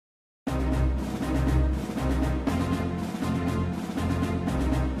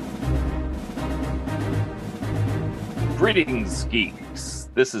Greetings, geeks.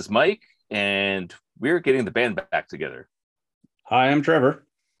 This is Mike, and we're getting the band back together. Hi, I'm Trevor.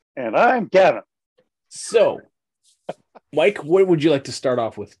 And I'm Gavin. So, Mike, what would you like to start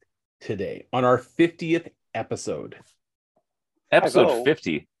off with today on our 50th episode? Episode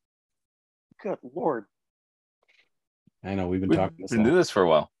 50. Good Lord. I know, we've been We've talking this been doing this for a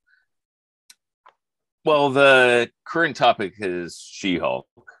while. Well, the current topic is She-Hulk,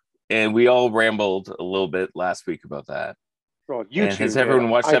 and we all rambled a little bit last week about that. Well, you And two has did. everyone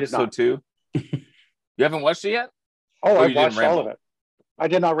watched I did episode not. 2? You haven't watched it yet? Oh, Or I you didn't watched all ramble? of it. I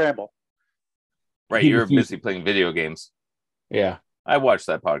did not ramble. Right, He you're refused- busy playing video games. Yeah, I watched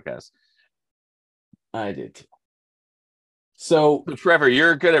that podcast. I did too. So, Trevor,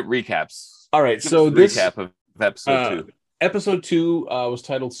 you're good at recaps. all right. Give So us a this recap of episode 2. episode 2 was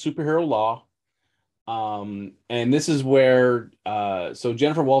titled Superhero Law. And this is where so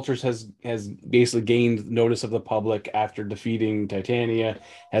Jennifer Walters has basically gained notice of the public after defeating Titania.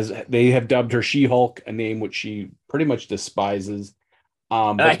 They have dubbed her She-Hulk, a name which she pretty much despises.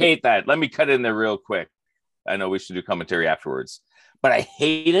 And I hate that. Let me cut in there real quick. I know we should do commentary afterwards, but I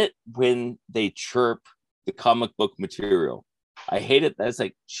hate it when they chirp the comic book material. I hate it. That's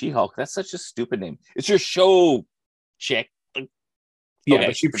like She-Hulk. That's such a stupid name. It's your show, chick. Yeah, Okay,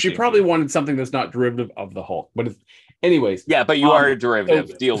 but she continue. probably wanted something that's not derivative of the Hulk. But anyways, Yeah, but you are a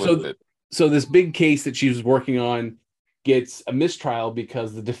derivative. Deal with it. So this big case that she was working on gets a mistrial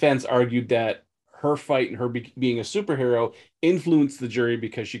because the defense argued that her fight and her being a superhero influenced the jury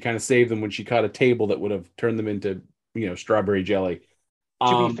because she kind of saved them when she caught a table that would have turned them into, strawberry jelly.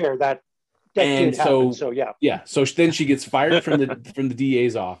 To be fair, that did happen. So yeah. Yeah. So then she gets fired from the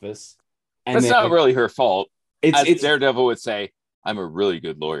DA's office. And That's not really her fault. It's Daredevil would say, I'm a really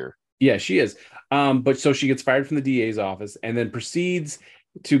good lawyer. Yeah, she is. But so she gets fired from the DA's office and then proceeds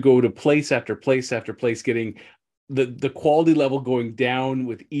to go to place after place after place, getting the quality level going down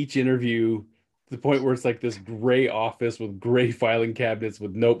with each interview to the point where it's like this gray office with gray filing cabinets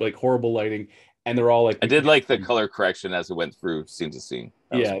with horrible lighting. And they're all like, I did like the color correction as it went through scene to scene.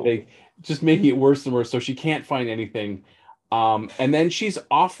 Yeah, cool. They just making it worse and worse. So she can't find anything. And then she's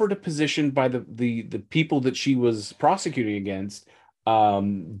offered a position by the people that she was prosecuting against,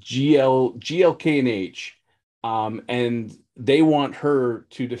 GLK&H, and they want her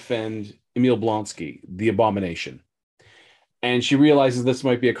to defend Emil Blonsky, the Abomination. And she realizes this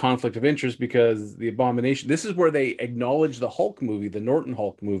might be a conflict of interest because the Abomination, this is where they acknowledge the Hulk movie, the Norton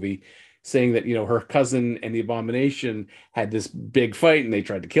Hulk movie, saying that, her cousin and the Abomination had this big fight and they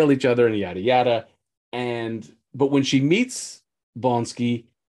tried to kill each other and yada, yada. But when she meets Blonsky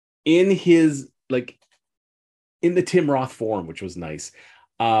in his, in the Tim Roth form, which was nice.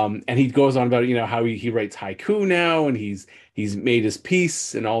 And he goes on about, how he writes haiku now and he's made his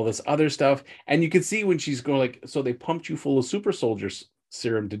peace and all this other stuff. And you can see when she's going so they pumped you full of super soldier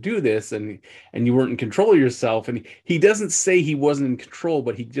serum to do this and you weren't in control of yourself. And he doesn't say he wasn't in control,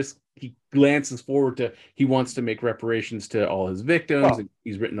 but he glances forward to, he wants to make reparations to all his victims. And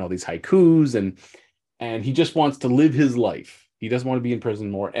he's written all these haikus and he just wants to live his life. He doesn't want to be in prison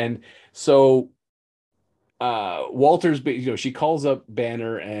more. And so Walters, she calls up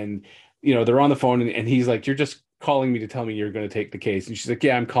Banner and, they're on the phone and he's like, you're just calling me to tell me you're going to take the case. And she's like,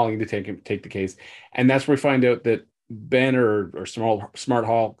 yeah, I'm calling you to take the case. And that's where we find out that Banner or Smart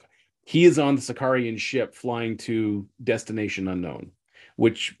Hulk, he is on the Sicarian ship flying to Destination Unknown,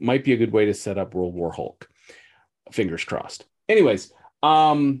 which might be a good way to set up World War Hulk. Fingers crossed. Anyways,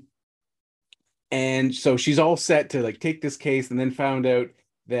 and so she's all set to take this case and then found out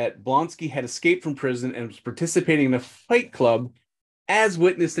that Blonsky had escaped from prison and was participating in a fight club as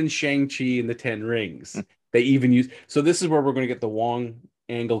witnessed in Shang-Chi and the Ten Rings. They even use... So this is where we're going to get the Wong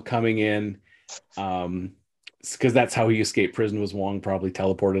angle coming in, because that's how he escaped prison, was Wong probably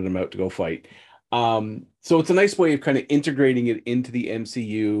teleported him out to go fight. So it's a nice way of kind of integrating it into the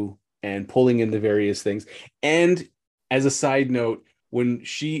MCU and pulling in the various things. And as a side note, when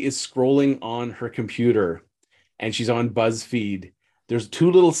she is scrolling on her computer and she's on BuzzFeed, there's two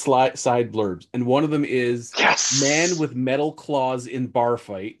little side blurbs, and one of them is man with metal claws in bar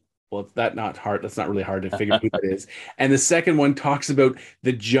fight. Well, that's not really hard to figure out who that is. And the second one talks about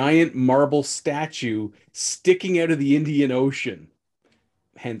the giant marble statue sticking out of the Indian Ocean,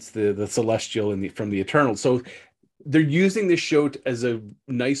 hence the celestial from the Eternal. So they're using this show as a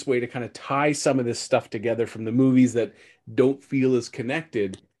nice way to kind of tie some of this stuff together from the movies that don't feel as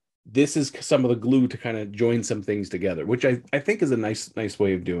connected. This is some of the glue to kind of join some things together, which I think is a nice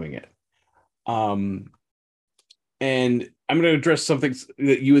way of doing it. And I'm going to address something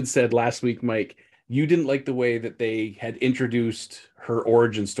that you had said last week, Mike. You didn't like the way that they had introduced her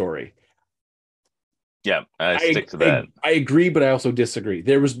origin story. Yeah, I stick to that. I agree, but I also disagree.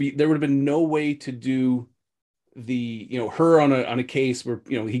 There would have been no way to do her on a case where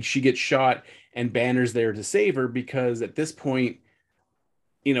she gets shot and Banner's there to save her, because at this point,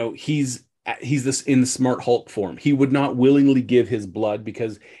 he's this in the Smart Hulk form. He would not willingly give his blood,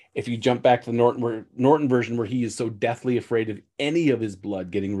 because if you jump back to the Norton version, where he is so deathly afraid of any of his blood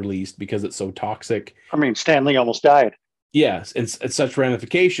getting released because it's so toxic. I mean, Stan Lee almost died. Yes, and such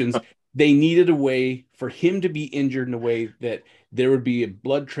ramifications. They needed a way for him to be injured in a way that there would be a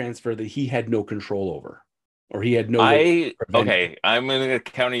blood transfer that he had no control over, or he had no way to prevent. Okay, I'm going to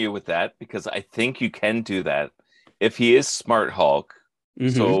counter you with that, because I think you can do that if he is Smart Hulk.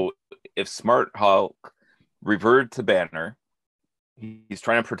 Mm-hmm. So if Smart Hulk reverted to Banner, he's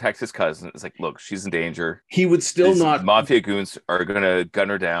trying to protect his cousin. It's like, look, she's in danger. He would still not. Mafia goons are going to gun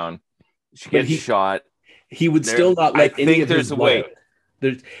her down. She gets shot. He would still not let any of his blood. Way.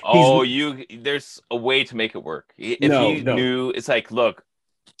 There's a way to make it work. If he knew, it's like, look,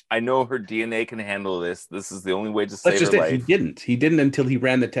 I know her DNA can handle this. This is the only way to save her life. He didn't until he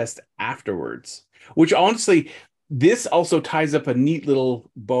ran the test afterwards. Which honestly, this also ties up a neat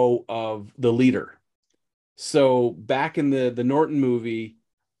little bow of the leader. So back in the Norton movie,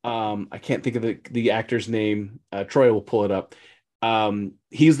 I can't think of the actor's name. Troy will pull it up.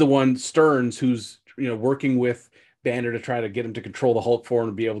 He's the one, Stearns, who's working with Banner to try to get him to control the Hulk form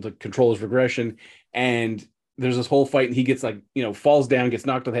and be able to control his regression. And there's this whole fight, and he gets falls down, gets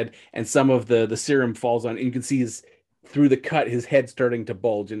knocked on the head, and some of the serum falls on. And you can see through the cut, his head starting to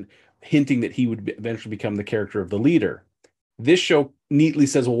bulge, and hinting that he would eventually become the character of the leader. This show neatly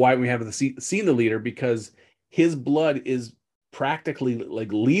says, well, why don't we have seen the leader? Because his blood is practically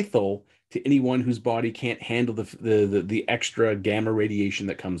like lethal to anyone whose body can't handle the extra gamma radiation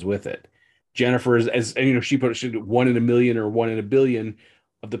that comes with it. Jennifer is, as she put it, 1 in a million or 1 in a billion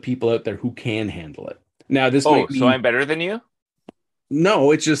of the people out there who can handle it. Now, this so I'm better than you?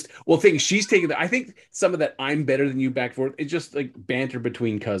 No, it's just, she's taking I think some of that "I'm better than you" back and forth, it's just like banter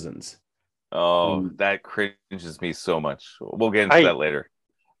between cousins. Oh, that cringes me so much. We'll get into that later.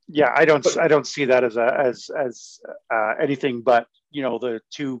 Yeah, I don't see that as anything but the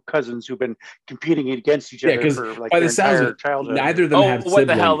two cousins who've been competing against each other for like their entire childhood. Neither of them have what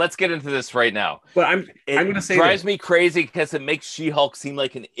the hell? Let's get into this right now. But I'm going to say, it drives me crazy because it makes She-Hulk seem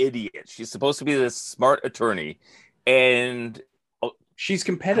like an idiot. She's supposed to be this smart attorney, and she's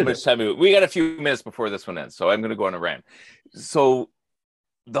competitive. How much time we got? A few minutes before this one ends, so I'm going to go on a rant. So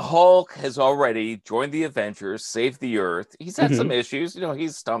the Hulk has already joined the Avengers, saved the Earth. He's had some issues.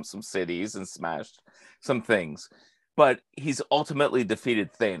 He's stomped some cities and smashed some things. But he's ultimately defeated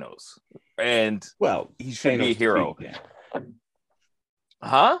Thanos. And he should be a hero.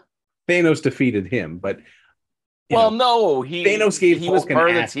 Huh? Thanos defeated him, but no, Thanos gave he was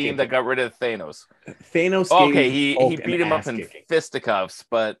part of the team that got rid of Thanos. He beat him up in fisticuffs,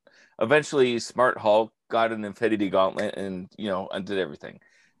 but eventually Smart Hulk got an Infinity Gauntlet and undid everything.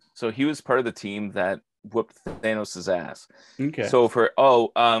 So he was part of the team that whooped Thanos' ass. Okay. So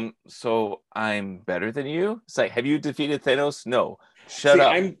so I'm better than you? It's like, have you defeated Thanos? No. Shut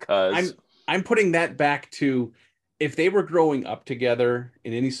up. I'm putting that back to if they were growing up together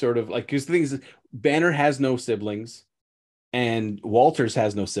in any sort of because the thing is, Banner has no siblings and Walters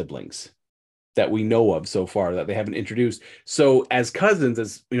has no siblings that we know of so far that they haven't introduced. So as cousins,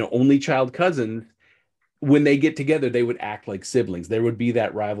 as only child cousins, when they get together, they would act like siblings. There would be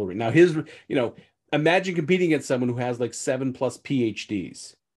that rivalry. Now imagine competing against someone who has 7+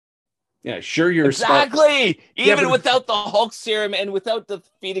 PhDs. Yeah, sure, you're exactly smart. Even without the Hulk serum and without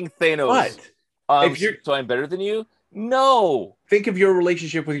defeating Thanos. But so I'm better than you? No. Think of your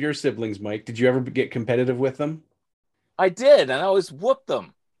relationship with your siblings, Mike. Did you ever get competitive with them? I did, and I always whooped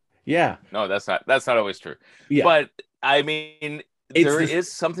them. Yeah. No, that's not always true. Yeah. But I mean, there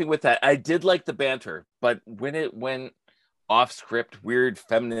is something with that. I did like the banter, but when it went off script, weird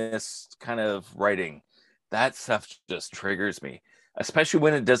feminist kind of writing, that stuff just triggers me, especially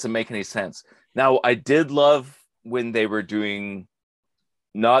when it doesn't make any sense. Now, I did love when they were doing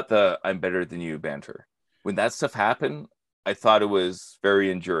not the "I'm better than you" banter. When that stuff happened, I thought it was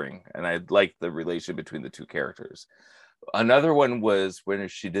very enduring, and I liked the relation between the two characters. Another one was when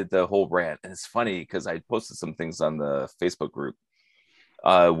she did the whole rant, and it's funny because I posted some things on the Facebook group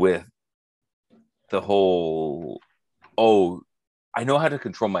with the whole, I know how to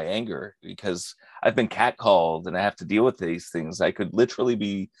control my anger because I've been catcalled and I have to deal with these things. I could literally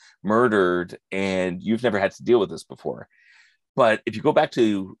be murdered and you've never had to deal with this before. But if you go back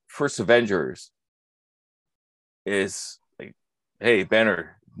to First Avengers, is like, hey,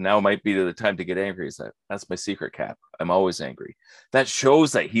 Banner, now might be the time to get angry. That's my secret, Cap. I'm always angry. That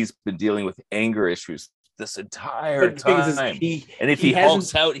shows that he's been dealing with anger issues this entire time. And if he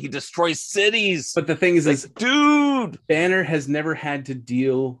hulks out, he destroys cities. But the thing is, dude, Banner has never had to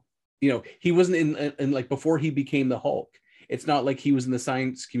deal. He wasn't in like before he became the Hulk. It's not like he was in the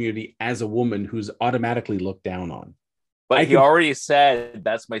science community as a woman who's automatically looked down on. But he already said,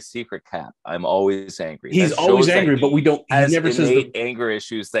 that's my secret, Cap. I'm always angry. He's always angry, but we don't. He never says anger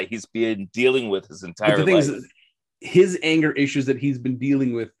issues that he's been dealing with his entire life. But the thing is, his anger issues that he's been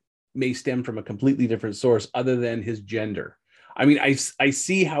dealing with may stem from a completely different source other than his gender. I mean, I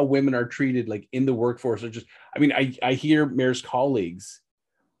see how women are treated like in the workforce. I hear Mayor's colleagues,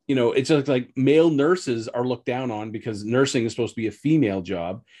 it's just like male nurses are looked down on because nursing is supposed to be a female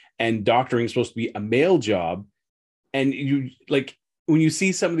job and doctoring is supposed to be a male job. And when you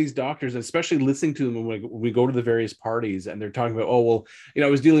see some of these doctors, especially listening to them when we go to the various parties and they're talking about, oh, well, I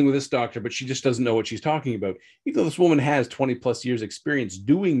was dealing with this doctor, but she just doesn't know what she's talking about. Even though this woman has 20 plus years experience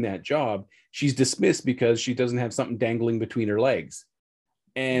doing that job, she's dismissed because she doesn't have something dangling between her legs.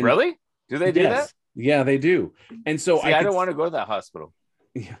 And really? Do they do that? Yeah, they do. And so I don't want to go to that hospital.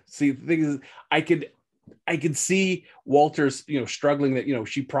 Yeah. See, the thing is, I could see Walter's, struggling that,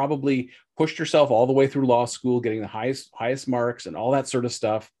 she probably pushed herself all the way through law school, getting the highest marks and all that sort of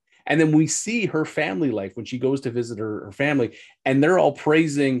stuff. And then we see her family life when she goes to visit her family, and they're all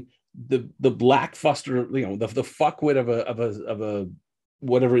praising the blackfuster, the fuckwit of a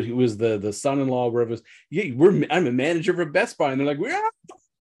whatever he was, the son-in-law, wherever it was. Yeah, I'm a manager for Best Buy, and they're like,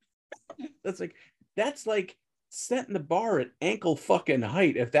 that's like setting the bar at ankle fucking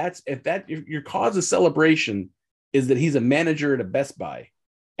height. If that your cause of celebration is that he's a manager at a Best Buy,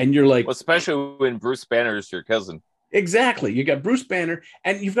 and you're like, well, especially when Bruce Banner is your cousin. Exactly. You got Bruce Banner,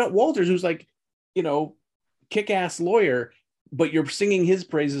 and you've got Walters, who's like, kick-ass lawyer, but you're singing his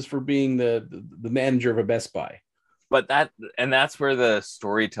praises for being the manager of a Best Buy. But that's where the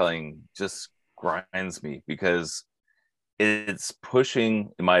storytelling just grinds me, because it's pushing,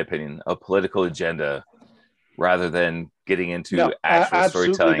 in my opinion, a political agenda rather than getting into actual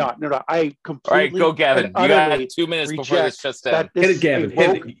storytelling. No, I completely. All right, go, Gavin. You got 2 minutes before this shuts down. Hit it, Gavin.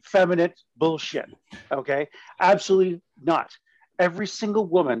 Hit it. Feminine bullshit. Okay, absolutely not. Every single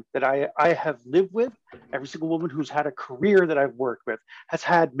woman that I have lived with, every single woman who's had a career that I've worked with, has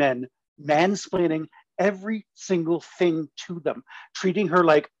had men mansplaining every single thing to them, treating her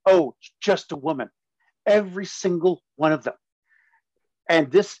like, oh, just a woman. Every single one of them. And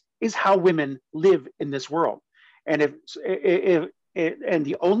this is how women live in this world. And and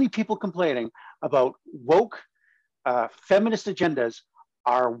the only people complaining about woke feminist agendas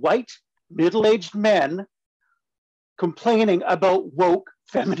are white middle-aged men complaining about woke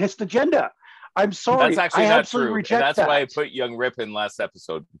feminist agenda. I'm sorry, that's actually not true. Reject that's that. Why I put Young Rip in last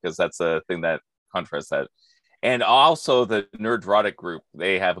episode, because that's a thing that contrasts that. And also the Nerdrotic group,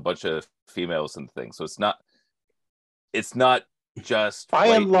 they have a bunch of females and things, so it's not just by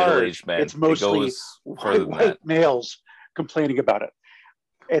white, and large, middle-aged men. it's mostly white males complaining about it.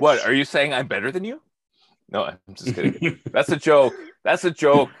 What are you saying? I'm better than you? No, I'm just kidding. That's a joke. That's a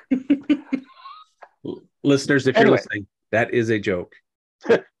joke. Listeners, if you're listening, that is a joke.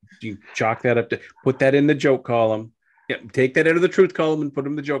 You chalk that up to put that in the joke column. Yeah, take that out of the truth column and put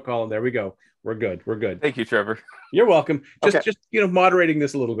them in the joke column. There we go. We're good. We're good. Thank you, Trevor. You're welcome. Just moderating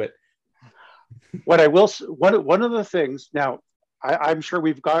this a little bit. What I will, one of the things now, I'm sure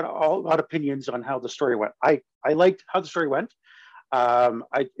we've got a lot of opinions on how the story went. I liked how the story went.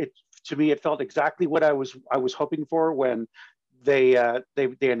 To me, it felt exactly what I was hoping for when they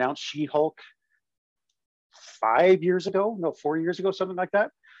announced She-Hulk 4 years ago, something like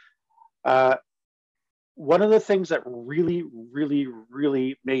that. One of the things that really, really,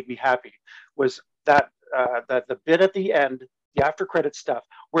 really made me happy was that the bit at the end, the after credit stuff,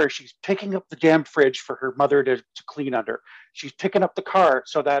 where she's picking up the damn fridge for her mother to clean under. She's picking up the car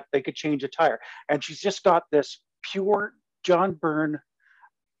so that they could change a tire. And she's just got this pure John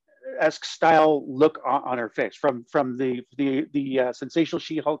Byrne-esque style look on her face from the Sensational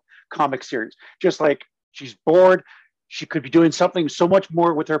She-Hulk comic series. Just like she's bored. She could be doing something so much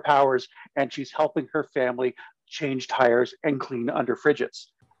more with her powers, and she's helping her family change tires and clean under fridges.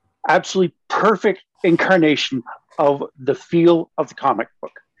 Absolutely perfect incarnation of the feel of the comic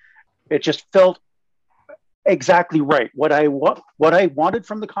book. It just felt exactly right. What I wanted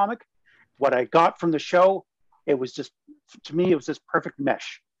from the comic, what I got from the show, it was just, to me, it was this perfect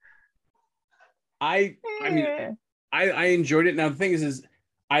mesh. I enjoyed it. Now the thing is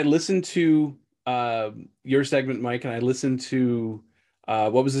I listened to your segment, Mike, and I listened to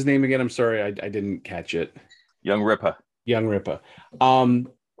what was his name again? I'm sorry, I didn't catch it. Young Ripa.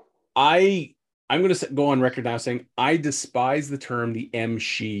 I'm going to go on record now saying I despise the term the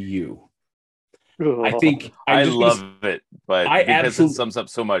MCU. I think I love it, but I because absolutely it sums up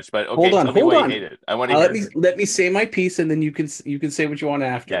so much. But hold okay, on, tell me hold why you on. hate it. I want to Let me say my piece, and then you can say what you want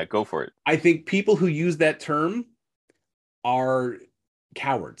after. Yeah, go for it. I think people who use that term are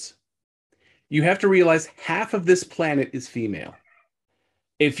cowards. You have to realize half of this planet is female.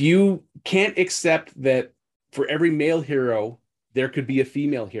 If you can't accept that for every male hero, there could be a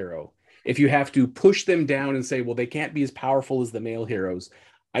female hero, if you have to push them down and say, well, they can't be as powerful as the male heroes,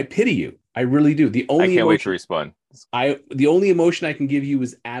 I pity you. I really do. I can't wait to respond. The only emotion I can give you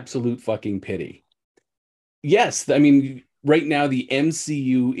is absolute fucking pity. Yes, I mean, right now the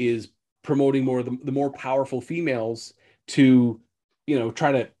MCU is promoting more the more powerful females to,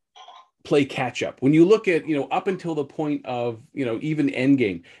 try to play catch up. When you look at, up until the point of, even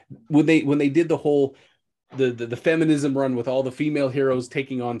Endgame, when they did the whole the feminism run with all the female heroes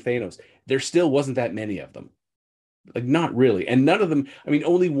taking on Thanos, there still wasn't that many of them. Like, not really. And none of them, I mean,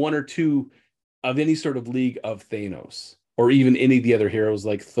 only one or two of any sort of league of Thanos, or even any of the other heroes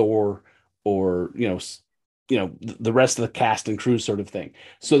like Thor, or the rest of the cast and crew sort of thing.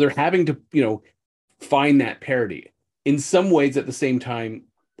 So they're having to find that parity. In some ways, at the same time,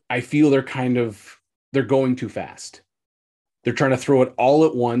 I feel they're going too fast. They're trying to throw it all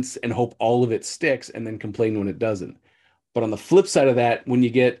at once and hope all of it sticks, and then complain when it doesn't. But on the flip side of that, when you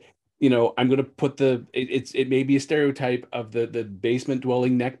get, I'm going to put it may be a stereotype of the basement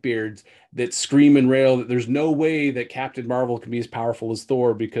dwelling neckbeards that scream and rail that there's no way that Captain Marvel can be as powerful as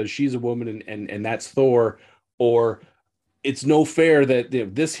Thor because she's a woman and that's Thor, or it's no fair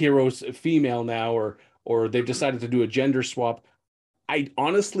that this hero's female now, or they've decided to do a gender swap. I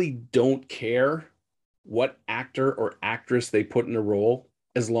honestly don't care what actor or actress they put in a role,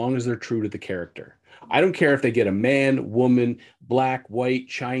 as long as they're true to the character. I don't care if they get a man, woman, black, white,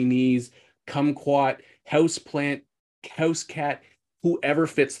 Chinese, kumquat, houseplant, house cat, whoever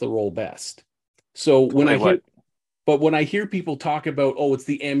fits the role best. So when I hear people talk about, oh, it's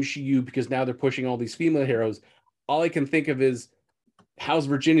the MCU because now they're pushing all these female heroes, all I can think of is, how's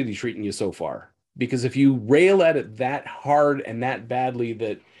virginity treating you so far? Because if you rail at it that hard and that badly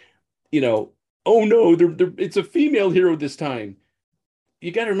that, oh no, it's a female hero this time.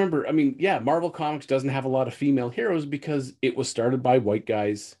 You got to remember, I mean, yeah, Marvel Comics doesn't have a lot of female heroes because it was started by white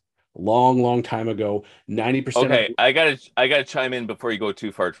guys a long, long time ago. 90%. Okay, I gotta chime in before you go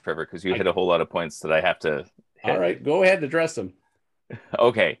too far, Trevor, because you hit a whole lot of points that I have to hit. All right, go ahead and address them.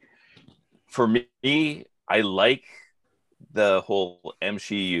 Okay, for me, I like the whole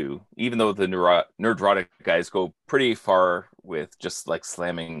MCU, even though the nerdrotic guys go pretty far with just like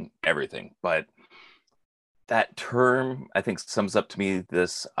slamming everything. But that term, I think, sums up to me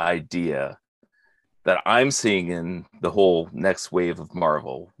this idea that I'm seeing in the whole next wave of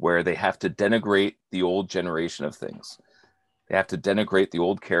Marvel, where they have to denigrate the old generation of things. They have to denigrate the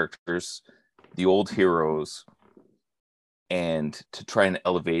old characters, the old heroes, and to try and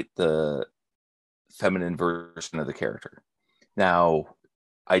elevate the feminine version of the character. Now,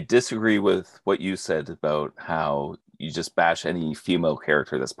 I disagree with what you said about how you just bash any female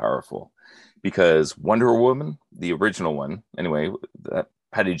character that's powerful, because Wonder Woman, the original one, anyway, that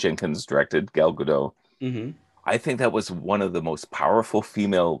Patty Jenkins directed, Gal Gadot, I think that was one of the most powerful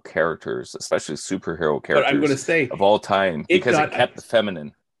female characters, especially superhero characters, but I'm going to say, of all time, because it kept the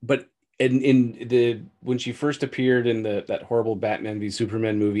feminine. But when she first appeared in that horrible Batman v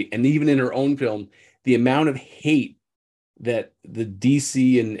Superman movie, and even in her own film, the amount of hate that the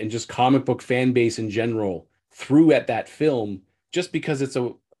DC and just comic book fan base in general threw at that film, just because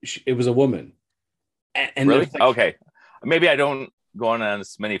it was a woman. And really? Okay. Maybe I don't go on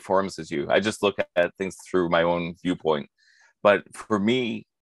as many forums as you. I just look at things through my own viewpoint. But for me,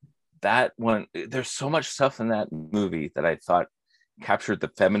 that one, there's so much stuff in that movie that I thought captured the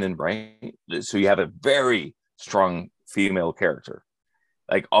feminine, right? So you have a very strong female character,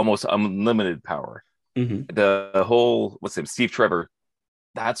 like almost unlimited power. The whole, what's his name, Steve Trevor,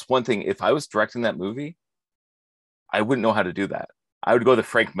 that's one thing. If I was directing that movie, I wouldn't know how to do that. I would go the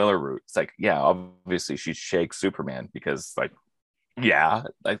Frank Miller route. It's like, yeah, obviously she'd shake Superman because, like, yeah,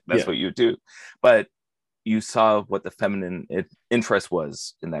 that's what you do. But you saw what the feminine interest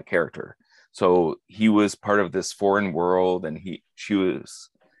was in that character. So he was part of this foreign world, and she was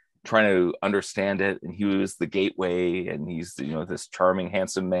trying to understand it, and he was the gateway, and he's this charming,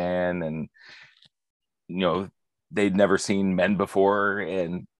 handsome man, and they'd never seen men before,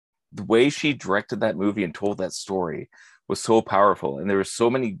 and the way she directed that movie and told that story was so powerful. And there were so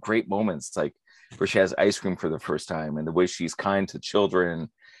many great moments, like where she has ice cream for the first time, and the way she's kind to children.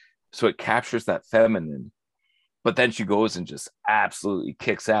 So it captures that feminine, but then she goes and just absolutely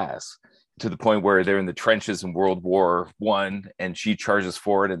kicks ass. to the point where they're in the trenches in World War One, and she charges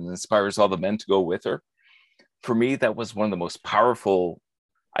forward and inspires all the men to go with her. For me, that was one of the most powerful,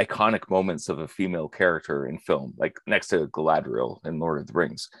 iconic moments of a female character in film, like next to Galadriel in Lord of the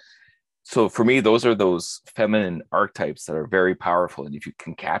Rings. So for me, those are those feminine archetypes that are very powerful. And if you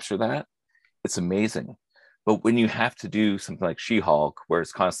can capture that, it's amazing. But when you have to do something like She-Hulk, where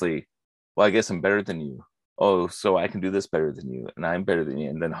it's constantly, well, I guess I'm better than you. Oh, so I can do this better than you, and I'm better than you.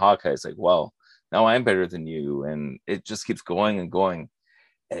 And then Hawkeye's like, well, now I'm better than you. And it just keeps going and going.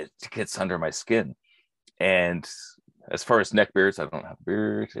 It gets under my skin. And as far as neck beards, I don't have a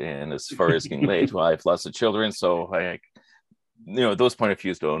beard. And as far as getting laid, well, I have lots of children. So I, those point of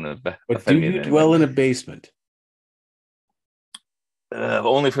views don't. But do you dwell in a basement?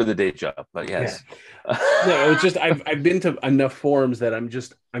 Only for the day job, but yes. Yeah. No, it's just I've been to enough forums that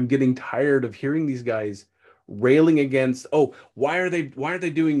I'm getting tired of hearing these guys railing against. Oh, why are they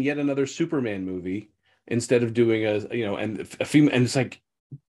doing yet another Superman movie instead of doing a female? And it's like,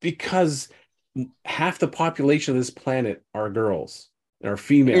 because half the population of this planet are girls, are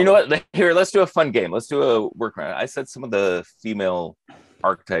female. You know what? Here, let's do a fun game. Let's do a workaround. I said some of the female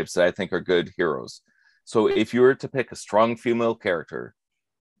archetypes that I think are good heroes. So if you were to pick a strong female character,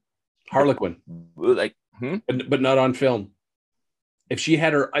 Harlequin, but not on film. If she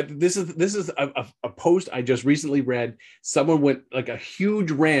had her, this is a post I just recently read. Someone went like a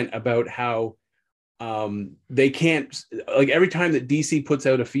huge rant about how they can't, like, every time that DC puts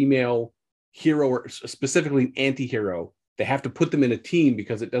out a female hero, or specifically an anti-hero, they have to put them in a team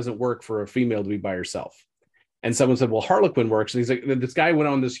because it doesn't work for a female to be by herself. And someone said, well, Harlequin works. And he's like, this guy went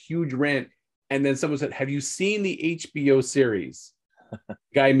on this huge rant. And then someone said, have you seen the HBO series? The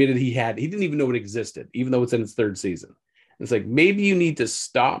guy admitted he didn't even know it existed, even though it's in its third season. And it's like, maybe you need to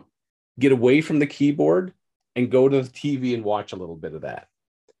stop, get away from the keyboard, and go to the TV and watch a little bit of that.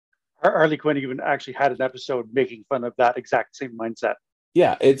 Harley Quinn even actually had an episode making fun of that exact same mindset.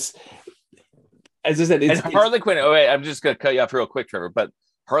 Yeah, it's, as I said, it's Harley Quinn. Oh, wait, I'm just going to cut you off real quick, Trevor. But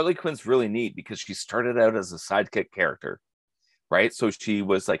Harley Quinn's really neat because she started out as a sidekick character. Right, so she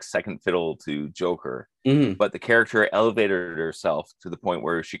was like second fiddle to Joker, but the character elevated herself to the point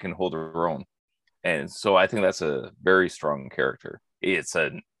where she can hold her own, and so I think that's a very strong character. It's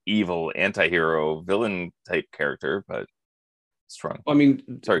an evil anti-hero villain type character, but strong. I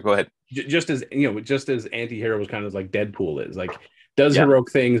mean, sorry, go ahead. Just as anti-hero was kind of like Deadpool is, like, does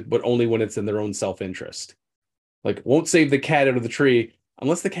heroic things, but only when it's in their own self-interest. Like, won't save the cat out of the tree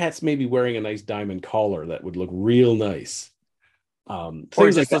unless the cat's maybe wearing a nice diamond collar that would look real nice.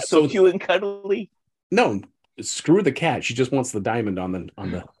 Things like that. So cute and cuddly. No, screw the cat. She just wants the diamond on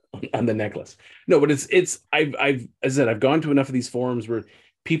the necklace. No, but I've as I said, I've gone to enough of these forums where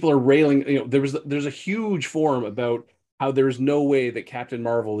people are railing. There's a huge forum about how there's no way that Captain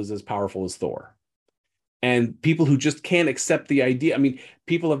Marvel is as powerful as Thor, and people who just can't accept the idea. I mean,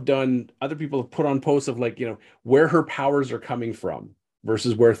 other people have put on posts of, like, where her powers are coming from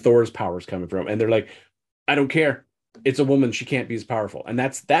versus where Thor's powers coming from, and they're like, I don't care. It's a woman. She can't be as powerful. And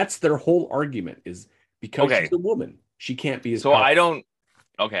that's their whole argument, is because she's a woman, she can't be as powerful.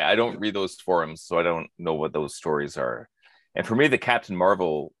 I don't read those forums, so I don't know what those stories are. And for me, the Captain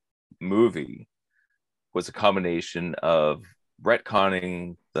Marvel movie was a combination of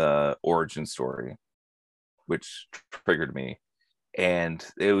retconning the origin story, which triggered me. And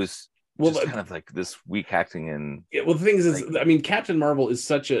it was just kind of like this weak acting. And the thing is, I mean, Captain Marvel is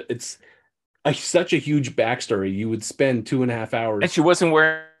such a huge backstory. You would spend 2.5 hours. And she wasn't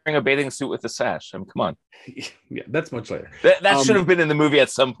wearing a bathing suit with a sash. I mean, come on. Yeah, that's much later. That should have been in the movie at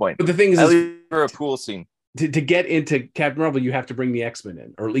some point. But the thing is for a pool scene. To get into Captain Marvel, you have to bring the X-Men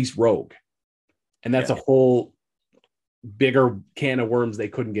in, or at least Rogue. And that's a whole bigger can of worms they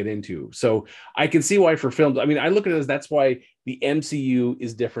couldn't get into. So I can see why for films, I mean, I look at it as that's why the MCU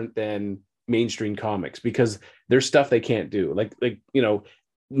is different than mainstream comics, because there's stuff they can't do. Like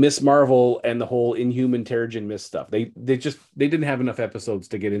Miss Marvel and the whole Inhuman Terrigen Mist stuff. They didn't have enough episodes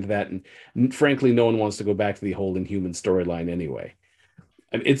to get into that, and frankly, no one wants to go back to the whole Inhuman storyline anyway.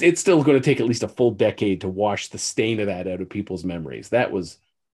 I mean, it's still going to take at least a full decade to wash the stain of that out of people's memories. That was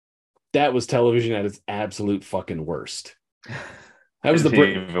television at its absolute fucking worst. That was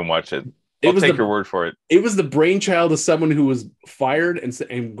didn't even watch it. I'll take your word for it. It was the brainchild of someone who was fired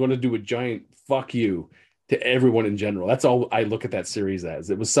and going to do a giant fuck you to everyone in general. That's all I look at that series as.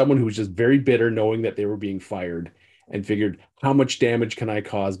 It was someone who was just very bitter, knowing that they were being fired, and figured, how much damage can I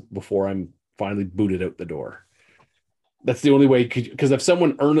cause before I'm finally booted out the door? That's the only way. Because if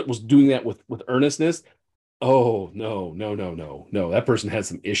someone was doing that with earnestness, oh no, that person has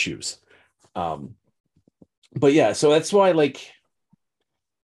some issues. But yeah, so that's why, like,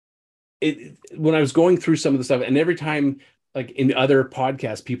 when I was going through some of the stuff, and every time, like in other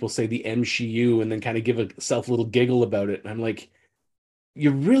podcasts, people say the MCU and then kind of give a self little giggle about it. And I'm like,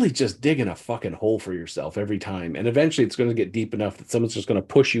 you're really just digging a fucking hole for yourself every time. And eventually it's going to get deep enough that someone's just going to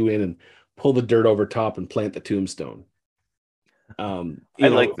push you in and pull the dirt over top and plant the tombstone. I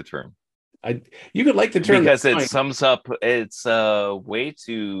like the term. You could like the term because it sums up. It's a way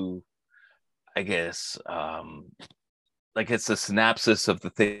to, I guess, like it's a synopsis of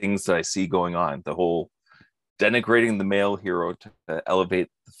the things that I see going on. The whole denigrating the male hero to elevate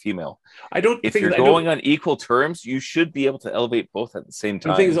the female. If you're going on equal terms, you should be able to elevate both at the same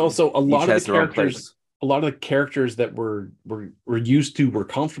time. The thing is also a lot of the characters that we're used to, we're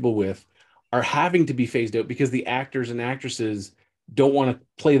comfortable with, are having to be phased out because the actors and actresses don't want to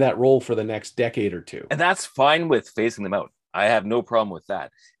play that role for the next decade or two. And that's fine with phasing them out. I have no problem with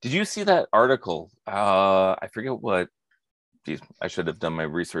that. Did you see that article? I forget what. Geez, I should have done my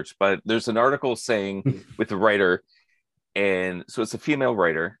research, but there's an article saying with the writer, and so it's a female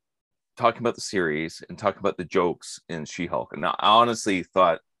writer talking about the series and talking about the jokes in She-Hulk. And I honestly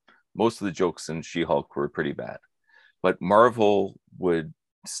thought most of the jokes in She-Hulk were pretty bad, but Marvel would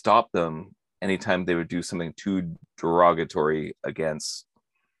stop them anytime they would do something too derogatory against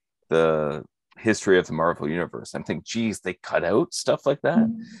the history of the Marvel universe. I'm thinking, geez, they cut out stuff like that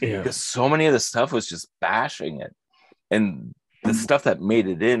because so many of the stuff was just bashing it. And the stuff that made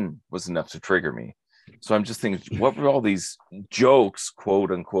it in was enough to trigger me. So I'm just thinking, what were all these jokes, quote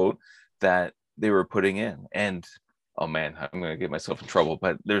unquote, that they were putting in? And oh man, I'm going to get myself in trouble.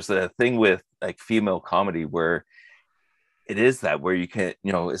 But there's a thing with like female comedy where it is that where you can,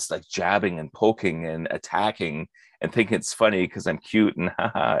 it's like jabbing and poking and attacking and thinking it's funny because I'm cute and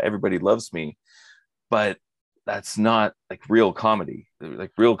haha, everybody loves me. But that's not like real comedy.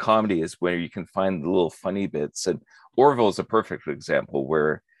 Like real comedy is where you can find the little funny bits. And Orville is a perfect example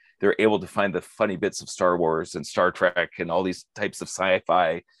where they're able to find the funny bits of Star Wars and Star Trek and all these types of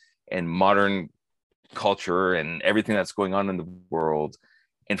sci-fi and modern culture and everything that's going on in the world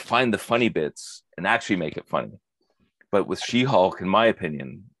and find the funny bits and actually make it funny. But with She-Hulk, in my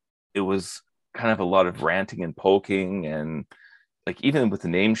opinion, it was kind of a lot of ranting and poking, and like even with the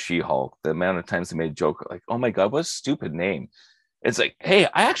name She-Hulk, the amount of times they made a joke like, oh my God, what a stupid name. It's like, hey,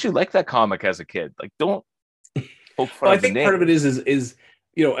 I actually liked that comic as a kid. Like, don't poke fun well, of I think the name. Part of it is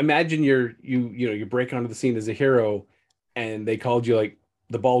imagine you break onto the scene as a hero and they called you like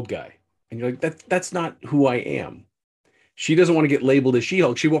the bald guy. And you're like, that's not who I am. She doesn't want to get labeled as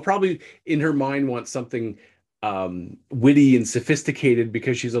She-Hulk. She will probably in her mind want something witty and sophisticated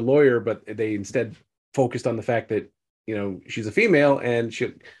because she's a lawyer, but they instead focused on the fact that she's a female and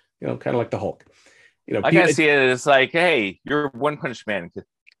she kind of like the Hulk. I kind of see it as like, hey, you're One Punch Man.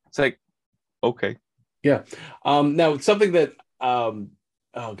 It's like, okay, yeah. Now something that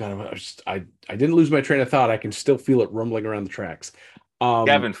oh God, I didn't lose my train of thought. I can still feel it rumbling around the tracks.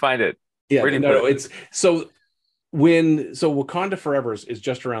 Gavin, find it. Yeah, it's so Wakanda Forever is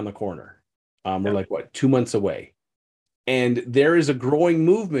just around the corner. We're like 2 months away. And there is a growing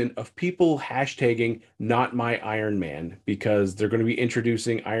movement of people hashtagging not my Iron Man because they're going to be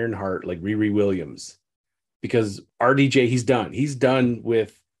introducing Ironheart like Riri Williams. Because RDJ, he's done. He's done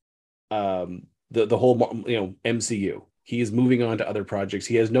with the whole MCU. He is moving on to other projects.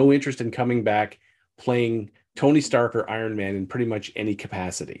 He has no interest in coming back playing Tony Stark or Iron Man in pretty much any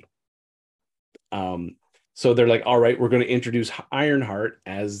capacity. So they're like, all right, we're going to introduce Ironheart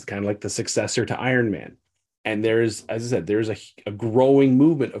as kind of like the successor to Iron Man. And there's, as I said, there's a growing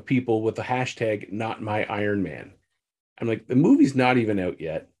movement of people with the hashtag not my Iron Man. I'm like, the movie's not even out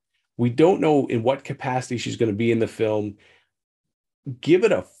yet. We don't know in what capacity she's going to be in the film. Give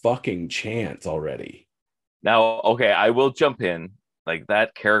it a fucking chance already. Now, okay, I will jump in. Like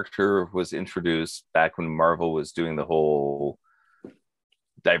that character was introduced back when Marvel was doing the whole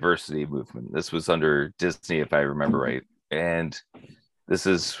diversity movement. This was under Disney, if I remember right. And this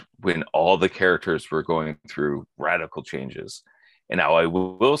is when all the characters were going through radical changes. And now I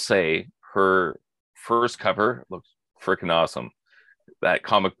will say her first cover looked freaking awesome. That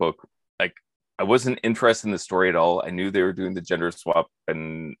comic book, like I wasn't interested in the story at all. I knew they were doing the gender swap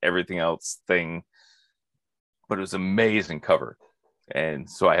and everything else thing, but it was an amazing cover. And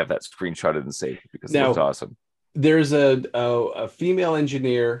so I have that screenshotted and saved because it looked awesome. There's a female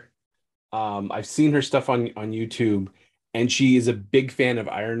engineer. I've seen her stuff on YouTube, and she is a big fan of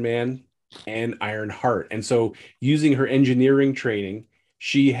Iron Man and Ironheart. And so using her engineering training,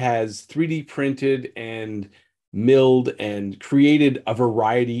 she has 3D printed and milled and created a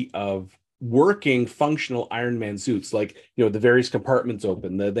variety of working functional Iron Man suits. Like, the various compartments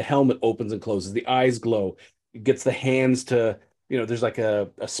open, the helmet opens and closes, the eyes glow, it gets the hands to there's like a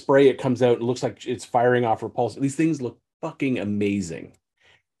spray, it comes out and looks like it's firing off repulsor. These things look fucking amazing.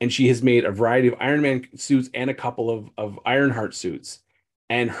 And she has made a variety of Iron Man suits and a couple of Ironheart suits.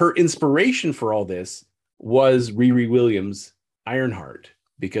 And her inspiration for all this was Riri Williams' Ironheart,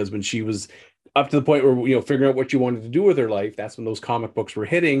 because when she was up to the point where, figuring out what she wanted to do with her life, that's when those comic books were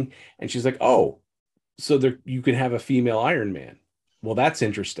hitting. And she's like, oh, so there you can have a female Iron Man. Well, that's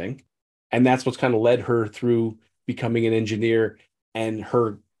interesting. And that's what's kind of led her through becoming an engineer, and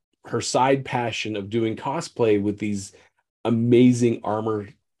her side passion of doing cosplay with these amazing armor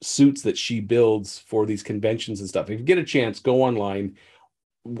suits that she builds for these conventions and stuff. If you get a chance, go online,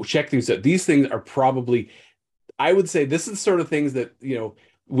 check these out. These things are probably, I would say, this is sort of things that,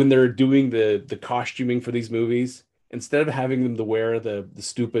 when they're doing the costuming for these movies, instead of having them to wear the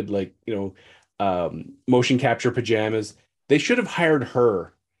stupid, like, motion capture pajamas, they should have hired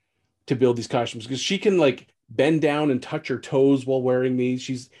her to build these costumes, because she can like bend down and touch her toes while wearing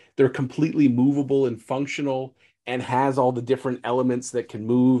these. They're completely movable and functional, and has all the different elements that can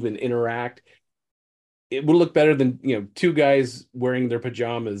move and interact. It would look better than, two guys wearing their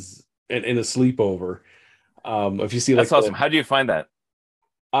pajamas in a sleepover. If you see, that's awesome. How do you find that?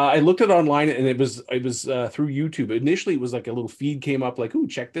 I looked it online, and it was through YouTube. Initially, it was like a little feed came up like, "Ooh,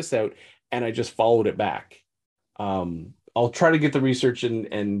 check this out," and I just followed it back. I'll try to get the research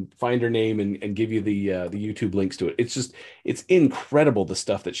and find her name and give you the YouTube links to it. It's incredible, the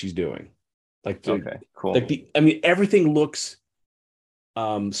stuff that she's doing. Like, okay, cool. Like everything looks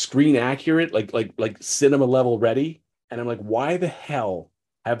screen accurate, like cinema level ready. And I'm like, why the hell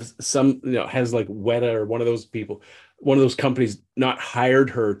have has like Weta or one of those companies not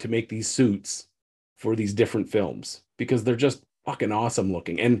hired her to make these suits for these different films? Because they're just fucking awesome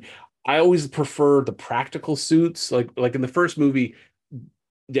looking. And I always prefer the practical suits. Like in the first movie,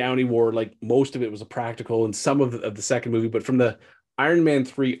 Downey wore, like, most of it was a practical, and some of the second movie. But from the Iron Man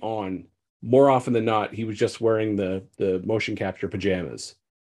 3 on, more often than not, he was just wearing the motion capture pajamas.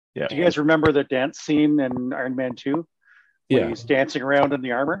 Yeah. Do you guys remember the dance scene in Iron Man 2? When he's dancing around in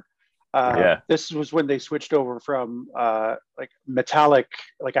the armor? This was when they switched over from like metallic,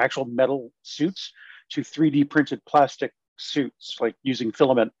 like actual metal suits, to 3D printed plastic suits, like using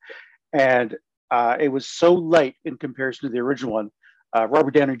filament. And it was so light in comparison to the original one.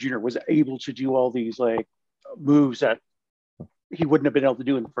 Robert Downey Jr. was able to do all these like moves that he wouldn't have been able to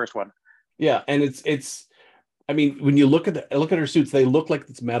do in the first one. Yeah, and it's I mean, when you look at her suits, they look like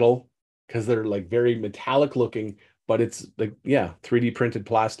it's metal because they're like very metallic looking, but it's like, 3D printed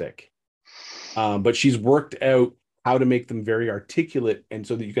plastic. But she's worked out how to make them very articulate, and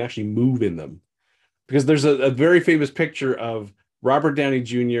so that you can actually move in them. Because there's a very famous picture of Robert Downey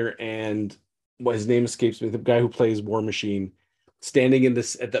Jr. and what his name escapes me, the guy who plays War Machine, standing in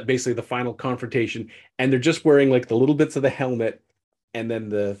this at basically the final confrontation, and they're just wearing like the little bits of the helmet and then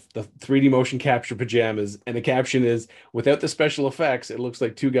the 3D motion capture pajamas, and the caption is, "Without the special effects, it looks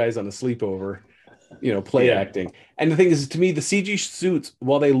like two guys on a sleepover, play acting." And the thing is, to me, the CG suits,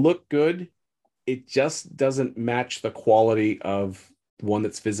 while they look good, it just doesn't match the quality of one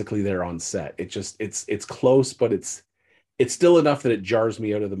that's physically there on set. It's close, but it's still enough that it jars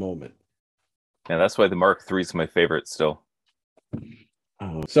me out of the moment. Yeah, that's why the Mark III is my favorite still.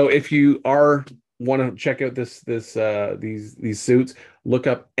 So if you want to check out these suits, look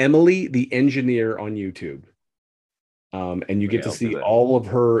up Emily the Engineer on YouTube. And you get to see all of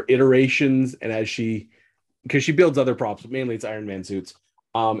her iterations, and because she builds other props, but mainly it's Iron Man suits.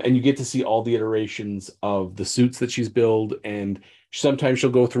 And you get to see all the iterations of the suits that she's built, and sometimes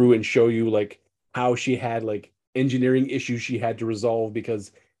she'll go through and show you like how she had like engineering issues she had to resolve,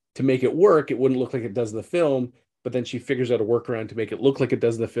 because to make it work, it wouldn't look like it does in the film, but then she figures out a workaround to make it look like it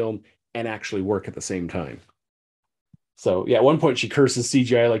does in the film and actually work at the same time. So yeah, at one point she curses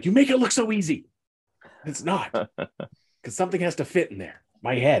CGI like, "You make it look so easy." It's not, because something has to fit in there.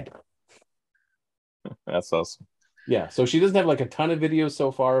 My head. That's awesome. Yeah, so she doesn't have like a ton of videos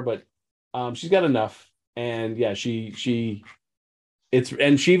so far, but she's got enough. And yeah, she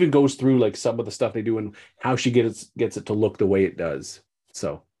even goes through like some of the stuff they do and how she gets it to look the way it does.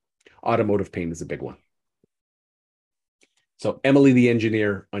 So automotive paint is a big one. So Emily the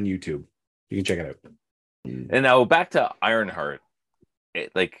Engineer on YouTube, you can check it out. And now back to Ironheart.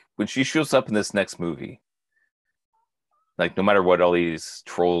 Like when she shows up in this next movie, like no matter what all these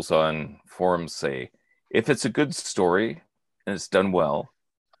trolls on forums say, if it's a good story and it's done well,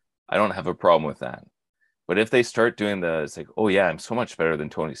 I don't have a problem with that. But if they start doing it's like, "Oh yeah, I'm so much better than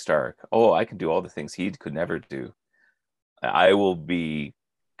Tony Stark. Oh, I can do all the things he could never do," I will be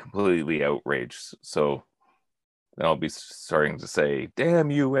completely outraged. So then I'll be starting to say,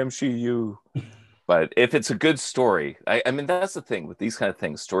 "Damn you, MCU." But if it's a good story, I mean, that's the thing with these kind of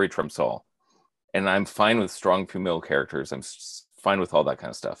things, story trumps all. And I'm fine with strong female characters. Fine with all that kind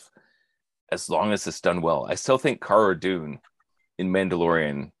of stuff, as long as it's done well. I still think Cara Dune in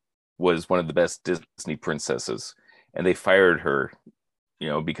Mandalorian was one of the best Disney princesses, and they fired her,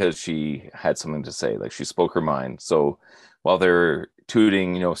 because she had something to say, like she spoke her mind. So while they're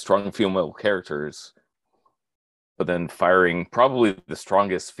tooting, strong female characters, but then firing probably the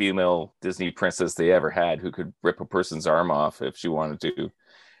strongest female Disney princess they ever had, who could rip a person's arm off if she wanted to,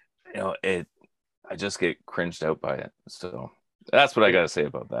 I just get cringed out by it. So that's what I got to say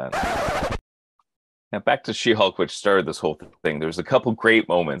about that. Now back to She-Hulk, which started this whole thing. There's a couple great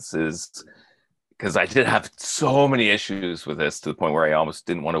moments, is because I did have so many issues with this to the point where I almost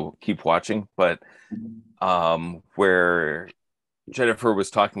didn't want to keep watching. But where Jennifer was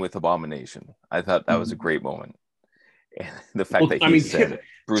talking with Abomination, I thought that was a great moment. And the fact that he said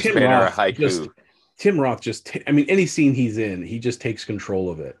Bruce Tim Banner Roth a haiku. Tim Roth any scene he's in, he just takes control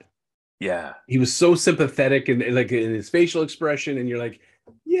of it. Yeah. He was so sympathetic and like in his facial expression, and you're like,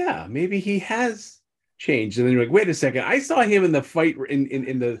 yeah, maybe he has changed. And then you're like, wait a second, I saw him in the fight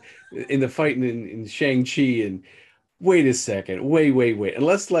in the fight in Shang-Chi, and wait a second, wait.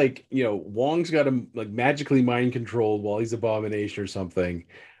 Unless Wong's got him like magically mind controlled while he's Abomination or something.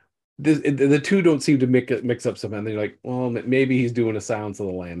 The two don't seem to mix up somehow. And they're like, well, maybe he's doing a Silence of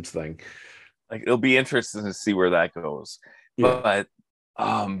the Lambs thing. Like, it'll be interesting to see where that goes. Yeah.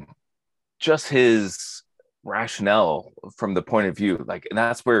 But just his rationale from the point of view, and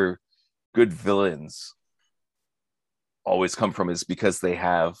that's where good villains always come from, is because they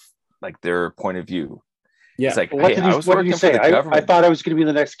have their point of view. Yeah. It's like, what did he say? I thought I was going to be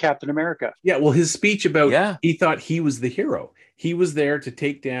the next Captain America. Yeah. Well, his speech about he thought he was the hero. He was there to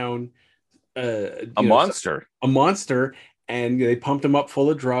take down a monster, and they pumped him up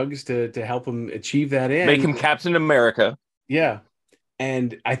full of drugs to help him achieve that end. Make him Captain America. Yeah.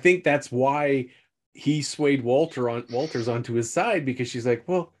 And I think that's why he swayed Walters onto his side, because she's like,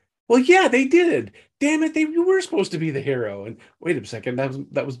 well, yeah, they did. Damn it, you were supposed to be the hero. And wait a second,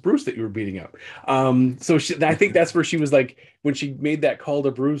 that was Bruce that you were beating up. So I think that's where she was like, when she made that call to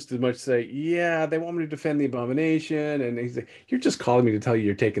Bruce, to much say, yeah, they want me to defend the Abomination, and he's like, you're just calling me to tell you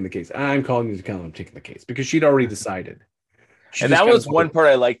you're taking the case. I'm calling you to tell I'm taking the case, because she'd already decided. And that was one part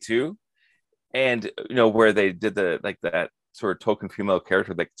I liked too. And where they did that sort of token female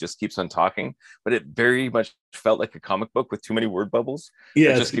character that just keeps on talking, but it very much felt like a comic book with too many word bubbles.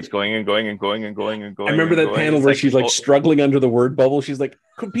 Yeah, it just keeps going and going and going and going and going. I remember that panel where she's struggling under the word bubble. She's like,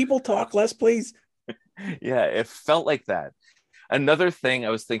 could people talk less, please? Yeah, it felt like that. Another thing I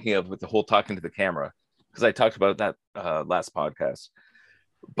was thinking of with the whole talking to the camera, because I talked about that last podcast,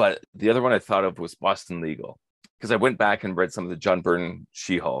 but the other one I thought of was Boston Legal, because I went back and read some of the John Byrne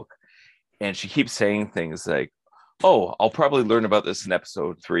She-Hulk, and she keeps saying things like, oh, I'll probably learn about this in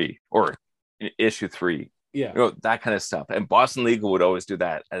episode 3 or in issue 3. Yeah. That kind of stuff. And Boston Legal would always do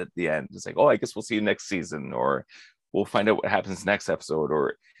that at the end. It's like, oh, I guess we'll see you next season, or we'll find out what happens next episode,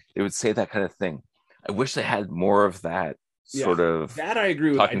 or they would say that kind of thing. I wish they had more of that sort of. That I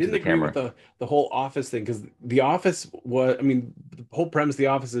agree with. I didn't agree with the whole Office thing, because the Office was, the whole premise of the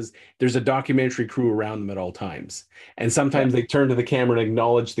Office is there's a documentary crew around them at all times, and sometimes they turn to the camera and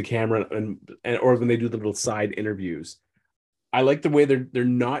acknowledge the camera, and or when they do the little side interviews. I like the way they're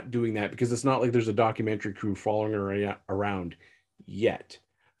not doing that, because it's not like there's a documentary crew following around yet.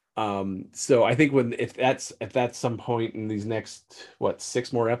 So I think if that's some point in these next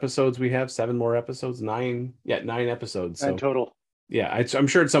 6 more episodes, we have 7 more episodes, 9 episodes, so total. Yeah, I'm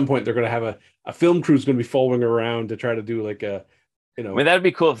sure at some point they're going to have a film crew is going to be following around to try to do I mean, that'd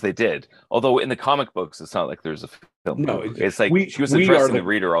be cool if they did. Although in the comic books, it's not like there's a film. No, crew. It's like she was addressing the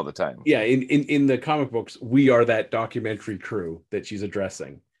reader all the time. Yeah, in the comic books, we are that documentary crew that she's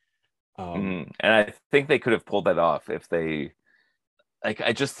addressing. And I think they could have pulled that off if they.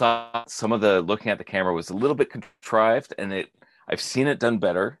 I just thought some of the looking at the camera was a little bit contrived, and I've seen it done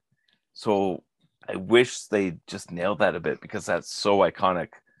better. So I wish they just nailed that a bit, because that's so iconic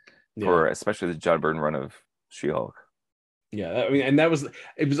for especially the John Byrne run of She-Hulk. Yeah, and it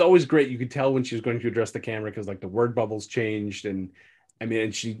was always great. You could tell when she was going to address the camera, because the word bubbles changed, and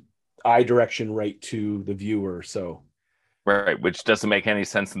she eye direction right to the viewer. So right, which doesn't make any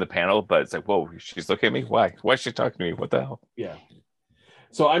sense in the panel, but it's like, whoa, she's looking at me. Why is she talking to me? What the hell? Yeah.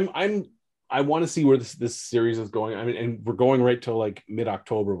 So I want to see where this series is going. And we're going right till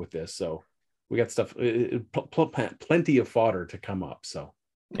mid-October with this. So we got stuff, plenty of fodder to come up. So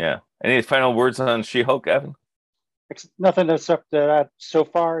yeah. Any final words on She-Hulk, Evan? Nothing that's up to that so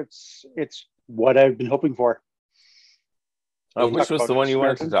far. It's what I've been hoping for. Which was the one you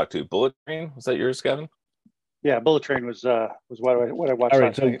wanted to American. talk to? Bullet Train? Was that yours, Kevin? Yeah, Bullet Train was what I watched All right,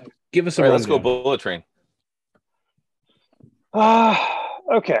 last so night. give us a All right, let's go rundown. Bullet Train.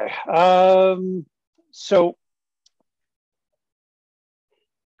 Okay. So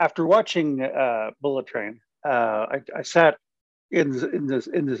after watching Bullet Train, I sat in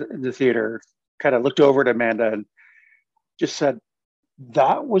the theater, kind of looked over at Amanda and just said,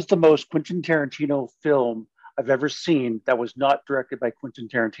 "That was the most Quentin Tarantino film I've ever seen that was not directed by Quentin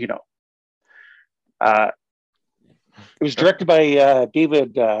Tarantino." Uh, it was directed by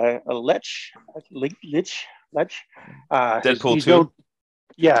David Lech. Deadpool He's 2. known,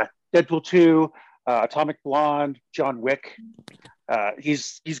 yeah, Deadpool 2, Atomic Blonde, John Wick.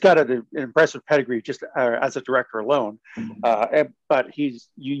 He's got an impressive pedigree just as a director alone. But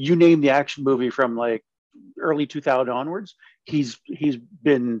you name the action movie from like early 2000 onwards, he's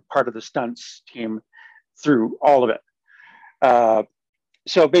been part of the stunts team through all of it.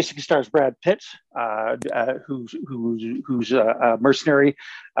 So basically stars Brad Pitt, who's a mercenary,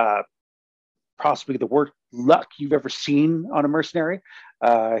 possibly the worst luck you've ever seen on a mercenary.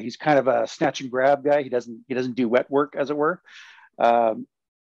 He's kind of a snatch and grab guy. He doesn't do wet work, as it were.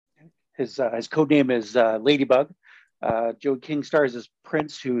 His code name is Ladybug. Joe King stars as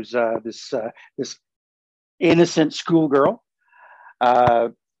Prince, who's this innocent schoolgirl.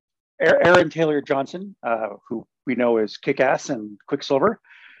 Aaron Taylor Johnson, who we know is Kick-Ass and Quicksilver.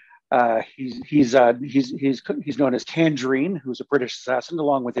 He's known as Tangerine, who's a British assassin,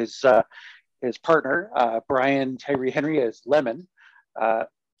 along with his partner Brian Tyree Henry as Lemon.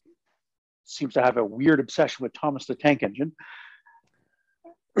 Seems to have a weird obsession with Thomas the Tank Engine.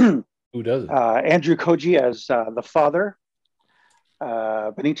 Who does it? Andrew Koji as the father.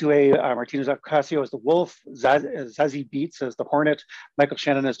 Benito Martinez Ocasio as the Wolf. Zazie Beetz as the Hornet. Michael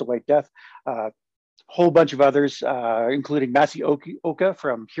Shannon as the White Death. Whole bunch of others, including Masi Oka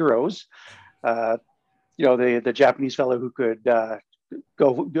from Heroes. The Japanese fellow who could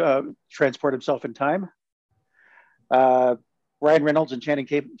go transport himself in time. Ryan Reynolds and Channing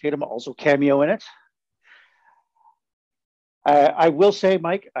Tatum also cameo in it. I will say,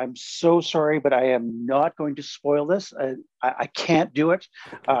 Mike, I'm so sorry, but I am not going to spoil this. I can't do it.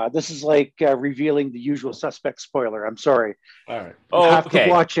 This is like revealing the Usual Suspect spoiler. I'm sorry. All right. You have to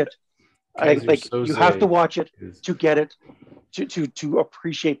watch it. You have to watch it to get it, to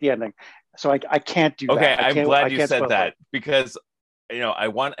appreciate the ending. So I can't do that. Okay, I'm glad you said that because I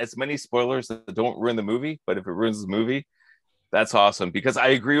want as many spoilers that don't ruin the movie, but if it ruins the movie, that's awesome. Because I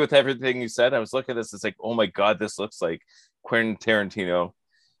agree with everything you said. I was looking at this, it's like, oh my god, this looks like Quentin Tarantino.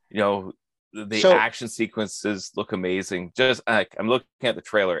 The action sequences look amazing. Just I'm looking at the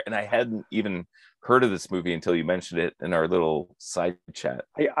trailer, and I hadn't even heard of this movie until you mentioned it in our little side chat.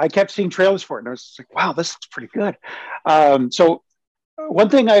 I kept seeing trailers for it, and I was like, wow, this looks pretty good. So one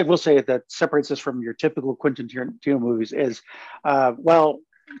thing I will say that separates this from your typical Quentin Tarantino movies is,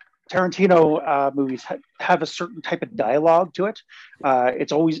 Tarantino movies have a certain type of dialogue to it.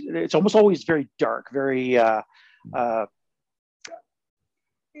 It's almost always very dark, very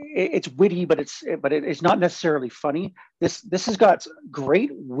it's witty, but it's not necessarily funny. This has got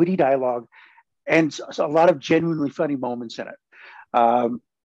great witty dialogue and a lot of genuinely funny moments in it.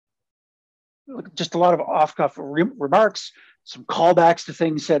 Just a lot of off-cuff remarks, some callbacks to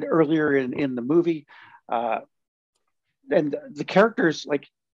things said earlier in the movie, and the characters, like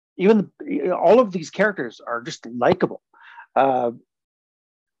all of these characters, are just likable. Brad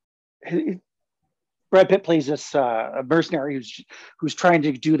Pitt plays this a mercenary who's trying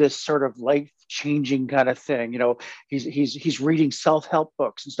to do this sort of life-changing kind of thing. He's reading self-help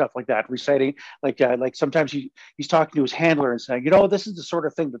books and stuff like that, reciting like sometimes he's talking to his handler and saying, this is the sort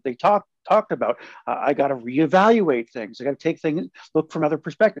of thing that they talked about. I got to reevaluate things. I got to take things, look from other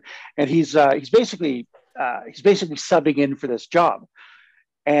perspective. And he's basically subbing in for this job,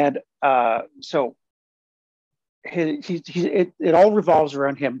 and so. It all revolves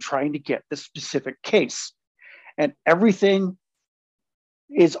around him trying to get this specific case, and everything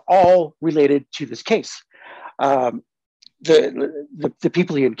is all related to this case. The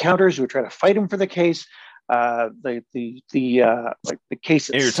people he encounters who try to fight him for the case, the case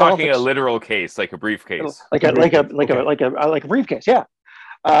itself. And you're talking a literal case, like a briefcase, like a briefcase, yeah.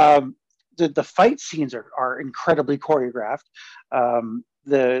 The fight scenes are incredibly choreographed.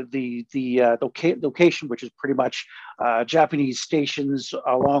 The location, which is pretty much Japanese stations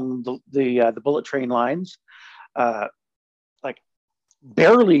along the bullet train lines,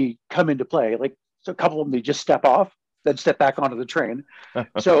 barely come into play. Like, so a couple of them, they just step off, then step back onto the train.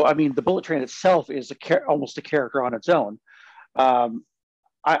 So I mean, the bullet train itself is almost a character on its own.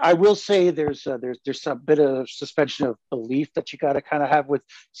 I will say there's a bit of suspension of belief that you got to kind of have with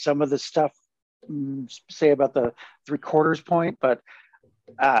some of the stuff, say about the three quarters point, but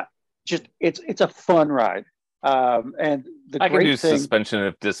just it's a fun ride. And the I can do great thing, suspension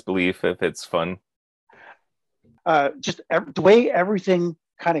of disbelief if it's fun. just the way everything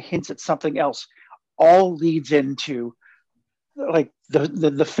kind of hints at something else, all leads into like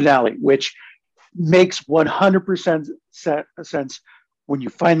the finale, which makes 100% sense when you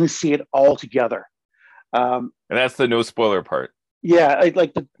finally see it all together. And that's the no spoiler part. Yeah,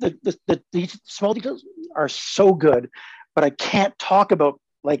 like the small details are so good, but I can't talk about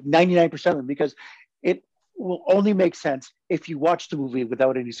like 99% of them because it will only make sense if you watch the movie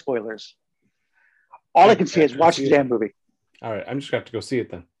without any spoilers. All I can say is watch the damn movie. All right, I'm just gonna have to go see it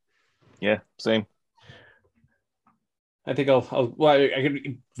then. Yeah, same. I think I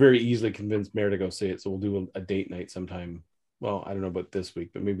could very easily convince Mare to go see it, so we'll do a date night sometime. Well, I don't know about this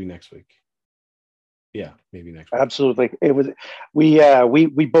week, but maybe next week. Yeah, maybe next week. Absolutely, it was.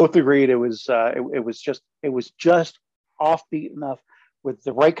 We both agreed it was just offbeat enough with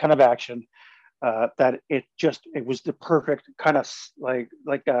the right kind of action that it was the perfect kind of like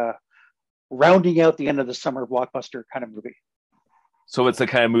rounding out the end of the summer blockbuster kind of movie. So it's the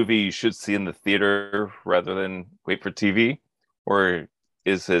kind of movie you should see in the theater rather than wait for TV, or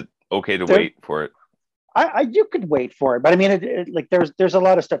is it okay to wait for it? You could wait for it, but I mean, like there's a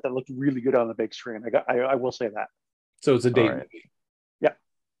lot of stuff that looked really good on the big screen. I will say that. So it's a date movie. Yeah,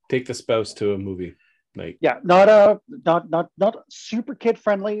 take the spouse to a movie night. Yeah, not super kid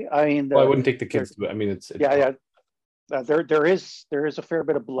friendly. I mean, I wouldn't take the kids to it. I mean, it's yeah. There is a fair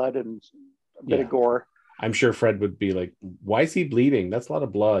bit of blood and a bit of gore. I'm sure Fred would be like, "Why is he bleeding? That's a lot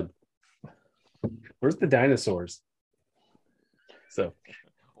of blood. Where's the dinosaurs?" So.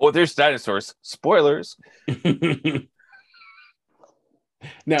 Oh, there's dinosaurs. Spoilers.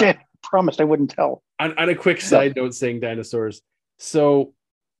 Now, I promised I wouldn't tell. On a quick side note, saying dinosaurs. So,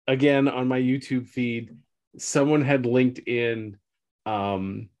 again, on my YouTube feed, someone had linked in.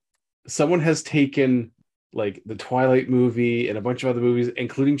 Someone has taken like the Twilight movie and a bunch of other movies,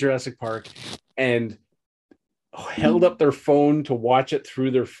 including Jurassic Park, and held up their phone to watch it through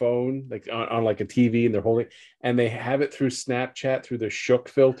their phone, like on like a TV, and they're holding, and they have it through Snapchat through the shook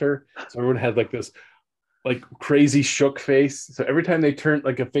filter. So everyone had like this like crazy shook face. So every time they turn,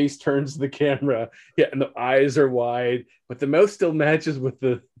 like a face turns to the camera, and the eyes are wide, but the mouth still matches with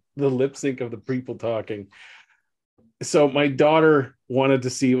the lip sync of the people talking. So my daughter wanted to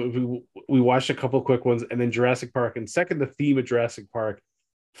see, we watched a couple quick ones, and then Jurassic Park. And second, the theme of Jurassic Park,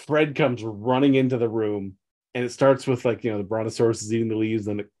 Fred comes running into the room. And it starts with like, the brontosaurus is eating the leaves,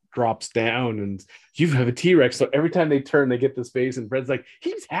 and it drops down, and you have a T-Rex. So every time they turn, they get this face, and Fred's like,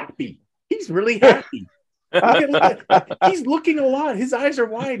 he's happy. He's really happy. He's looking a lot. His eyes are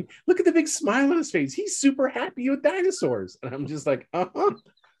wide. Look at the big smile on his face. He's super happy with dinosaurs. And I'm just like, and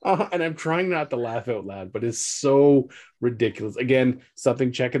I'm trying not to laugh out loud, but it's so ridiculous. Again,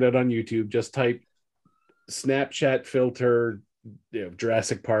 check it out on YouTube. Just type Snapchat filter,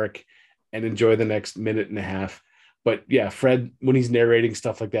 Jurassic Park, and enjoy the next minute and a half. But yeah, Fred, when he's narrating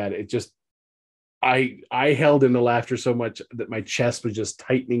stuff like that, it just, I held in the laughter so much that my chest was just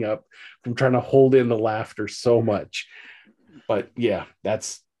tightening up from trying to hold in the laughter so much. But yeah,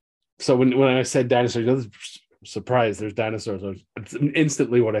 that's, so when I said dinosaurs, I was surprised there's dinosaurs. It's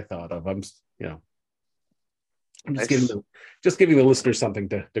instantly what I thought of. I'm just giving the listeners something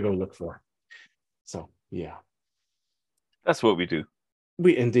to go look for. So yeah. That's what we do.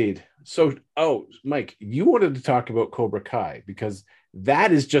 We indeed. So, Mike, you wanted to talk about Cobra Kai because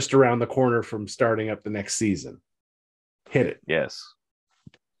that is just around the corner from starting up the next season. Hit it. Yes.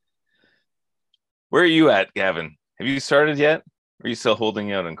 Where are you at, Gavin? Have you started yet? Or are you still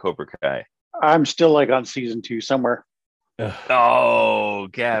holding out on Cobra Kai? I'm still like on season 2 somewhere. Oh,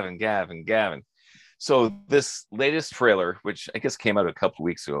 Gavin. So this latest trailer, which I guess came out a couple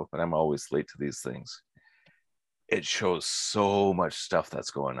weeks ago, but I'm always late to these things. It shows so much stuff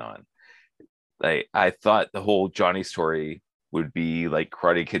that's going on. Like, I thought the whole Johnny story would be like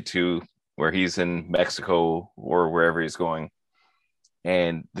Karate Kid 2, where he's in Mexico or wherever he's going,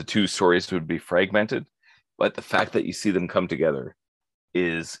 and the two stories would be fragmented. But the fact that you see them come together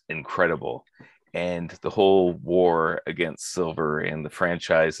is incredible. And the whole war against Silver and the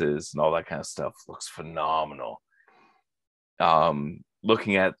franchises and all that kind of stuff looks phenomenal.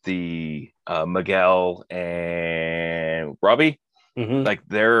 Looking at the Miguel and Robbie, like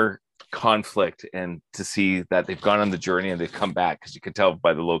their conflict, and to see that they've gone on the journey and they've come back, because you can tell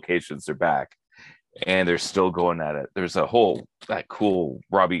by the locations they're back and they're still going at it. There's a whole that cool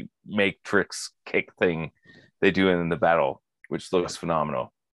Robbie Matrix kick thing they do in the battle, which looks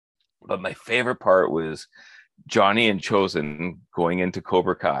phenomenal. But my favorite part was Johnny and Chosen going into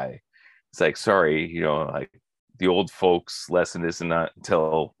Cobra Kai. It's like, sorry, like the old folks lesson isn't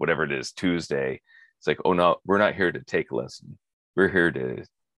until whatever it is, Tuesday. It's like, oh no, we're not here to take a lesson. We're here to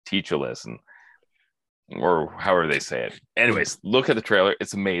teach a lesson, or however they say it. Anyways, look at the trailer.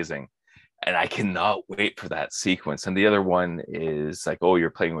 It's amazing. And I cannot wait for that sequence. And the other one is like, oh,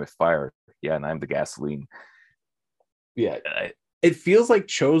 you're playing with fire. Yeah, and I'm the gasoline. Yeah. It feels like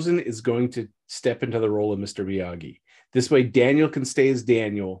Chosen is going to step into the role of Mr. Miyagi. This way, Daniel can stay as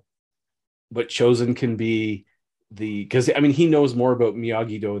Daniel, but Chosen can be because he knows more about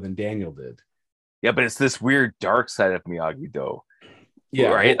Miyagi-Do than Daniel did. Yeah, but it's this weird dark side of Miyagi-Do. Yeah,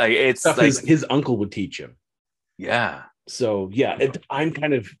 right. Well, like it's stuff like his uncle would teach him. Yeah. So yeah, I'm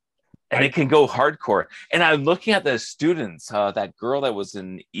kind of. And it can go hardcore. And I'm looking at the students. That girl that was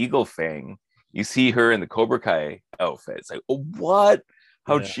in Eagle Fang. You see her in the Cobra Kai outfit. It's like, oh, what?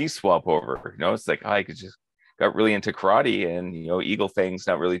 How'd she swap over? It's like, I could just got really into karate, and Eagle Fang's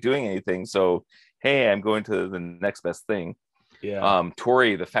not really doing anything. So hey, I'm going to the next best thing. Yeah.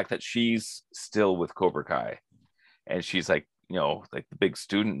 Tori, the fact that she's still with Cobra Kai, and she's like, like the big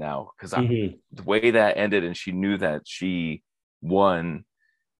student now, because the way that ended, and she knew that she won,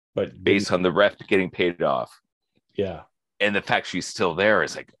 but based on the ref getting paid off. Yeah. And the fact she's still there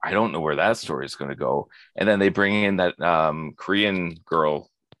is like, I don't know where that story is going to go. And then they bring in that Korean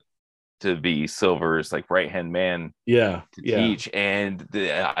girl to be Silver's like right-hand man to teach. And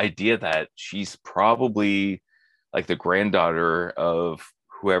the idea that she's probably like the granddaughter of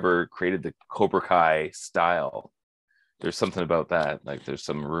whoever created the Cobra Kai style. There's something about that. Like there's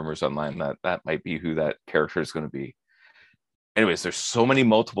some rumors online that might be who that character is going to be. Anyways, there's so many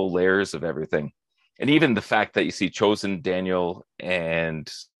multiple layers of everything. And even the fact that you see Chosen, Daniel,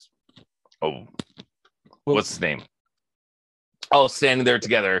 and what's his name? All standing there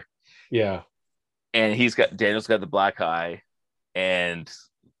together. Yeah. And Daniel's got the black eye, and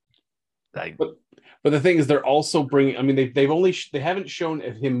like. But the thing is, they're also bringing. They haven't shown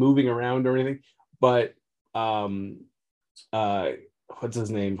him moving around or anything, but what's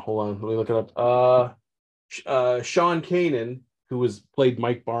his name? Hold on, let me look it up. Sean Kanan, who played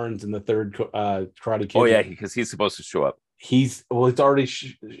Mike Barnes in the third Karate Kid. Oh yeah, because he's supposed to show up. It's already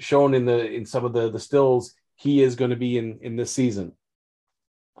shown in some of the stills. He is going to be in this season.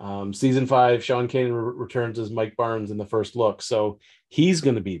 Season 5, Sean Kanan returns as Mike Barnes in the first look, so he's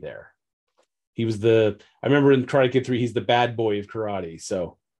going to be there. He was I remember in Karate Kid 3, he's the bad boy of karate.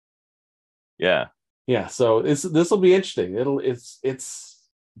 So yeah. So this will be interesting.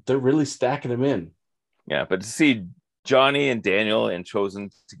 They're really stacking him in. Yeah, but to see Johnny and Daniel and Chosen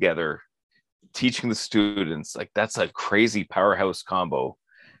together teaching the students, like that's a crazy powerhouse combo.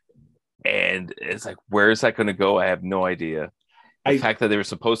 And it's like, where is that going to go? I have no idea. The fact that they were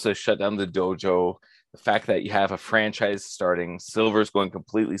supposed to shut down the dojo, the fact that you have a franchise starting, Silver's going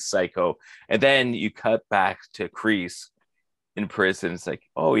completely psycho, and then you cut back to Kreese in prison. It's like,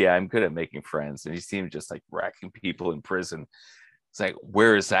 oh yeah, I'm good at making friends, and you see him just like wrecking people in prison. It's like,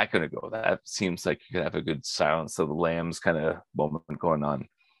 where is that going to go? That seems like you could have a good Silence of the Lambs kind of moment going on.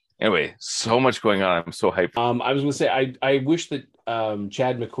 Anyway, so much going on. I'm so hyped. I was going to say, I wish that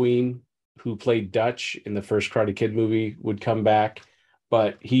Chad McQueen, who played Dutch in the first Karate Kid movie, would come back.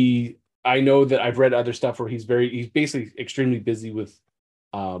 But I know that I've read other stuff where he's basically extremely busy with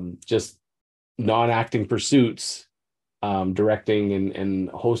just non-acting pursuits, directing and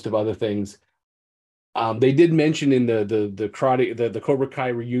a host of other things. They did mention in the karate, the Cobra Kai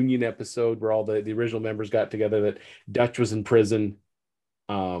reunion episode where all the original members got together that Dutch was in prison,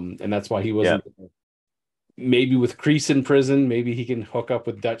 and that's why he wasn't. Yeah. Maybe with Kreese in prison, maybe he can hook up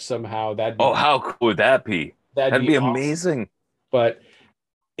with Dutch somehow. How cool would that be? That'd be awesome. Amazing. But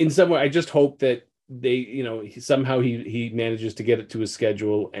in some way, I just hope that they, somehow he manages to get it to his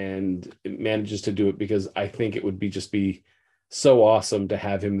schedule and manages to do it, because I think it would be so awesome to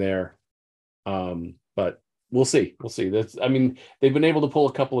have him there. But we'll see. They've been able to pull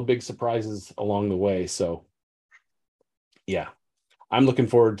a couple of big surprises along the way. So yeah, I'm looking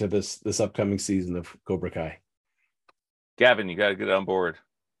forward to this upcoming season of Cobra Kai. Gavin, you got to get on board.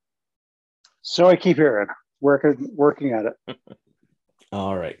 So I keep hearing, working at it.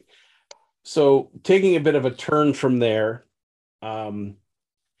 All right. So taking a bit of a turn from there,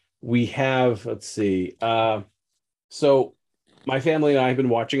 we have, let's see. So my family and I have been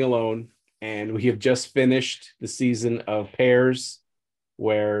watching Alone, and we have just finished the season of Pairs,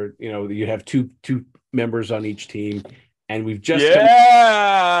 where you have two members on each team, and we've just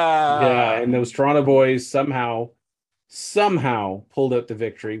and those Toronto boys somehow pulled out the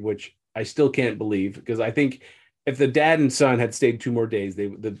victory, which I still can't believe, because I think if the dad and son had stayed 2 more days,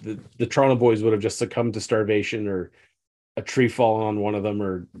 the Toronto boys would have just succumbed to starvation or a tree falling on one of them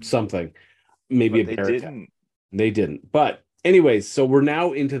or something. Maybe But a they bear attack. didn't. They didn't. But anyways, so we're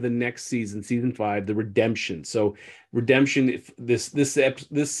now into the next season, season 5, the redemption. So redemption, this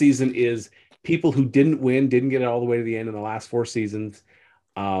season is people who didn't win, didn't get it all the way to the end in the last 4 seasons.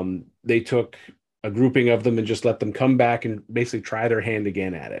 They took a grouping of them and just let them come back and basically try their hand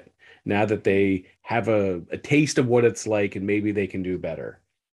again at it. Now that they have a taste of what it's like, and maybe they can do better.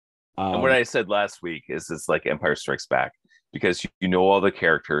 And what I said last week is it's like Empire Strikes Back, because you know all the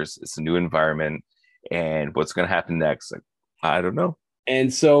characters, it's a new environment, and what's going to happen next, like, I don't know.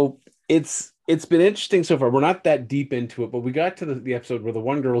 And so it's been interesting so far. We're not that deep into it, but we got to the episode where the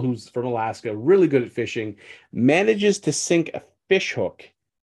one girl who's from Alaska, really good at fishing, manages to sink a fish hook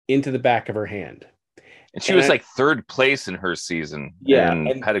into the back of her hand. And she was like third place in her season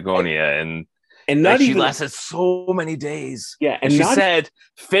in Patagonia, and not like, even she lasted so many days. Yeah, and she said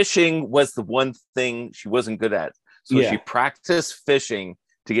fishing was the one thing she wasn't good at, so she practiced fishing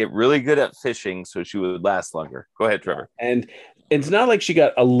to get really good at fishing, so she would last longer. Go ahead, Trevor. And it's not like she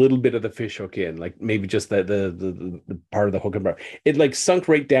got a little bit of the fish hook in, like maybe just the part of the hook and bar. It like sunk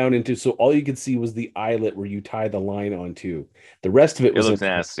right down into, so all you could see was the eyelet where you tie the line onto. The rest of it looked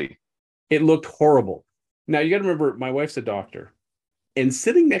nasty. It looked horrible. Now you got to remember, my wife's a doctor, and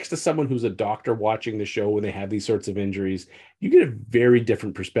sitting next to someone who's a doctor watching the show when they have these sorts of injuries, you get a very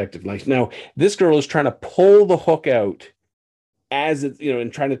different perspective. Like, now this girl is trying to pull the hook out as it,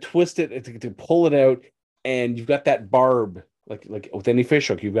 and trying to twist it to pull it out, and you've got that barb, like with any fish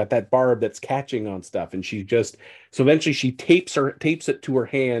hook, you've got that barb that's catching on stuff, and so eventually she tapes it to her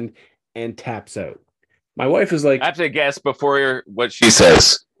hand and taps out. My wife is like, I have to guess before what she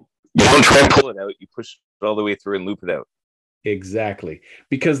says. You don't try and pull it out, you push it all the way through and loop it out. Exactly.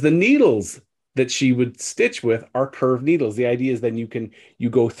 Because the needles that she would stitch with are curved needles. The idea is then you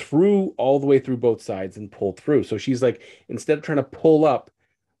go through all the way through both sides and pull through. So she's like, instead of trying to pull up,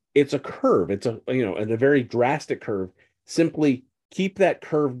 it's a curve. It's and a very drastic curve. Simply keep that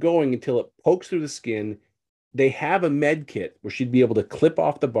curve going until it pokes through the skin. They have a med kit where she'd be able to clip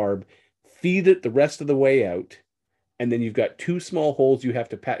off the barb, feed it the rest of the way out, and then you've got 2 small holes you have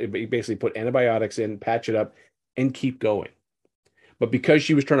to basically put antibiotics in, patch it up, and keep going. But because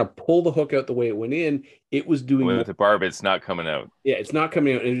she was trying to pull the hook out the way it went in, it was doing with the barb, it's not coming out. Yeah, it's not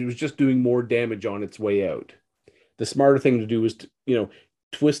coming out, and it was just doing more damage on its way out. The smarter thing to do was to,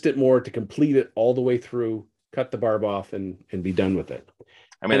 twist it more to complete it all the way through, cut the barb off, and be done with it.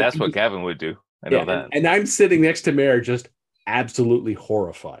 I mean, that's what Gavin would do. I know that. And I'm sitting next to Mare, just absolutely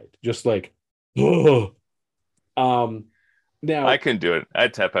horrified, just like, oh. Now I couldn't do it.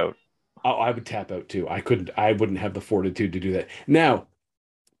 I'd tap out. Oh, I would tap out too. I wouldn't have the fortitude to do that. Now,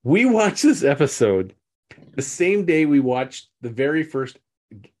 we watched this episode the same day we watched the very first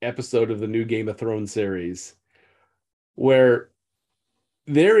episode of the new Game of Thrones series, where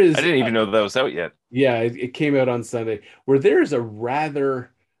there is... I didn't even know that was out yet. Yeah, it came out on Sunday, where there is a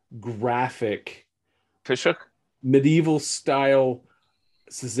rather graphic fish hook, medieval style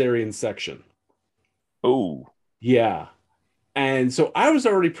cesarean section. Oh. Yeah. And so I was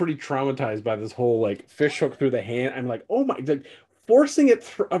already pretty traumatized by this whole like fish hook through the hand. I'm like, oh my, like forcing it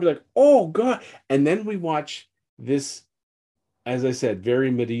through. I'd be like, oh God. And then we watch this, as I said,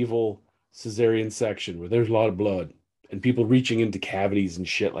 very medieval cesarean section where there's a lot of blood and people reaching into cavities and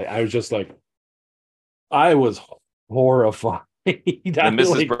shit. Like, I was just like, I was horrified. And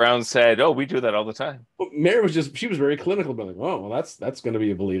Mrs. Brown said, oh, we do that all the time. Mary she was very clinical, but like, oh, well, that's going to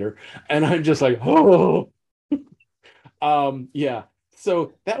be a bleeder. And I'm just like, oh. Yeah,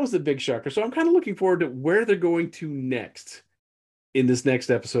 so that was a big shocker. So I'm kind of looking forward to where they're going to next in this next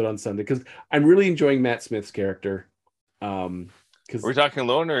episode on Sunday, because I'm really enjoying Matt Smith's character. Because we're talking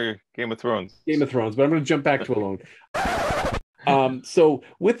Alone or Game of Thrones? Game of Thrones, but I'm going to jump back to Alone. So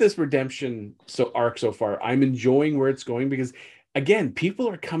with this redemption arc so far, I'm enjoying where it's going, because again, people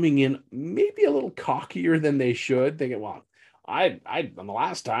are coming in maybe a little cockier than they should. Thinking, well, I on the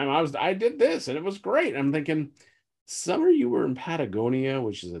last time I did this and it was great. I'm thinking, summer you were in Patagonia,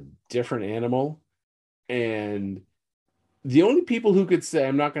 which is a different animal, and the only people who could say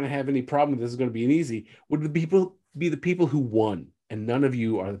I'm not going to have any problem, this is going to be an easy, would be the people who won, and none of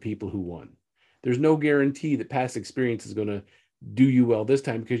you are the people who won. There's no guarantee that past experience is going to do you well this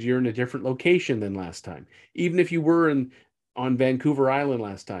time, because you're in a different location than last time. Even if you were on Vancouver Island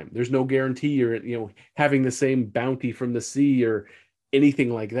last time, there's no guarantee you're having the same bounty from the sea or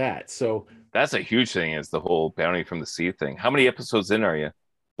anything like that. So that's a huge thing, is the whole bounty from the sea thing. How many episodes in are you?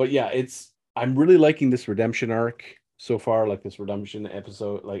 But yeah, I'm really liking this redemption arc so far, like this redemption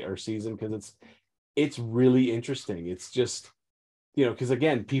episode, like our season, because it's really interesting. It's just, you know, because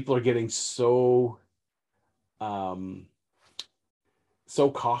again, people are getting so so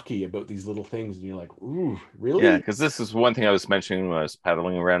cocky about these little things, and you're like, ooh, really? Yeah, because this is one thing I was mentioning when I was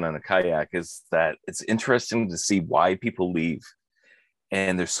paddling around on a kayak, is that it's interesting to see why people leave.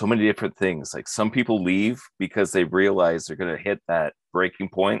 And there's so many different things. Like some people leave because they realize they're going to hit that breaking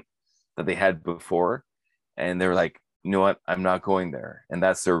point that they had before, and they're like, you know what, I'm not going there, and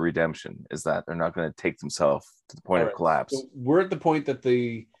that's their redemption, is that they're not going to take themselves to the point All of right. collapse. So we're at the point that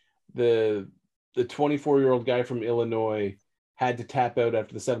the 24-year-old guy from Illinois had to tap out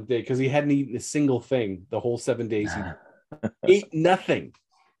after the seventh day because he hadn't eaten a single thing the whole 7 days. He ate nothing.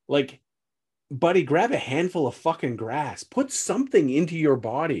 Like, buddy, grab a handful of fucking grass. Put something into your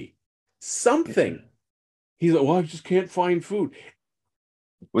body. Something. He's like, well, I just can't find food.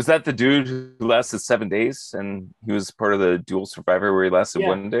 Was that the dude who lasted 7 days and he was part of the dual survivor where he lasted Yeah.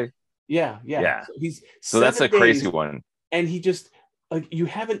 one day? Yeah. Yeah. So he's So that's a 7 crazy days, one. and he just, like, you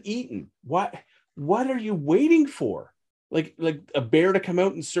haven't eaten. What are you waiting for? Like a bear to come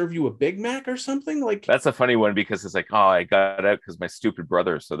out and serve you a Big Mac or something? Like, That's a funny one because it's like, oh, I got out because my stupid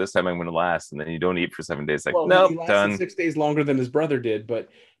brother. So this time I'm going to last. And then you don't eat for 7 days. Like, well, nope, he lasted done. 6 days longer than his brother did, but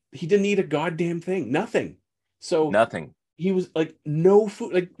he didn't eat a goddamn thing. Nothing. So Nothing. he was like, no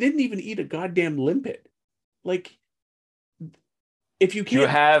food, like, didn't even eat a goddamn limpet. Like, if you Do you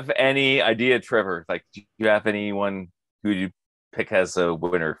can't, have any idea, Trevor? Like, do you have anyone who you pick as a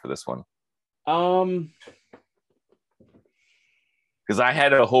winner for this one? Because I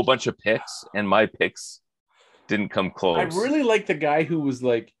had a whole bunch of picks and my picks didn't come close. I really like the guy who was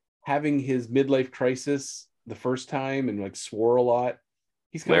like having his midlife crisis the first time and like swore a lot.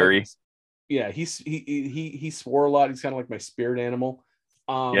 He's kind Larry. of like, yeah, he swore a lot. He's kind of like my spirit animal.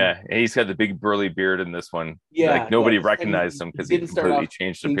 Yeah, and he's got the big burly beard in this one. Yeah, like nobody yeah, recognized him because he didn't start completely off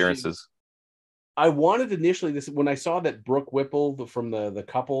changed clean sheet. appearances. I wanted initially this when I saw that Brooke Whipple from the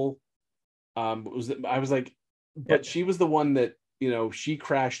couple, I was like, but she was the one that, you know, she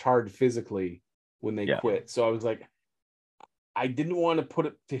crashed hard physically when they quit. So I was like, I didn't want to put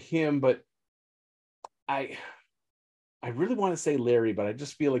it to him, but I really want to say Larry, but I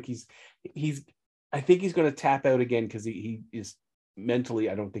just feel like he's I think he's going to tap out again because he is mentally,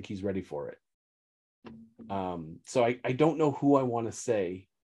 I don't think he's ready for it. So I don't know who I want to say.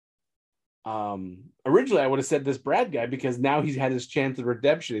 Originally I would have said this Brad guy because now he's had his chance of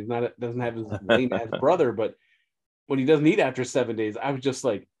redemption. He's doesn't have his lame ass brother, but when he doesn't eat after 7 days, I was just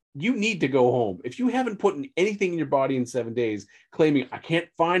like, you need to go home. If you haven't put anything in your body in 7 days, claiming I can't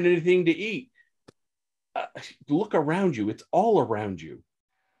find anything to eat, look around you. It's all around you.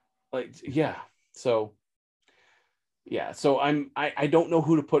 Like, yeah. So I don't know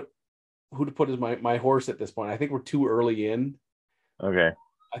who to put as my horse at this point. I think we're too early in. Okay.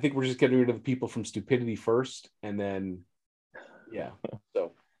 I think we're just getting rid of the people from stupidity first, and then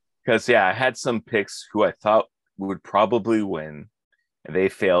So because I had some picks who I thought would probably win, and they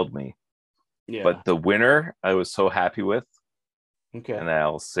failed me. Yeah. But the winner I was so happy with. Okay. And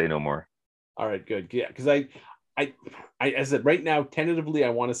I'll say no more. All right, good. Yeah, because I said right now, tentatively, I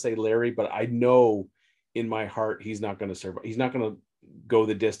want to say Larry, but I know in my heart he's not going to survive. He's not going to go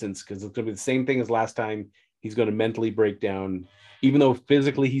the distance because it's going to be the same thing as last time. He's going to mentally break down, even though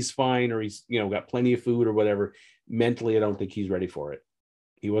physically he's fine or he's, you know, got plenty of food or whatever. Mentally, I don't think he's ready for it.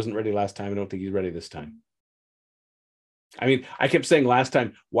 He wasn't ready last time. I don't think he's ready this time. I mean, I kept saying last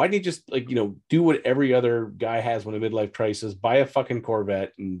time, why didn't you just, like, you know, do what every other guy has when a midlife crisis, buy a fucking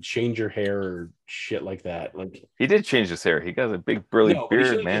Corvette and change your hair or shit like that. Like, he did change his hair. He got a big burly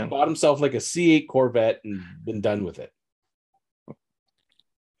beard, he man. bought himself like a C8 Corvette and been done with it.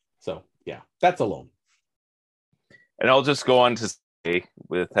 So yeah, that's alone. And I'll just go on to say,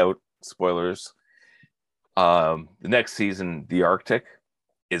 without spoilers, the next season, the Arctic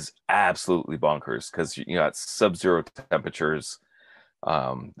is absolutely bonkers because you got sub-zero temperatures.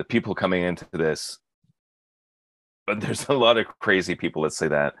 The people coming into this, but there's a lot of crazy people, let's say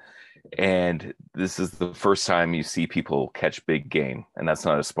that. And this is the first time you see people catch big game. And that's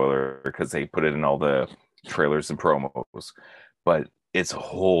not a spoiler because they put it in all the trailers and promos. But it's a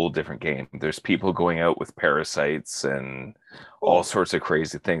whole different game. There's people going out with parasites and all sorts of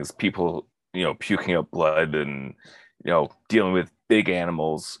crazy things. People, you know, puking up blood and, you know, dealing with big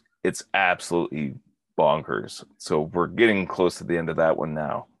animals. It's absolutely bonkers. So we're getting close to the end of that one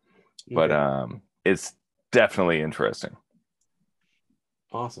now. Okay. But it's definitely interesting.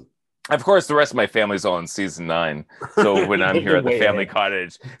 Awesome. Of course, the rest of my family's all in season 9. So when I'm here at the family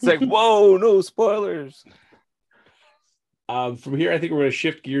cottage, it's like, whoa, no spoilers. From here, I think we're going to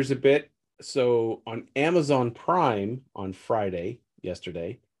shift gears a bit. So on Amazon Prime on Friday,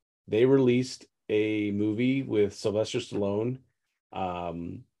 yesterday, they released a movie with Sylvester Stallone, a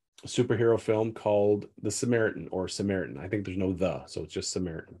superhero film called The Samaritan or Samaritan. I think there's no the, so it's just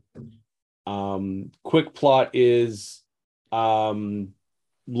Samaritan. Quick plot is long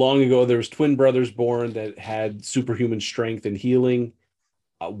ago there was twin brothers born that had superhuman strength and healing.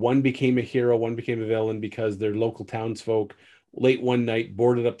 One became a hero, one became a villain because their local townsfolk late one night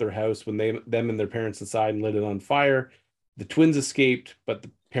boarded up their house when them and their parents inside and lit it on fire. The twins escaped, but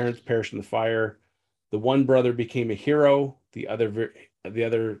the parents perished in the fire. The one brother became a hero. The other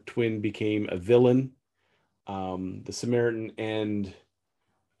twin became a villain. The Samaritan and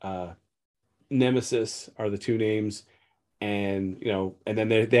Nemesis are the two names, and and then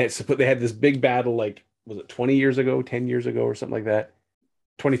they had this big battle. Like, was it 20 years ago, 10 years ago, or something like that?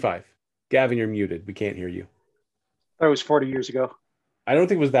 25. Gavin, you're muted. We can't hear you. That was 40 years ago. I don't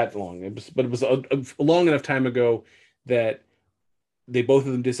think it was that long. But it was a long enough time ago that both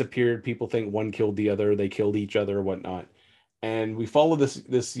of them disappeared. People think one killed the other. They killed each other or whatnot. And we follow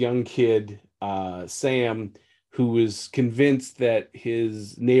this young kid, Sam, who is convinced that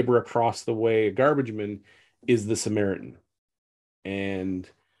his neighbor across the way, a garbage man, is the Samaritan. And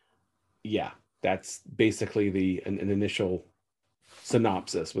yeah, that's basically an initial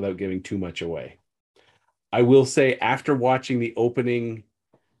synopsis without giving too much away. I will say, after watching the opening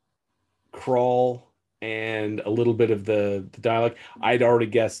crawl and a little bit of the dialogue, I'd already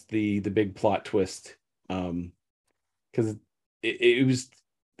guessed the big plot twist, because it was,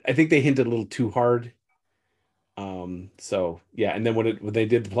 I think they hinted a little too hard. So yeah, and then when they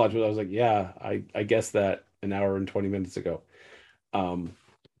did the plot twist, I was like, yeah, I guessed that an hour and 20 minutes ago.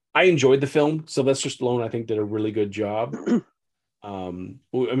 I enjoyed the film. Sylvester Stallone, I think, did a really good job. I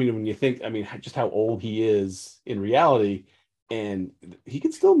mean, when you think, just how old he is in reality, and he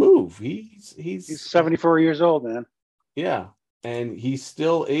can still move. He's 74 years old, man. Yeah, and he's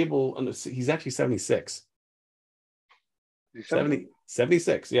still able. He's actually 76.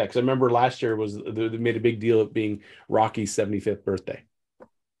 76. Yeah, because I remember last year they made a big deal of being Rocky's 75th birthday,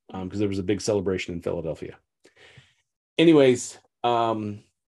 because there was a big celebration in Philadelphia. Anyways,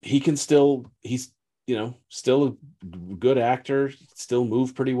 he's still a good actor, still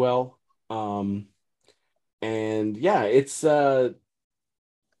move pretty well. And yeah, it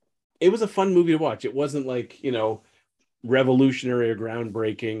was a fun movie to watch. It wasn't like, revolutionary or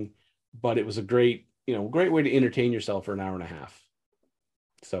groundbreaking, but it was a great way to entertain yourself for an hour and a half.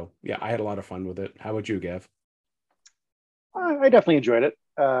 So yeah, I had a lot of fun with it. How about you, Gav? I definitely enjoyed it.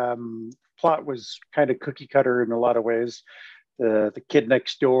 Plot was kind of cookie cutter in a lot of ways. The kid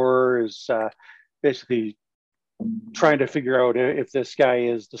next door is basically trying to figure out if this guy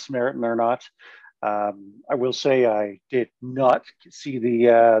is the Samaritan or not. I will say I did not see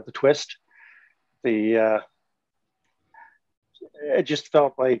the twist. It just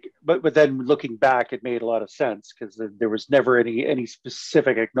felt like, but then looking back, it made a lot of sense, because there was never any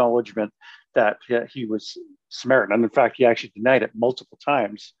specific acknowledgement that he was Samaritan, and in fact, he actually denied it multiple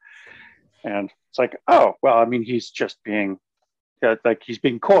times. And it's like, oh well, he's just being he's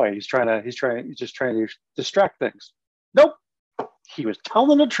being coy. He's just trying to distract things. Nope, he was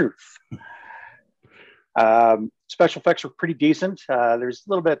telling the truth. Special effects were pretty decent. There's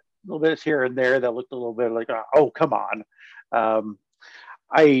a little bit here and there that looked a little bit like, oh come on.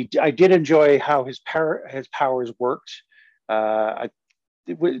 I did enjoy how his powers worked. When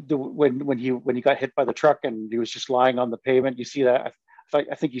he got hit by the truck and he was just lying on the pavement, you see that.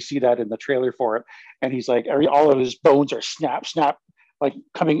 I think you see that in the trailer for it, and he's like, all of his bones are snap, like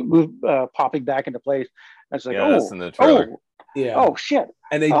popping back into place. And it's like, that's in the trailer. Yeah. Oh shit.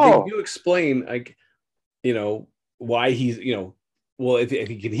 And they do explain, like, why he's, well, if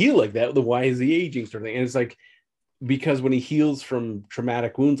he can heal like that, then why is he aging, sort of thing. And it's like, because when he heals from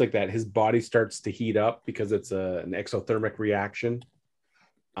traumatic wounds like that, his body starts to heat up because it's an exothermic reaction.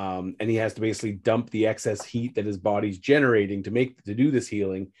 And he has to basically dump the excess heat that his body's generating to do this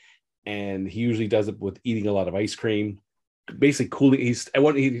healing. And he usually does it with eating a lot of ice cream, basically cooling. He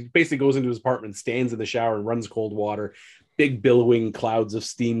basically goes into his apartment, stands in the shower and runs cold water, big billowing clouds of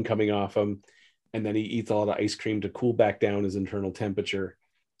steam coming off him. And then he eats a lot of ice cream to cool back down his internal temperature.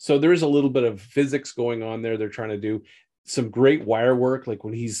 So there is a little bit of physics going on there. They're trying to do some great wire work, like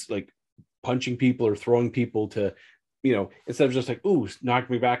when he's like punching people or throwing people to, instead of just like, ooh, knock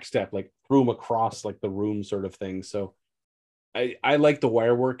me back step, like threw him across like the room sort of thing. So I like the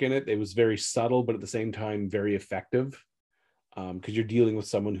wire work in it. It was very subtle, but at the same time, very effective, because you're dealing with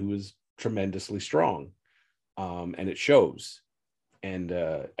someone who is tremendously strong, and it shows. And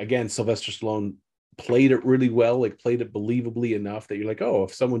again, Sylvester Stallone played it really well, like played it believably enough that you're like, oh,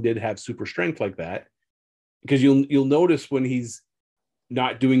 if someone did have super strength like that, because you'll notice when he's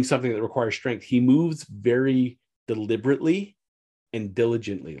not doing something that requires strength. He moves very deliberately and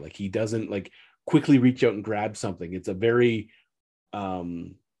diligently. Like he doesn't like quickly reach out and grab something. It's a very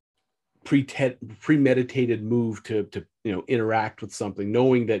premeditated move to interact with something,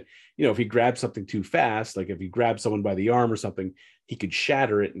 knowing that if he grabs something too fast, like if he grabs someone by the arm or something, he could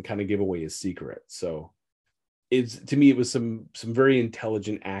shatter it and kind of give away his secret. So to me it was some very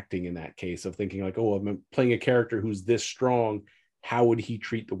intelligent acting in that case of thinking like, oh, I'm playing a character who's this strong, how would he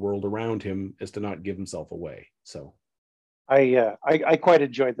treat the world around him as to not give himself away? So I quite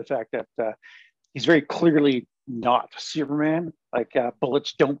enjoyed the fact that he's very clearly not Superman. Like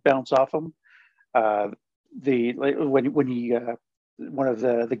bullets don't bounce off him. When he one of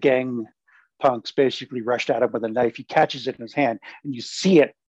the gang punks basically rushed at him with a knife, he catches it in his hand, and you see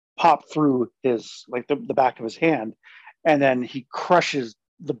it pop through his the back of his hand, and then he crushes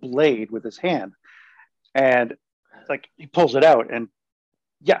the blade with his hand, and like he pulls it out, and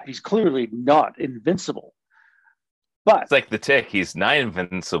yeah, he's clearly not invincible. But it's like the Tick, he's not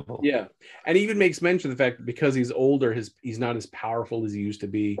invincible. Yeah. And he even makes mention of the fact that because he's older, he's not as powerful as he used to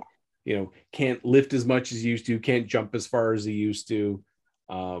be, can't lift as much as he used to, can't jump as far as he used to.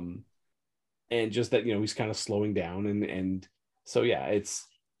 And just that, he's kind of slowing down. And so, yeah, it's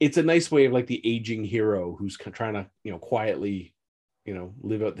a nice way of like the aging hero who's trying to, quietly,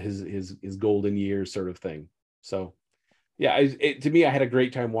 live out his golden years sort of thing. So, yeah, to me, I had a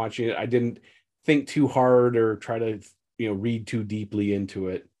great time watching it. I didn't think too hard or try to read too deeply into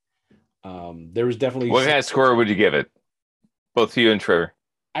it. There was definitely what kind of score would you give it, both you and Trevor?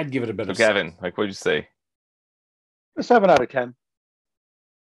 I'd give it a bit of Gavin, like what'd you say? A 7 out of 10.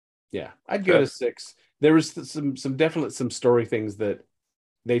 Yeah, I'd give it a 6. There was some definite story things that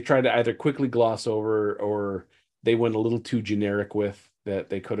they tried to either quickly gloss over or they went a little too generic with,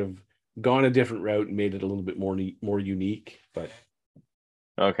 that they could have gone a different route and made it a little bit more unique. But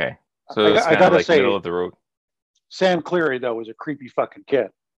okay. So it's kind of like middle of the road. Sam Cleary, though, was a creepy fucking kid.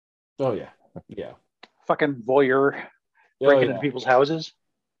 Oh, yeah. Yeah. Fucking voyeur, breaking into people's houses.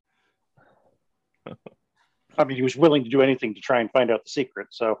 I mean, he was willing to do anything to try and find out the secret.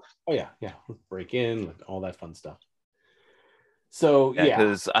 So. Oh, yeah. Yeah. Break in, all that fun stuff. So, yeah.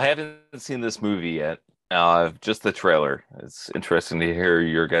 Because I haven't seen this movie yet. Just the trailer. It's interesting to hear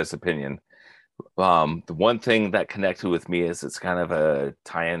your guys' opinion. The one thing that connected with me is it's kind of a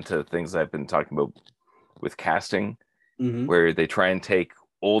tie-in to things I've been talking about with casting, where they try and take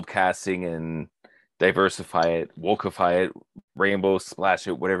old casting and diversify it, wokeify it, rainbow splash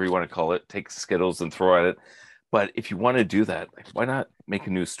it, whatever you want to call it, take Skittles and throw at it. But if you want to do that, why not make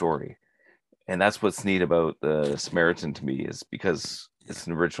a new story? And that's what's neat about the Samaritan to me, is because it's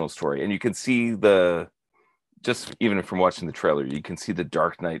an original story, and you can see just even from watching the trailer, you can see the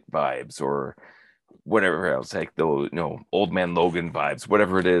Dark Knight vibes or whatever else, like the Old Man Logan vibes,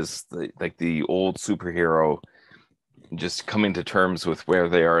 whatever it is, like the old superhero just coming to terms with where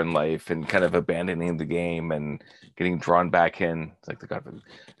they are in life and kind of abandoning the game and getting drawn back in. It's like they got to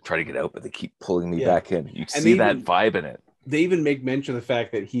try to get out, but they keep pulling me back in. You see that vibe in it. They even make mention of the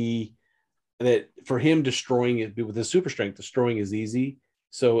fact that for him destroying it with his super strength, destroying is easy.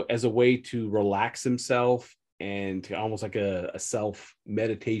 So as a way to relax himself and to almost like a self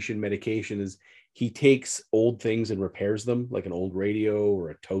medication is he takes old things and repairs them, like an old radio or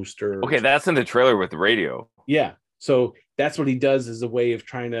a toaster. Okay, that's in the trailer with the radio. Yeah. So that's what he does as a way of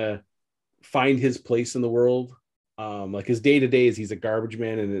trying to find his place in the world. Like his day-to-day is he's a garbage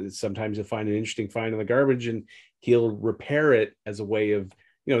man, and sometimes you'll find an interesting find in the garbage and he'll repair it as a way of,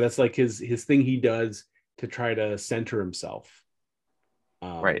 that's like his thing he does to try to center himself.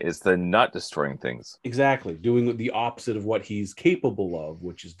 Right, it's the not destroying things. Exactly, doing the opposite of what he's capable of,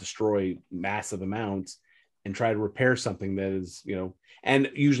 which is destroy massive amounts and try to repair something that is, and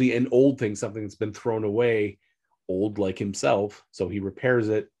usually an old thing, something that's been thrown away, old like himself. So he repairs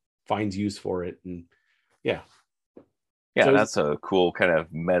it, finds use for it, and yeah. So that's a cool kind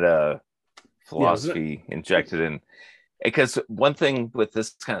of meta philosophy injected in. Because one thing with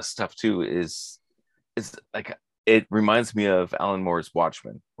this kind of stuff too is like, it reminds me of Alan Moore's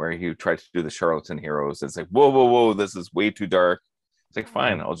Watchmen, where he tried to do the charlatan heroes. It's like, whoa, this is way too dark. It's like,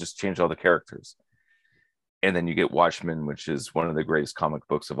 fine, I'll just change all the characters. And then you get Watchmen, which is one of the greatest comic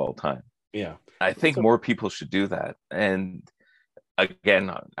books of all time. Yeah. I think more people should do that. And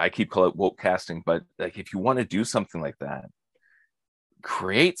again, I keep calling it woke casting, but like, if you want to do something like that,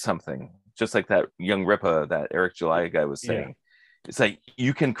 create something just like that young Ripa that Eric July guy was saying. Yeah. It's like,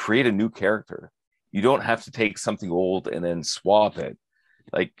 you can create a new character. You don't have to take something old and then swap it.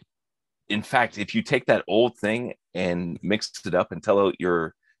 Like, in fact, if you take that old thing and mix it up and tell out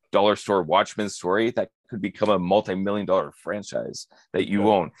your dollar store Watchmen story, that could become a multi-million-dollar franchise that you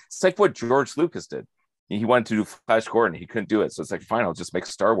own. It's like what George Lucas did. He wanted to do Flash Gordon. He couldn't do it. So it's like, fine, I'll just make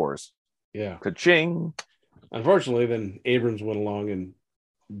Star Wars. Yeah. Ka-ching. Unfortunately, then Abrams went along and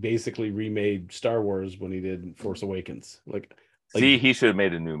basically remade Star Wars when he did Force Awakens. Like See, he should have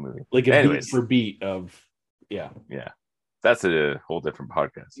made a new movie. Like a beat for beat of, yeah. That's a whole different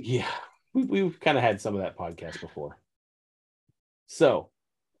podcast. Yeah. We've kind of had some of that podcast before. So,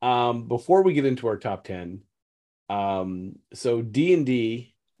 before we get into our top 10, so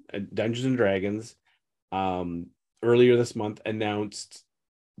D&D, Dungeons and Dragons, earlier this month announced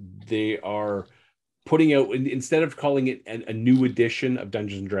they are putting out, instead of calling it a new edition of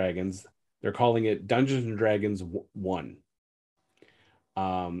Dungeons and Dragons, they're calling it Dungeons and Dragons 1.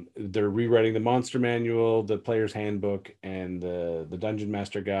 They're rewriting the monster manual, the player's handbook, and the Dungeon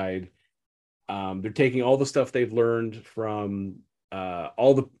Master Guide. They're taking all the stuff they've learned from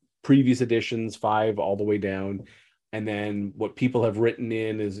all the previous editions, 5 all the way down, and then what people have written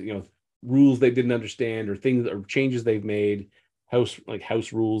in is, rules they didn't understand or things or changes they've made,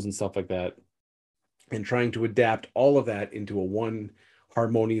 house rules and stuff like that, and trying to adapt all of that into a one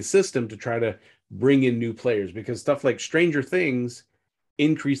harmonious system to try to bring in new players, because stuff like Stranger Things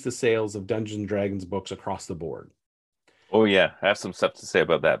increased the sales of Dungeons and Dragons books across the board. Oh yeah, I have some stuff to say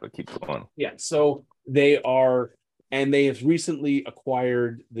about that, but keep going. Yeah, so they have recently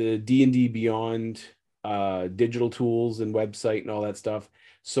acquired the D&D Beyond digital tools and website and all that stuff.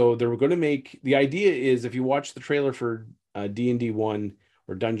 So they're going to make, the idea is, if you watch the trailer for D&D 1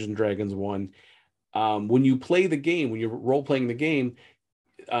 or Dungeons and Dragons 1, when you play the game, when you're role-playing the game,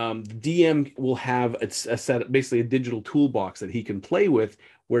 the DM will have a set, basically a digital toolbox that he can play with,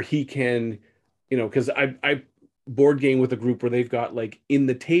 where he can, because I board game with a group where they've got, like, in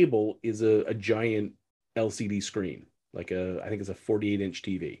the table is a giant LCD screen, I think it's a 48-inch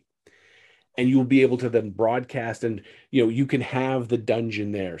TV. And you'll be able to then broadcast, and you can have the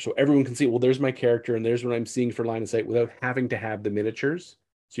dungeon there, so everyone can see, well, there's my character and there's what I'm seeing for line of sight, without having to have the miniatures.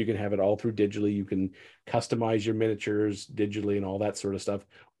 So you can have it all through digitally. You can customize your miniatures digitally and all that sort of stuff.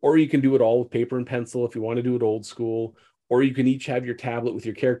 Or you can do it all with paper and pencil if you want to do it old school. Or you can each have your tablet with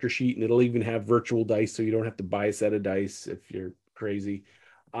your character sheet, and it'll even have virtual dice, so you don't have to buy a set of dice if you're crazy.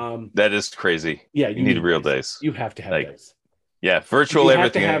 That is crazy. Yeah, you need real dice. You have to have dice. Yeah, virtual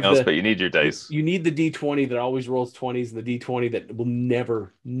everything else, but you need your dice. You need the D20 that always rolls 20s, and the D20 that will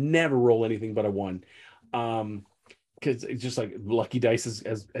never roll anything but a 1. Because it's just like lucky dice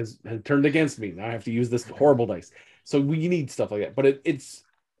has turned against me. Now I have to use this horrible dice. So you need stuff like that. But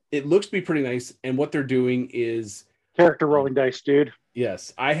it looks to be pretty nice. And what they're doing is character rolling dice, dude.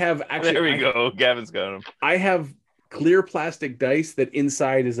 Yes, I have actually. There we go. Gavin's got them. I have clear plastic dice that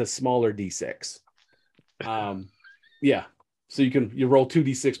inside is a smaller D6. Yeah. So you roll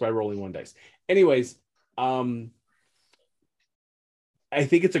 2d6 by rolling 1 dice. Anyways, I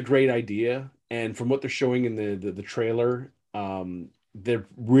think it's a great idea, and from what they're showing in the trailer, they're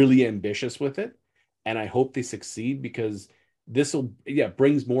really ambitious with it, and I hope they succeed, because this will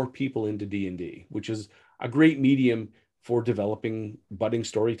brings more people into D&D, which is a great medium for developing budding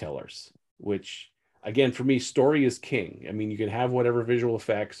storytellers. Which, again, for me, story is king. I mean, you can have whatever visual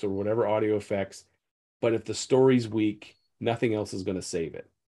effects or whatever audio effects, but if the story's weak, nothing else is going to save it.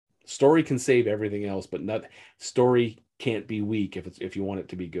 Story can save everything else, but story can't be weak if you want it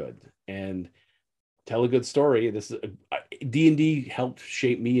to be good. And tell a good story. This is D&D helped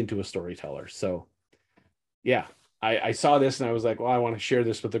shape me into a storyteller. So yeah, I saw this and I was like, well, I want to share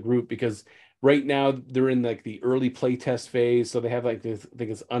this with the group, because right now they're in like the early playtest phase. So they have like this, I think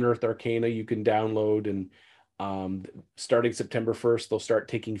it's Unearthed Arcana you can download, and starting September 1st, they'll start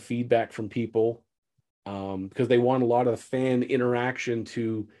taking feedback from people, because they want a lot of fan interaction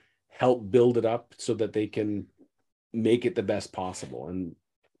to help build it up so that they can make it the best possible. And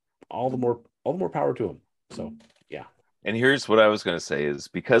all the more power to them. So yeah. And here's what I was going to say is,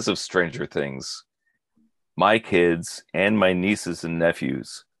 because of Stranger Things, my kids and my nieces and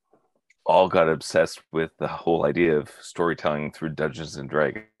nephews all got obsessed with the whole idea of storytelling through Dungeons and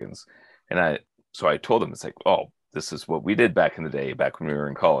Dragons. And I told them, it's like, oh, this is what we did back in the day, back when we were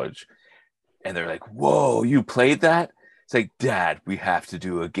in college. And they're like, whoa, you played that? It's like, Dad, we have to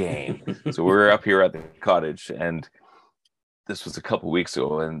do a game. So we're up here at the cottage, and this was a couple weeks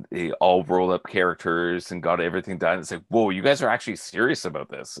ago, and they all rolled up characters and got everything done. It's like, whoa, you guys are actually serious about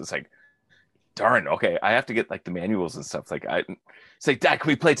this. It's like, darn, okay, I have to get like the manuals and stuff. It's like, Dad, can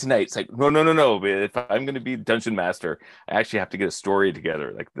we play tonight? It's like, no. If I'm going to be dungeon master, I actually have to get a story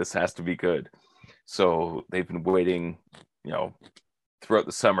together. Like, this has to be good. So they've been waiting, throughout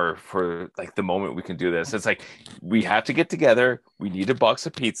the summer for like the moment we can do this. It's like we have to get together. We need a box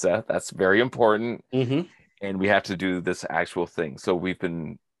of pizza. That's very important. Mm-hmm. And we have to do this actual thing. So we've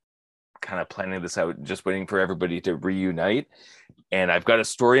been kind of planning this out, just waiting for everybody to reunite. And I've got a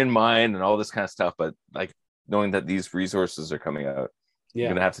story in mind and all this kind of stuff, but like knowing that these resources are coming out, Yeah.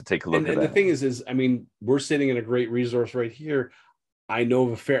 I'm gonna have to take a look at and that. the thing is, I mean, we're sitting in a great resource right here. I know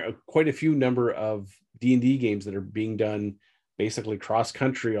of quite a few number of D&D games that are being done basically cross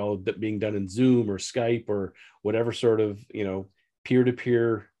country, all of that being done in Zoom or Skype or whatever sort of,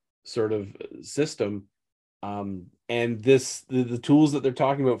 peer-to-peer sort of system. And the tools that they're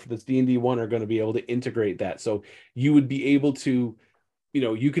talking about for this D&D 1 are going to be able to integrate that. So you would be able to,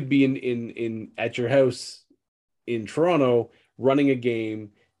 you could be in at your house in Toronto running a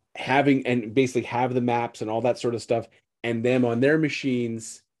game, and basically have the maps and all that sort of stuff, and them on their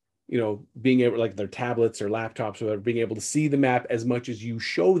machines, being able, like their tablets or laptops or whatever, being able to see the map as much as you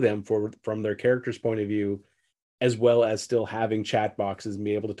show them from their character's point of view, as well as still having chat boxes and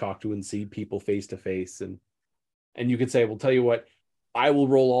be able to talk to and see people face to face. And you could say, well, tell you what, I will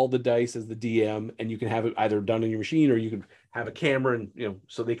roll all the dice as the DM, and you can have it either done in your machine, or you can have a camera and,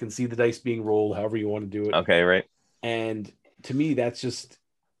 so they can see the dice being rolled, however you want to do it. Okay, right. And to me, that's just,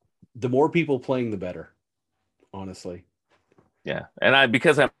 the more people playing, the better, honestly. Yeah. And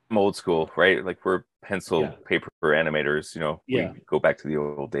because I'm old school, right? Like we're pencil paper animators, we go back to the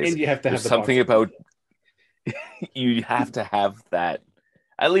old days. And you have to have something about you have to have that,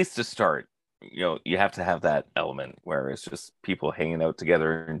 at least to start. You have to have that element where it's just people hanging out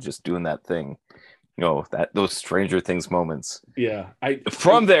together and just doing that thing. Those Stranger Things moments. Yeah.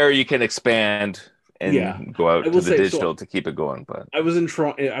 From there you can expand and go out to the digital to keep it going. But I was in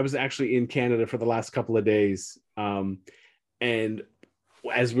Toronto. I was actually in Canada for the last couple of days. And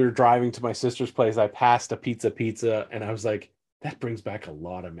as we were driving to my sister's place, I passed a pizza, and I was like, that brings back a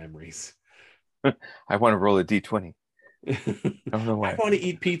lot of memories. I want to roll a D20. I don't know why. I want to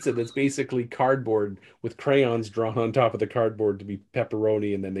eat pizza that's basically cardboard with crayons drawn on top of the cardboard to be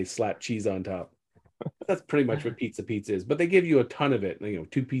pepperoni, and then they slap cheese on top. That's pretty much what pizza is. But they give you a ton of it.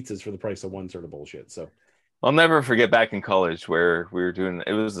 2 pizzas for the price of one, sort of bullshit. So I'll never forget back in college where we were doing,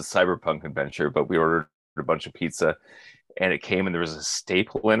 it was a cyberpunk adventure, but we ordered a bunch of pizza, and it came and there was a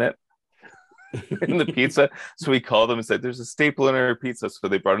staple in it in the pizza. So we called them and said, there's a staple in our pizza. So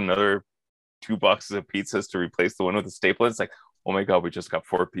they brought another 2 boxes of pizzas to replace the one with the staple. It's like, oh my God, we just got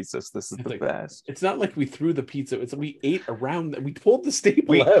 4 pizzas. This is the best. It's not like we threw the pizza. It's we ate around. We pulled the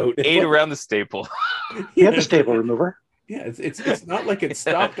staple out. Ate around the staple. You have the staple remover. Yeah, it's not like it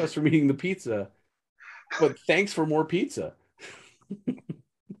stopped us from eating the pizza, but thanks for more pizza.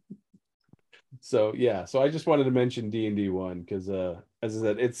 So I just wanted to mention D&D 1 because as I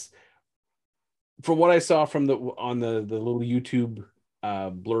said, it's, from what I saw from the little YouTube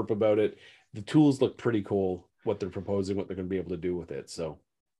blurb about it, the tools look pretty cool, what they're proposing, what they're going to be able to do with it. So,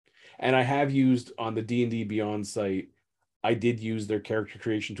 and I have used on the D&D Beyond site, I did use their character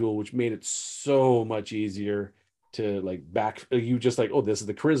creation tool, which made it so much easier to you just like, oh, this is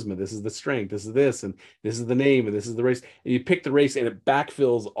the charisma, this is the strength, this is this, and this is the name, and this is the race. And you pick the race, and it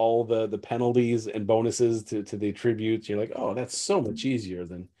backfills all the penalties and bonuses to the attributes. You're like, oh, that's so much easier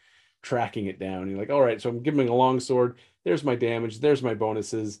than tracking it down. You're like, all right, so I'm giving a long sword. There's my damage. There's my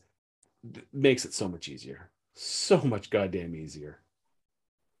bonuses. Makes it so much easier. So much goddamn easier.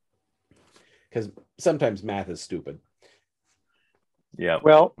 Because sometimes math is stupid. Yeah.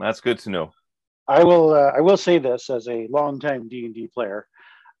 Well, that's good to know. I will say this as a longtime D&D player.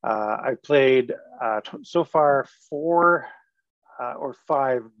 I played so far 4 or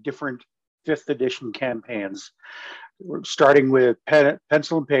 5 different 5th edition campaigns. We're starting with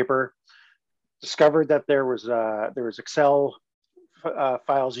pencil and paper. Discovered that there was Excel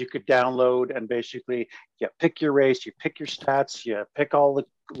files you could download, and basically you pick your race, you pick your stats, you pick all the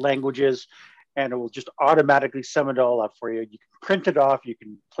languages, and it will just automatically sum it all up for you. You can print it off, you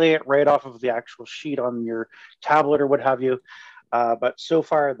can play it right off of the actual sheet on your tablet or what have you. But so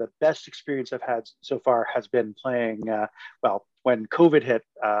far, the best experience I've had so far has been playing, when COVID hit,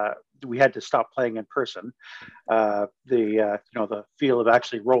 we had to stop playing in person. The feel of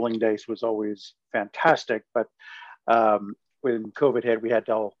actually rolling dice was always fantastic, but when COVID hit, we had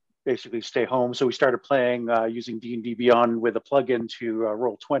to all basically stay home. So we started playing using D&D Beyond with a plugin to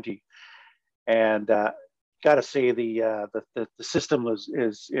Roll20, and got to say the system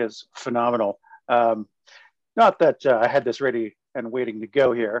is phenomenal. Not that I had this ready and waiting to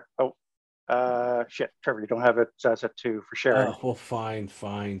go here. Oh, shit, Trevor, you don't have it set to for sharing. Oh, well, fine.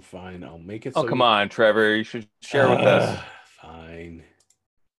 I'll make it. Oh, come on, Trevor. You should share with us. Fine.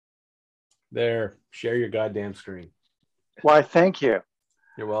 There, share your goddamn screen. Why, thank you.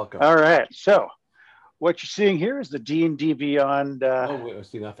 You're welcome. All right. So what you're seeing here is the D&D Beyond. Oh, wait, I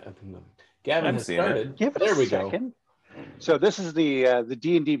see nothing. Gavin I'm has seeing it. started. Give it There a we second. So this is the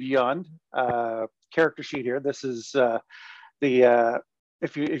D&D Beyond character sheet here. This is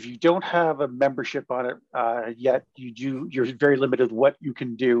if you don't have a membership on it yet, you're very limited what you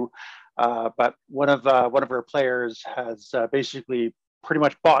can do. But one of our players has basically pretty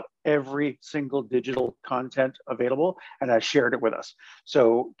much bought every single digital content available and has shared it with us.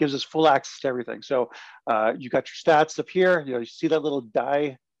 So gives us full access to everything. So you got your stats up here. You see that little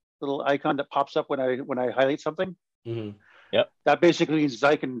little icon that pops up when I highlight something. Mm-hmm. Yep. That basically means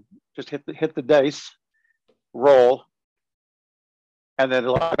I can just hit the dice, roll, and then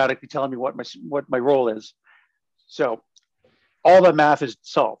it'll automatically tell me what my roll is. So all the math is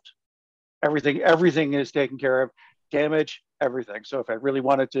solved. Everything is taken care of. Damage, everything. So if I really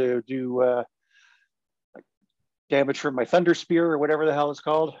wanted to do like damage from my thunder spear or whatever the hell it's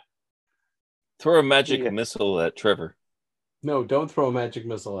called, Throw a magic missile at Trevor. No, don't throw a magic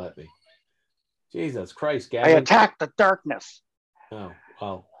missile at me. Jesus Christ, Gavin. I attack the darkness. Oh,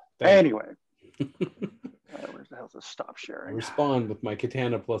 well. Anyway. Where the hell's the stop sharing? I respond with my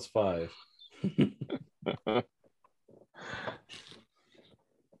katana +5.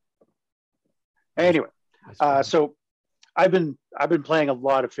 Anyway, so I've been playing a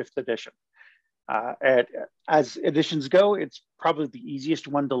lot of 5th edition. As editions go, it's probably the easiest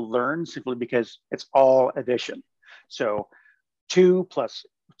one to learn simply because it's all addition. So 2 plus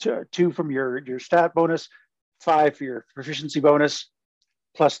 2 from your stat bonus, 5 for your proficiency bonus,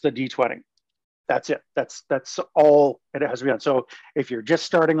 plus the D20. That's it. That's all it has to be on. So if you're just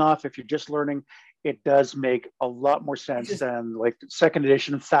starting off, if you're just learning, it does make a lot more sense than like 2nd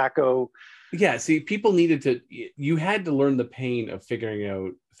edition of THAC0. Yeah, see, people you had to learn the pain of figuring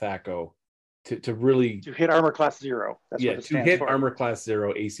out THAC0 to really... To hit armor class 0. That's what it stands to hit for. armor class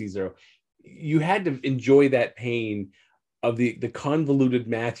 0, AC 0. You had to enjoy that pain of the convoluted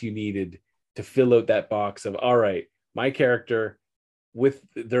math you needed to fill out that box of, all right, my character with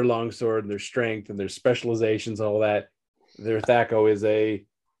their longsword and their strength and their specializations and all that, their THAC0 is a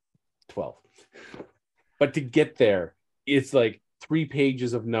 12. But to get there, it's like 3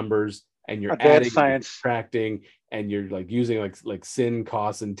 pages of numbers, and you're adding, science, subtracting, and you're like using like sin,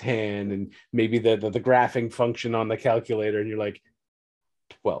 cos, and tan, and maybe the graphing function on the calculator, and you're like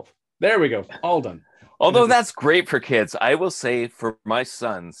 12. There we go, all done. Although that's great for kids, I will say for my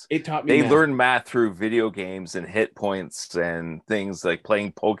sons, it taught me they math. learn math through video games and hit points and things like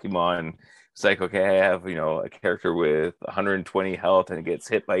playing Pokemon. It's like, okay, I have, a character with 120 health and it gets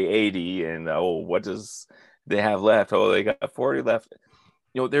hit by 80, and what does they have left? Oh, they got 40 left.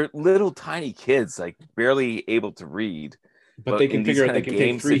 They're little tiny kids, like barely able to read. But they can figure out they can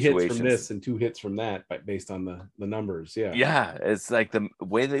take 3 hits from this and 2 hits from that, based on the numbers. Yeah. Yeah. It's like the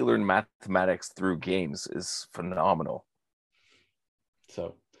way they learn mathematics through games is phenomenal.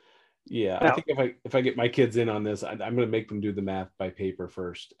 So, yeah, now, I think if I get my kids in on this, I'm going to make them do the math by paper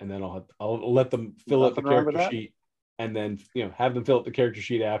first, and then I'll let them fill out the character sheet, and then have them fill out the character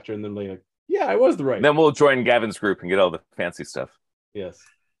sheet after, and then like, yeah, I was right. Then we'll join Gavin's group and get all the fancy stuff. Yes.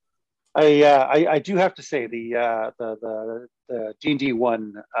 I do have to say the D&D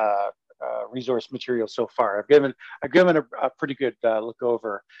 1 resource material so far, I've given a pretty good look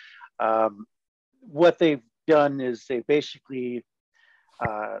over. What they've done is they basically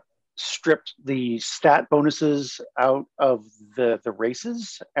stripped the stat bonuses out of the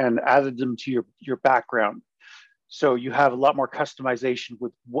races and added them to your background. So you have a lot more customization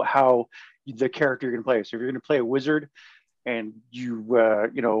with how the character you're going to play. So if you're going to play a wizard, and you're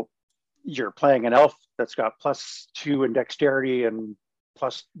playing an elf that's got +2 in dexterity and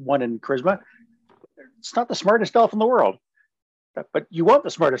 +1 in charisma, it's not the smartest elf in the world, but you want the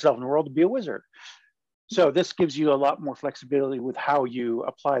smartest elf in the world to be a wizard. So this gives you a lot more flexibility with how you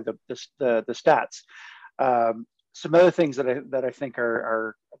apply the stats. Some other things that I think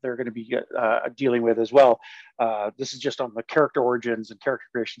are they're going to be dealing with as well. This is just on the character origins and character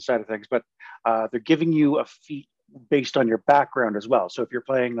creation side of things, but they're giving you a feat based on your background as well. So if you're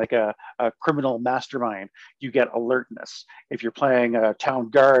playing like a criminal mastermind, you get alertness. If you're playing a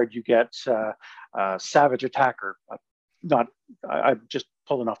town guard, you get savage attacker. I'm just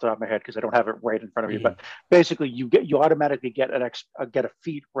pulling off the top of my head because I don't have it right in front of me. But basically, you automatically get a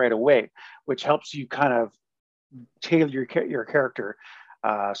feat right away, which helps you kind of tailor your character.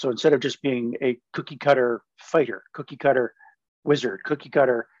 So instead of just being a cookie cutter fighter, cookie cutter wizard, cookie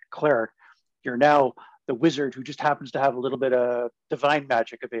cutter cleric, you're now the wizard who just happens to have a little bit of divine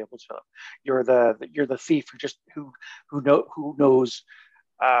magic available to them. You're the thief who knows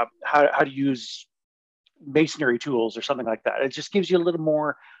how to use masonry tools or something like that. It just gives you a little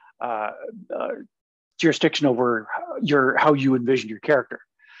more jurisdiction over how you envision your character.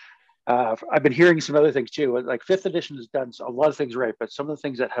 I've been hearing some other things too. Like fifth edition has done a lot of things right, but some of the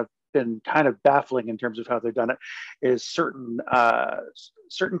things that have been kind of baffling in terms of how they've done it is certain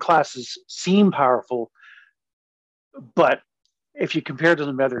classes seem powerful, but if you compare to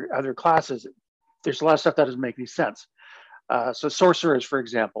them other classes, there's a lot of stuff that doesn't make any sense. So sorcerers, for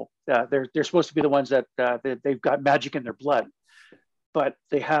example, they're supposed to be the ones that they've got magic in their blood, but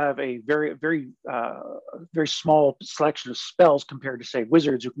they have a very small selection of spells compared to, say,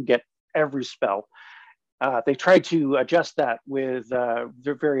 wizards who can get every spell. They tried to adjust that with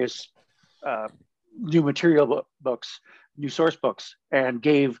their various new material books, new source books, and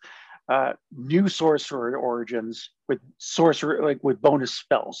gave new sorcerer origins with bonus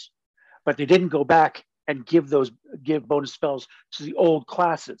spells, but they didn't go back and give bonus spells to the old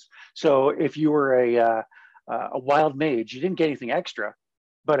classes. So if you were a wild mage, you didn't get anything extra,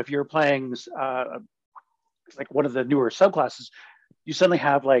 but if you're playing like one of the newer subclasses, you suddenly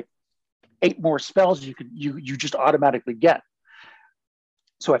have like 8 more spells you just automatically get.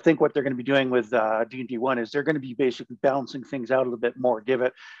 So I think what they're going to be doing with D&D 1 is they're going to be basically balancing things out a little bit more, give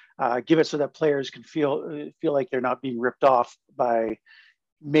it so that players can feel like they're not being ripped off by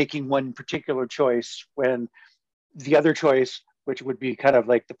making one particular choice when the other choice, which would be kind of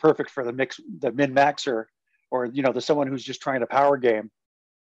like the perfect for the min-maxer, or the someone who's just trying to power game,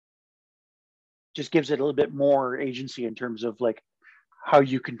 just gives it a little bit more agency in terms of like how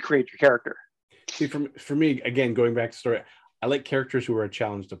you can create your character. See, for me, again, going back to story, I like characters who are a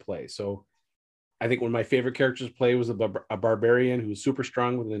challenge to play. So I think one of my favorite characters to play was a barbarian who's super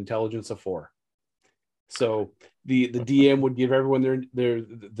strong with an intelligence of 4. So the DM would give everyone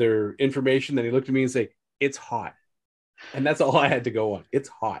their information. Then he looked at me and say, "It's hot," and that's all I had to go on. It's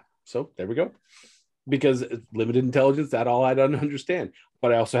hot. So there we go. Because limited intelligence, that all I don't understand.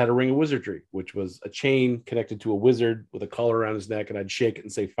 But I also had a ring of wizardry, which was a chain connected to a wizard with a collar around his neck, and I'd shake it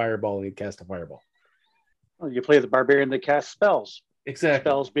and say fireball, and he'd cast a fireball. Well, you play the barbarian that casts spells. Exactly.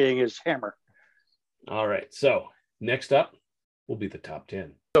 Spells being his hammer. All right. So next up will be the top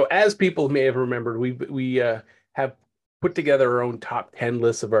 10. So as people may have remembered, we have put together our own top 10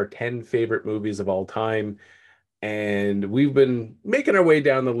 lists of our 10 favorite movies of all time. And we've been making our way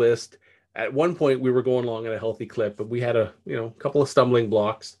down the list. At one point, we were going along at a healthy clip, but we had a couple of stumbling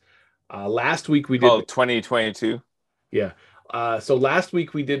blocks. Last week we did 2022. Yeah. So last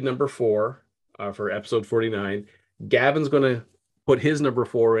week we did number 4 for episode 49. Gavin's going to put his number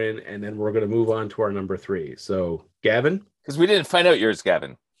 4 in, and then we're going to move on to our number 3. So Gavin, because we didn't find out yours,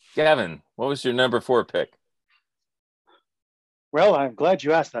 Gavin. Gavin, what was your number 4 pick? Well, I'm glad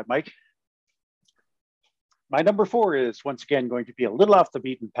you asked that, Mike. My number 4 is once again going to be a little off the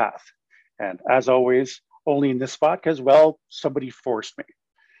beaten path. And as always, only in this spot because, well, somebody forced me.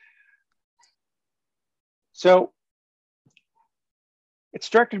 So it's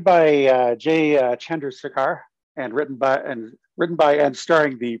directed by Jay Chandrasekhar and written by and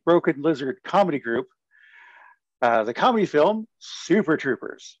starring the Broken Lizard comedy group. The comedy film Super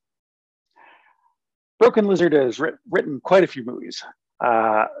Troopers. Broken Lizard has written quite a few movies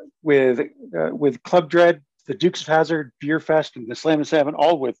with Club Dread, The Dukes of Hazzard, Beer Fest, and The Slam and Salmon,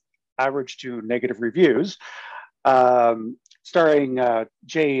 all with average to negative reviews. Starring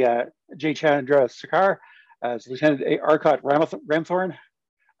Jay Chandrasekhar as Lieutenant Arcot Ramthorn,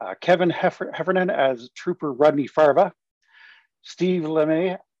 Kevin Heffernan as Trooper Rodney Farva, Steve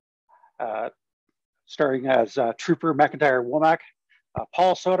Lemay starring as Trooper McIntyre Womack,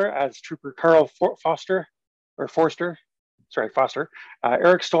 Paul Soder as Trooper Carl Foster, Eric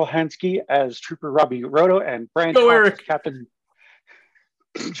Stolhansky as Trooper Robbie Roto, and Brian Cox as Captain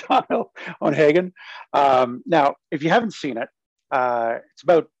John O'Hagan. Now, if you haven't seen it, it's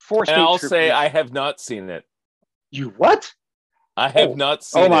about 4 state troopers. Say I have not seen it. You what? I have not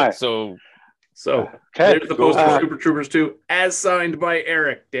seen it. So okay. There's the poster for Super Troopers 2, as signed by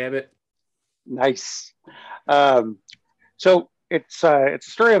Eric. Damn it. Nice. So it's a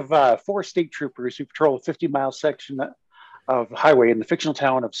story of 4 state troopers who patrol a 50-mile section of highway in the fictional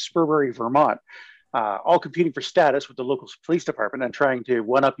town of Spurbury, Vermont, all competing for status with the local police department and trying to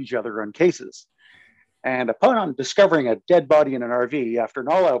one-up each other on cases. And upon discovering a dead body in an RV after an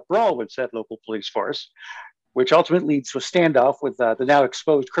all-out brawl with said local police force, which ultimately leads to a standoff with the now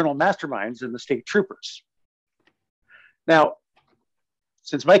exposed criminal masterminds in the state troopers. Now,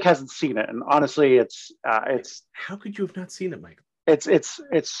 since Mike hasn't seen it, and honestly, it's how could you have not seen it, Mike? I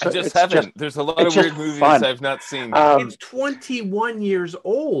just haven't. There's a lot of weird movies fun. I've not seen. It's 21 years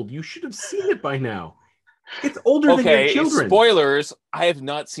old. You should have seen it by now. It's older than your children. Spoilers. I have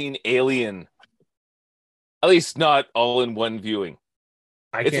not seen Alien. At least not all in one viewing.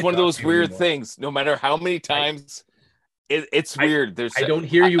 It's can't one of talk those to you weird anymore. things. No matter how many times, it's weird. There's I don't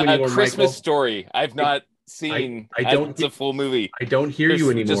hear you anymore, a Christmas Michael. Story. I've not seen. I don't. It's a full movie. I don't hear There's you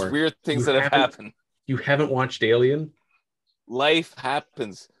anymore. just weird things You that have happened. You haven't watched Alien? Life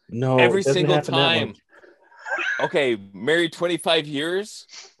happens. No, every it doesn't single happen that time. much. Okay, married 25 years.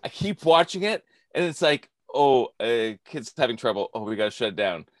 I keep watching it, and it's like, oh, kid's having trouble. Oh, we got to shut it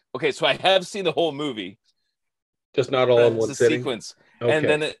down. Okay, so I have seen the whole movie. Just not all in one sitting? Sequence. Okay. And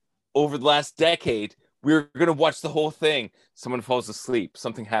then over the last decade, we were going to watch the whole thing. Someone falls asleep.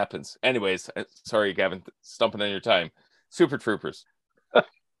 Something happens. Anyways, sorry, Gavin, stumping on your time. Super Troopers.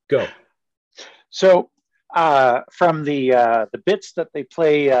 Go. So from the bits that they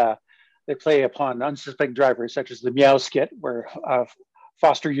play upon unsuspecting drivers, such as the meow skit, where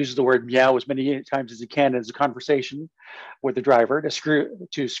Foster uses the word meow as many times as he can as a conversation with the driver,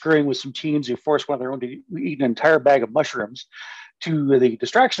 to screwing with some teens who force one of their own to eat an entire bag of mushrooms, to the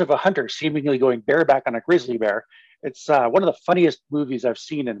distraction of a hunter seemingly going bareback on a grizzly bear. It's one of the funniest movies I've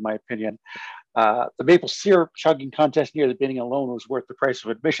seen, in my opinion. The maple syrup chugging contest near the beginning alone was worth the price of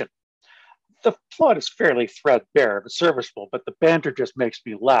admission. The plot is fairly threadbare but serviceable, but the banter just makes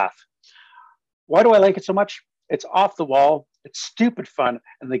me laugh. Why do I like it so much? It's off the wall, it's stupid fun,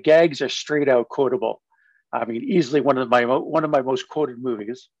 and the gags are straight out quotable. I mean, easily one of my most quoted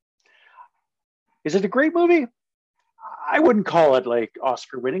movies. Is it a great movie? I wouldn't call it like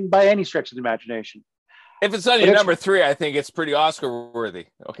Oscar winning by any stretch of the imagination. If it's on your number 3, I think it's pretty Oscar worthy.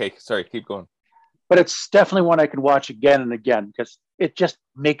 Okay, sorry, keep going. But it's definitely one I can watch again and again because it just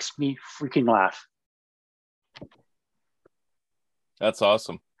makes me freaking laugh. That's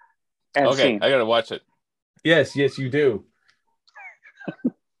awesome. And okay, scene. I gotta watch it. Yes, you do.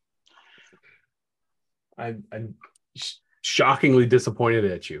 I'm shockingly disappointed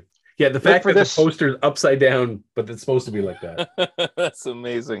at you. Yeah, the fact that the poster's upside down, but it's supposed to be like that. That's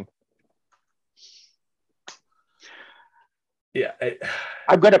amazing. Yeah.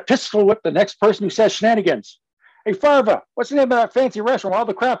 I'm going to pistol whip the next person who says shenanigans. Hey, Farva, what's the name of that fancy restaurant with all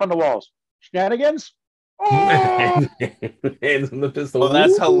the crap on the walls? Shenanigans? Oh! Hands on the pistol. Well,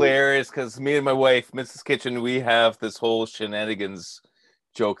 that's hilarious because me and my wife, Mrs. Kitchen, we have this whole shenanigans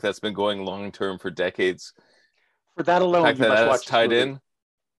joke that's been going long term for decades. For that alone, the fact that that's tied in.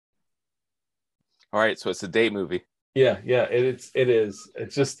 All right, so it's a date movie. Yeah, it is.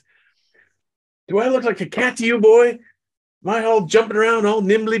 It's just, do I look like a cat to you, boy? Am I all jumping around, all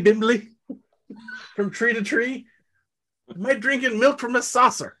nimbly bimbly from tree to tree? Am I drinking milk from a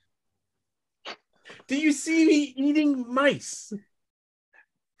saucer? Do you see me eating mice?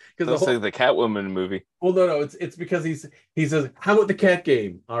 Because that's like the Catwoman movie. Well, no, it's because he says, how about the cat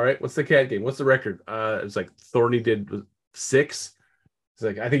game? All right, what's the cat game? What's the record? It's like Thorny did 6. It's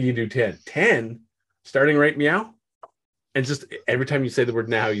like, I think you do 10. 10? Starting right meow? And just every time you say the word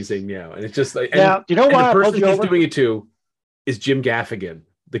now, you say meow. And it's just like, yeah, you know what? The person he's doing it to is Jim Gaffigan,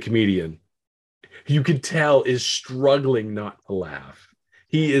 the comedian. You could tell is struggling not to laugh.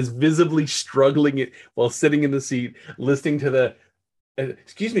 He is visibly struggling it while sitting in the seat, listening to the,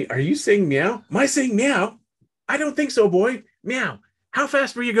 excuse me, are you saying meow? Am I saying meow? I don't think so, boy. Meow. How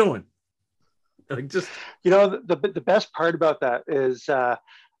fast were you going? Like, just, you know, the best part about that is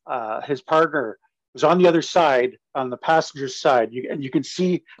his partner was on the other side, on the passenger's side, and you can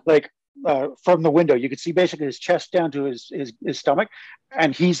see, like, from the window, you can see basically his chest down to his stomach,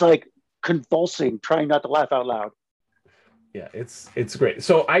 and he's like convulsing, trying not to laugh out loud. Yeah, it's great.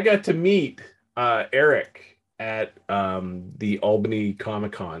 So I got to meet Eric at the Albany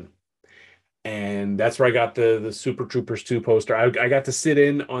Comic-Con, and that's where I got the Super Troopers 2 poster. I got to sit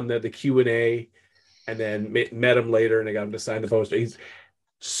in on the Q&A, and then met him later, and I got him to sign the poster. He's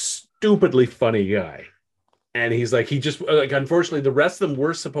stupidly funny guy, and he's like, he just like, unfortunately the rest of them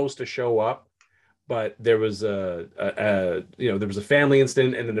were supposed to show up, but there was there was a family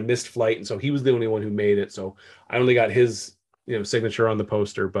incident and then a missed flight, and so he was the only one who made it. So I only got his signature on the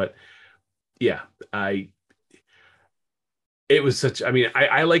poster. But yeah, it was such. I mean,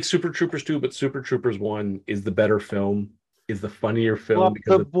 I like Super Troopers 2, but Super Troopers 1 is the better film, is the funnier film.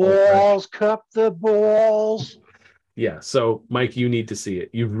 Cup the balls. Yeah, so Mike, you need to see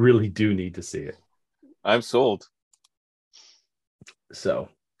it. You really do need to see it. I'm sold. So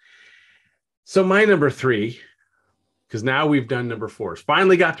my number 3, because now we've done number 4s.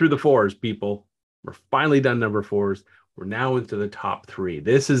 Finally got through the 4s, people. We're finally done number 4s. We're now into the top 3.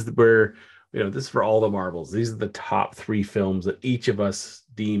 This is where, this is for all the marbles. These are the top 3 films that each of us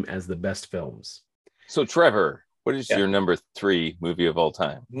deem as the best films. So Trevor, what is your number 3 movie of all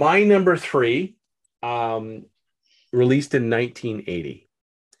time? My number 3, released in 1980.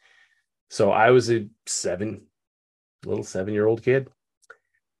 So I was a little 7-year-old kid.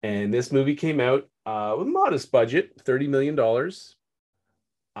 And this movie came out with a modest budget, $30 million.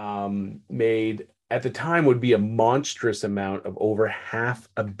 Made at the time would be a monstrous amount of over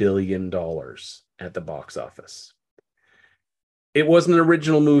 $500 million at the box office. It wasn't an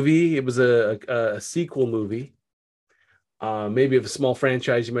original movie. It was a sequel movie. Maybe of a small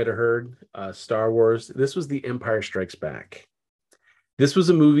franchise you might have heard, Star Wars. This was The Empire Strikes Back. This was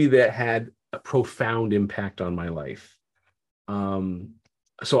a movie that had a profound impact on my life.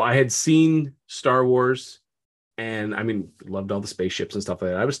 So I had seen Star Wars, and I mean, loved all the spaceships and stuff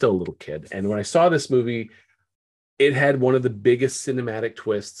like that. I was still a little kid. And when I saw this movie, it had one of the biggest cinematic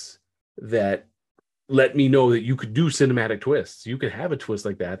twists that let me know that you could do cinematic twists. You could have a twist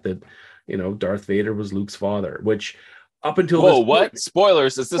like that, Darth Vader was Luke's father, which up until this point,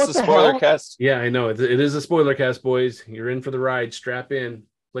 spoilers? Is this a spoiler cast? Yeah, I know. It is a spoiler cast, boys. You're in for the ride. Strap in.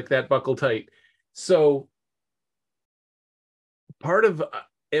 Click that buckle tight. So part of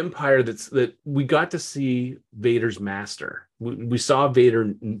Empire that we got to see Vader's master. We saw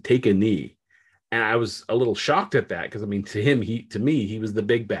Vader take a knee, and I was a little shocked at that because I mean, to me, he was the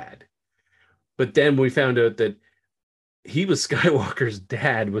big bad. But then we found out that he was Skywalker's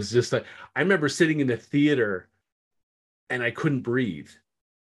dad. Was just like, I remember sitting in the theater, and I couldn't breathe,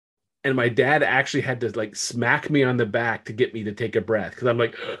 and my dad actually had to like smack me on the back to get me to take a breath because I'm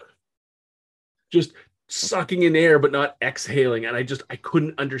like, just sucking in air but not exhaling, and I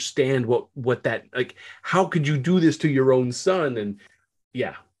couldn't understand what that, like, how could you do this to your own son? And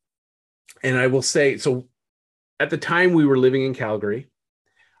yeah, and I will say, so at the time we were living in Calgary,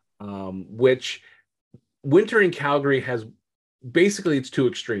 which winter in Calgary has basically, it's two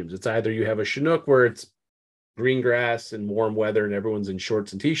extremes. It's either you have a Chinook where it's green grass and warm weather and everyone's in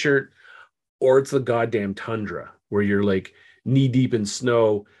shorts and t-shirt, or it's the goddamn tundra where you're like knee deep in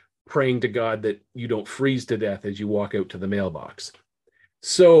snow, praying to God that you don't freeze to death as you walk out to the mailbox.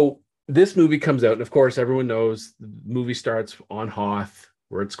 So this movie comes out, and of course everyone knows the movie starts on Hoth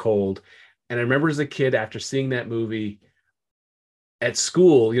where it's cold. And I remember as a kid, after seeing that movie at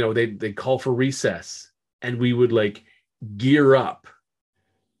school, they'd call for recess, and we would like gear up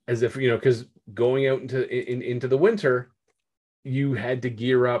as if, because going out into the winter, you had to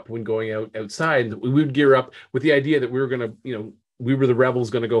gear up when going outside. We would gear up with the idea that we were going to, we were the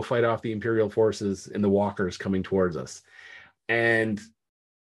rebels going to go fight off the Imperial forces in the walkers coming towards us. And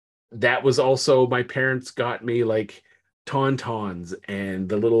that was also, my parents got me like tauntauns and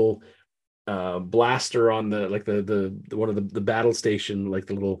the little blaster on the, like the one of the battle station, like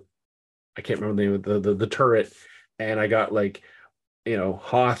the little, I can't remember the name of the turret. And I got like,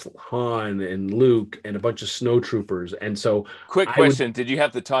 Hoth, Han, and Luke, and a bunch of snow troopers. And so, quick question: did you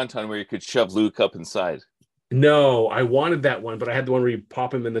have the tauntaun where you could shove Luke up inside? No, I wanted that one, but I had the one where you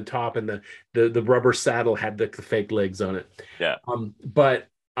pop him in the top, and the rubber saddle had the fake legs on it. Yeah. But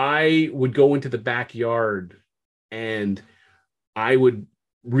I would go into the backyard, and I would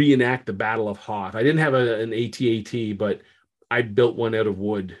reenact the Battle of Hoth. I didn't have an AT-AT, but I built one out of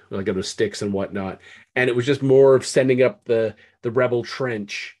wood, like out of sticks and whatnot. And it was just more of sending up the rebel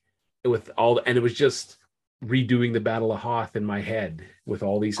trench with and it was just redoing the Battle of Hoth in my head with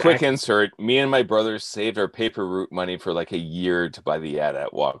all these. Quick insert: me and my brothers saved our paper route money for like a year to buy the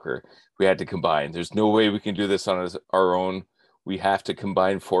AT-AT walker. We had to combine. There's no way we can do this on our own. We have to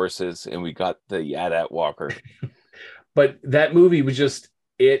combine forces, and we got the AT-AT walker. But that movie was just,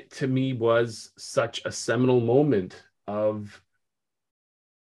 it to me was such a seminal moment of,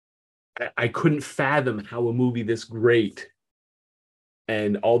 I couldn't fathom how a movie this great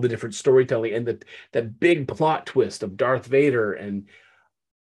and all the different storytelling and that big plot twist of Darth Vader. And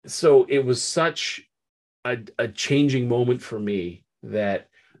so it was such a changing moment for me that,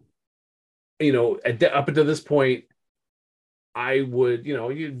 up until this point, I would,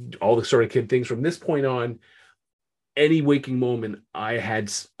 all the sort of kid things from this point on, any waking moment, I had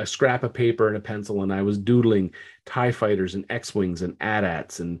a scrap of paper and a pencil, and I was doodling TIE fighters and X-Wings and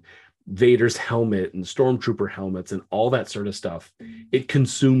AT-ATs and Vader's helmet and stormtrooper helmets and all that sort of stuff. It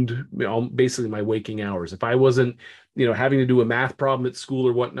consumed basically my waking hours. If I wasn't, having to do a math problem at school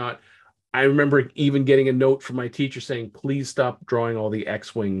or whatnot, I remember even getting a note from my teacher saying, please stop drawing all the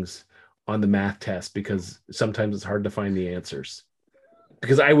X-Wings on the math test because sometimes it's hard to find the answers.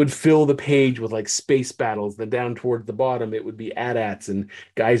 Because I would fill the page with like space battles, then down towards the bottom it would be AT-ATs and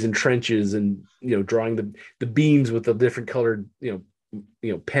guys in trenches and drawing the beams with the different colored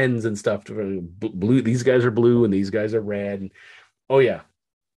pens and stuff. Blue, these guys are blue and these guys are red. And, oh yeah,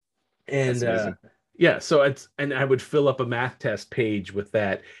 and yeah. So and I would fill up a math test page with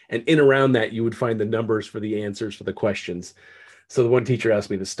that, and in around that you would find the numbers for the answers for the questions. So the one teacher asked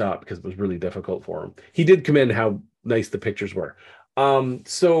me to stop because it was really difficult for him. He did commend how nice the pictures were.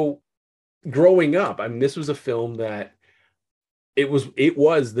 So growing up, I mean, this was a film that it was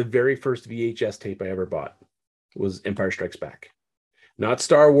the very first VHS tape I ever bought. Was Empire Strikes Back. Not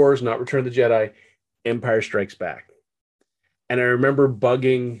Star Wars, not Return of the Jedi, Empire Strikes Back. And I remember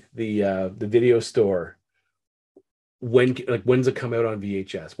bugging the video store when's it come out on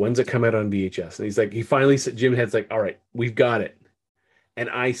VHS? When's it come out on VHS? And he's like, he finally said, Jim Head's like, all right, we've got it. And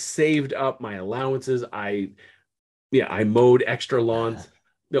I saved up my allowances. I mowed extra lawns.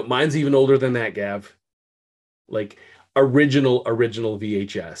 No, mine's even older than that, Gav. Like original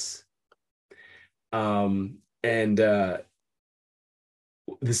VHS. And the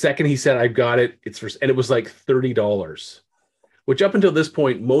second he said, I've got it, and it was like $30, which up until this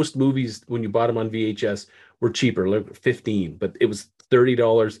point, most movies, when you bought them on VHS, were cheaper, like 15, but it was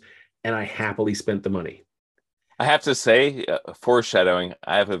 $30, and I happily spent the money. I have to say, foreshadowing,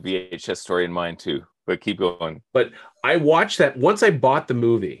 I have a VHS story in mind too, but keep going. But I watched that once I bought the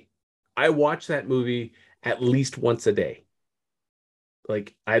movie. I watched that movie at least once a day,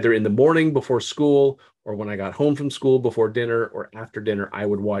 like either in the morning before school or when I got home from school before dinner or after dinner. I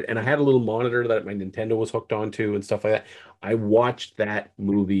would watch, and I had a little monitor that my Nintendo was hooked onto and stuff like that. I watched that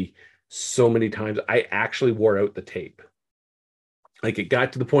movie so many times. I actually wore out the tape. Like it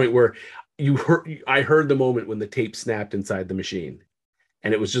got to the point where I heard the moment when the tape snapped inside the machine,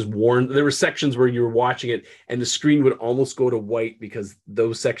 and it was just worn. There were sections where you were watching it and the screen would almost go to white because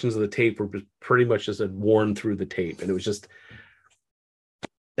those sections of the tape were pretty much just worn through the tape. And it was just,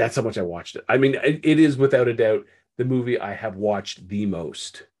 that's how much I watched it. I mean, it is without a doubt the movie I have watched the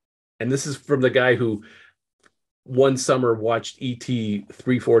most. And this is from the guy who one summer watched E.T.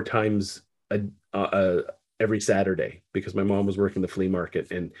 3-4 times every Saturday because my mom was working the flea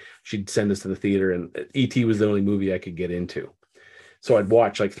market and she'd send us to the theater, and E.T. was the only movie I could get into. So I'd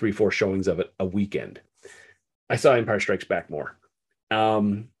watch like 3-4 showings of it a weekend. I saw Empire Strikes Back more.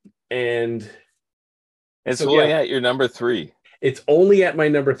 And it's so, only at your number 3. It's only at my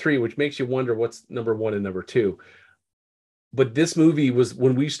number 3, which makes you wonder what's number 1 and number 2. But this movie was,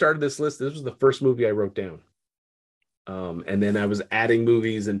 when we started this list, this was the first movie I wrote down. And then I was adding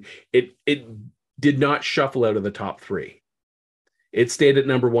movies, and it did not shuffle out of the top 3. It stayed at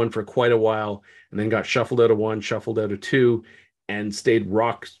number 1 for quite a while, and then got shuffled out of 1, shuffled out of 2, and stayed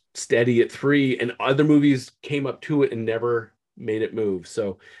rock steady at 3. And other movies came up to it and never made it move.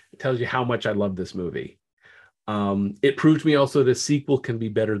 So it tells you how much I love this movie. It proved to me also the sequel can be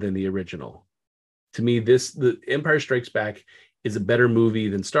better than the original. To me, the Empire Strikes Back is a better movie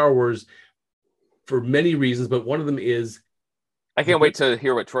than Star Wars for many reasons, but one of them is, I can't wait to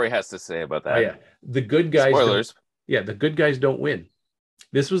hear what Troy has to say about that. Oh, yeah, the good guys. Spoilers. The good guys don't win.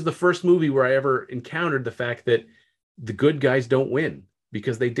 This was the first movie where I ever encountered the fact that the good guys don't win,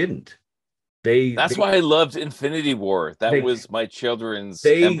 because they didn't. That's why I loved Infinity War. That was my children's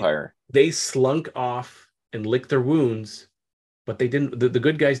empire. They slunk off and licked their wounds, but they didn't. The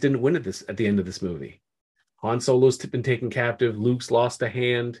good guys didn't win at the end of this movie. Han Solo's been taken captive. Luke's lost a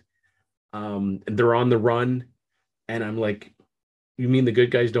hand. And they're on the run. And I'm like, you mean the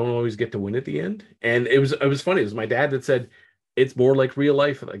good guys don't always get to win at the end? And it was funny. It was my dad that said it's more like real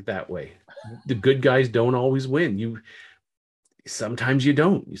life, like that way. The good guys don't always win. Sometimes you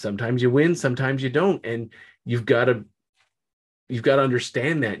don't. Sometimes you win. Sometimes you don't. And you've got to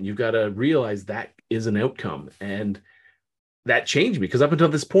understand that, and you've got to realize that is an outcome. And that changed me, because up until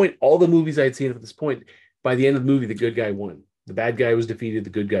this point, all the movies I had seen up at this point, by the end of the movie, the good guy won. The bad guy was defeated.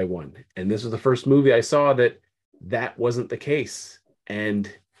 The good guy won. And this was the first movie I saw that wasn't the case.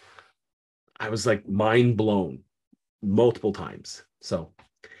 And I was like mind blown multiple times. So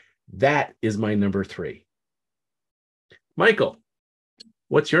that is my number 3. Michael,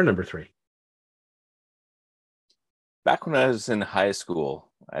 what's your number 3? Back when I was in high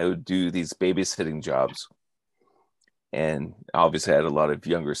school, I would do these babysitting jobs. And obviously I had a lot of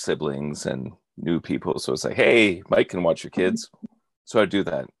younger siblings and new people. So it's like, hey, Mike can watch your kids. So I'd do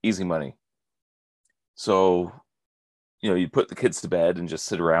that. Easy money. So, you put the kids to bed and just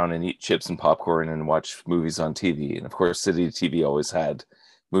sit around and eat chips and popcorn and watch movies on TV. And of course, City TV always had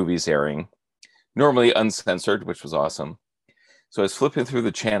movies airing, normally uncensored, which was awesome. So I was flipping through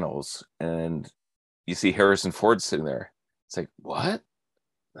the channels and you see Harrison Ford sitting there. It's like, what?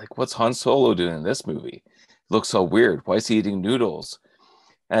 Like, what's Han Solo doing in this movie? It looks so weird. Why is he eating noodles?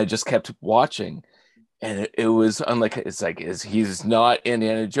 And I just kept watching. And it was unlike, it's like, he's not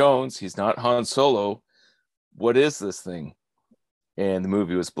Indiana Jones. He's not Han Solo. What is this thing? And the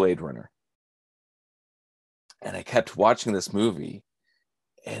movie was Blade Runner. And I kept watching this movie.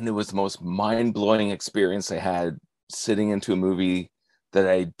 And it was the most mind-blowing experience I had sitting into a movie that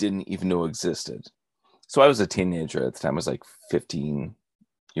I didn't even know existed. So I was a teenager at the time. I was like 15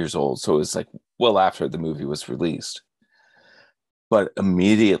 years old. So it was like well after the movie was released. But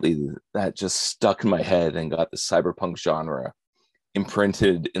immediately that just stuck in my head and got the cyberpunk genre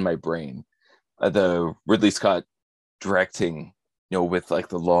imprinted in my brain. The Ridley Scott directing, with like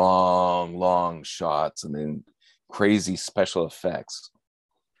the long shots and then crazy special effects.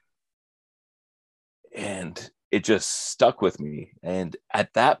 And it just stuck with me. And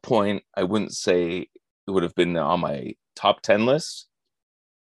at that point, I wouldn't say it would have been on my top 10 list.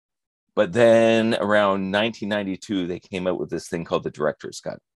 But then around 1992, they came out with this thing called the Director's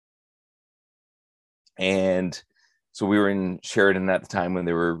Cut. And so we were in Sheridan at the time when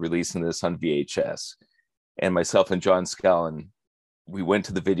they were releasing this on VHS. And myself and John Scallon, we went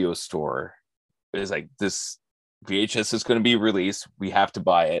to the video store. It was like, this VHS is going to be released. We have to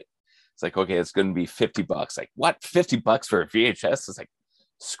buy it. It's like, okay, it's going to be $50. Like, what? $50 for a VHS? It's like,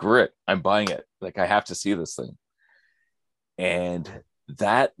 screw it. I'm buying it. Like, I have to see this thing. And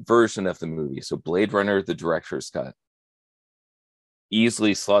that version of the movie, so Blade Runner, the Director's Cut,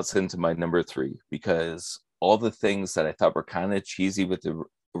 easily slots into my number 3 because all the things that I thought were kind of cheesy with the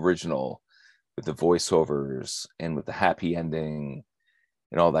original, with the voiceovers and with the happy ending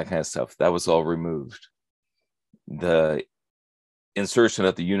and all that kind of stuff, that was all removed. The insertion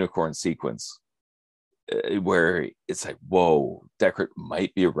of the unicorn sequence, where it's like, whoa, Deckard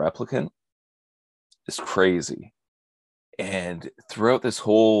might be a replicant, is crazy. And throughout this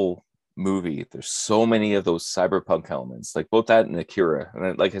whole movie, there's so many of those cyberpunk elements, like both that and Akira.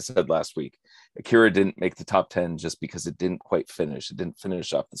 And like I said last week, Akira didn't make the top 10 just because it didn't quite finish. It didn't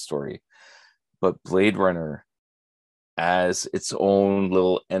finish off the story. But Blade Runner, as its own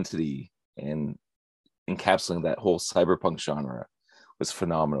little entity and encapsulating that whole cyberpunk genre, was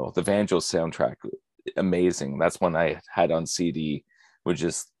phenomenal. The Vangelis soundtrack, amazing. That's one I had on CD, would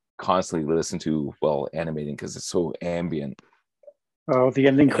just constantly listen to while animating because it's so ambient. Oh, the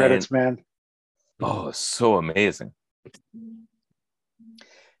ending credits, man. Oh, so amazing.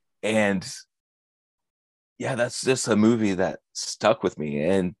 And yeah, that's just a movie that stuck with me.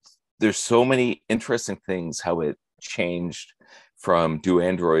 And there's so many interesting things how it changed from Do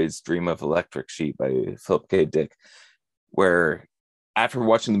Androids Dream of Electric Sheep by Philip K. Dick, where after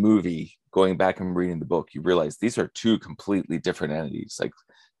watching the movie, going back and reading the book, you realize these are two completely different entities. Like,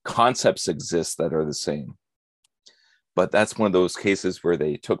 concepts exist that are the same. But that's one of those cases where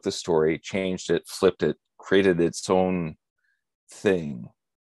they took the story, changed it, flipped it, created its own thing.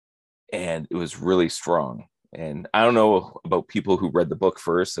 And it was really strong. And I don't know about people who read the book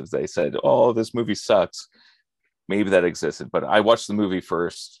first, if they said, oh, this movie sucks. Maybe that existed. But I watched the movie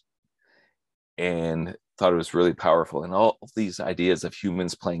first and thought it was really powerful. And all these ideas of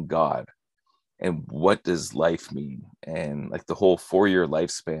humans playing God and what does life mean? And like the whole 4-year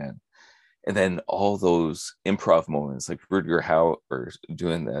lifespan. And then all those improv moments, like Rutger Hauer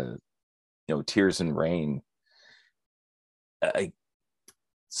doing the, Tears in Rain.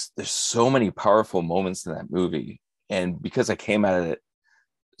 There's so many powerful moments in that movie. And because I came at it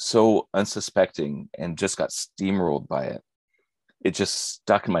so unsuspecting and just got steamrolled by it, it just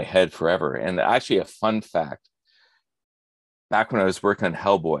stuck in my head forever. And actually, a fun fact, back when I was working on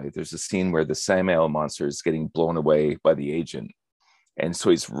Hellboy, there's a scene where the Samael monster is getting blown away by the agent. And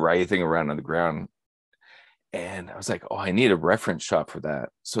so he's writhing around on the ground. And I was like, oh, I need a reference shot for that.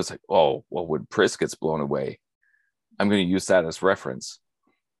 So it's like, oh, well, when Pris gets blown away, I'm going to use that as reference.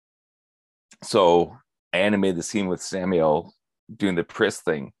 So I animated the scene with Samael doing the Pris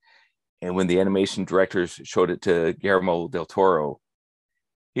thing. And when the animation directors showed it to Guillermo del Toro,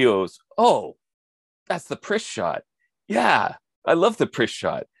 he goes, oh, that's the Pris shot. Yeah, I love the Pris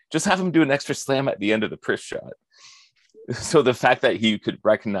shot. Just have him do an extra slam at the end of the Pris shot. So the fact that he could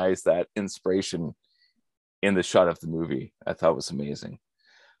recognize that inspiration in the shot of the movie, I thought was amazing.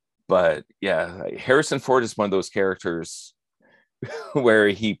 But yeah, Harrison Ford is one of those characters where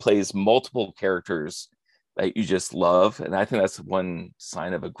he plays multiple characters that you just love. And I think that's one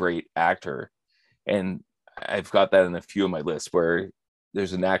sign of a great actor. And I've got that in a few of my lists where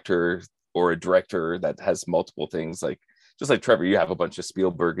there's an actor or a director that has multiple things, like just like Trevor, you have a bunch of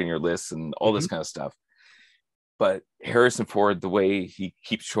Spielberg in your list and all this kind of stuff. But Harrison Ford, the way he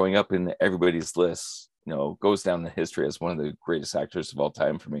keeps showing up in everybody's lists, goes down in history as one of the greatest actors of all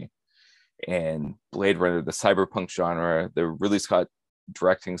time for me. And Blade Runner, the cyberpunk genre, the Ridley Scott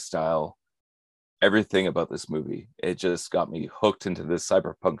directing style, everything about this movie, it just got me hooked into this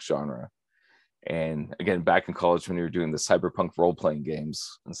cyberpunk genre. And again, back in college when you were doing the cyberpunk role-playing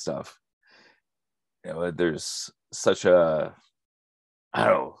games and stuff, there's such a, I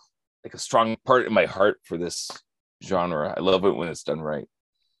don't know, like a strong part in my heart for this genre. I love it when it's done right.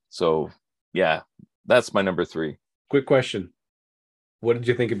 So yeah, that's my number 3. Quick question. What did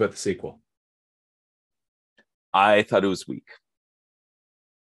you think about the sequel? I thought it was weak.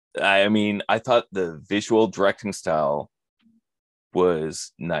 I mean, I thought the visual directing style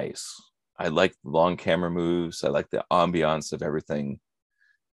was nice. I liked the long camera moves. I liked the ambiance of everything.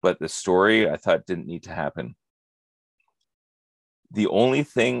 But the story, I thought, didn't need to happen. The only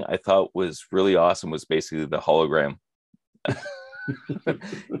thing I thought was really awesome was basically the hologram. The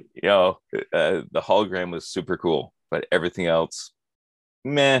hologram was super cool, but everything else,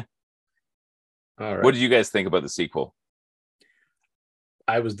 meh. All right. What did you guys think about the sequel?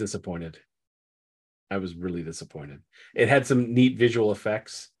 I was disappointed. I was really disappointed. It had some neat visual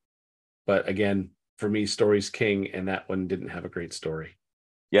effects, but again, for me, story's king, and that one didn't have a great story.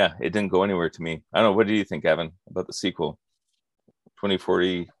 Yeah, it didn't go anywhere to me. I don't know. What do you think, Evan, about the sequel?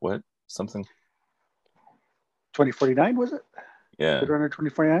 2040, what? Something? 2049, was it? Yeah. Blade Runner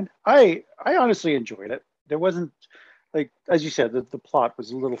 2049. I honestly enjoyed it. There wasn't, like, as you said, the plot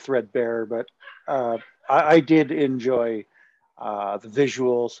was a little threadbare, but I did enjoy the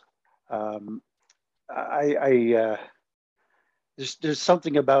visuals. There's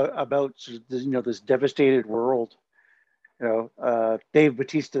something about this devastated world. Dave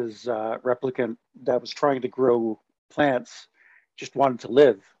Bautista's replicant that was trying to grow plants just wanted to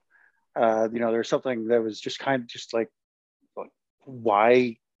live. There's something that was just kind of just like,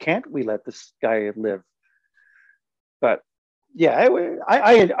 why can't we let this guy live? But yeah,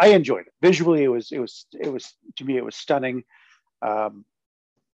 I enjoyed it. Visually, it was to me, it was stunning. I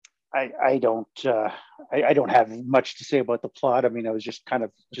don't have much to say about the plot. I mean, I was just kind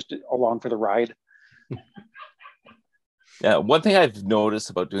of just along for the ride. Yeah, one thing I've noticed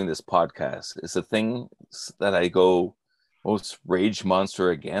about doing this podcast is the things that I go most rage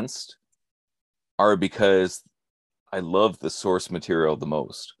monster against are because I love the source material the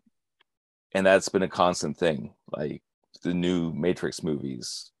most. And that's been a constant thing. Like the new Matrix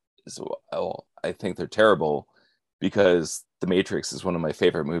movies, I think they're terrible because The Matrix is one of my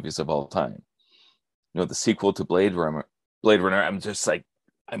favorite movies of all time. The sequel to Blade Runner, I'm just like,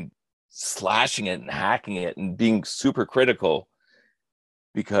 I'm slashing it and hacking it and being super critical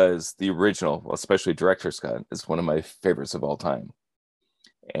because the original, especially Director's Cut, is one of my favorites of all time.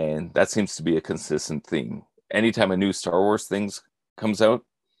 And that seems to be a consistent theme. Anytime a new Star Wars thing comes out,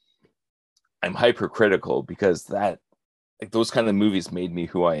 I'm hypercritical because those kind of movies made me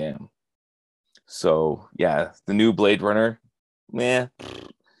who I am. So yeah, the new Blade Runner, great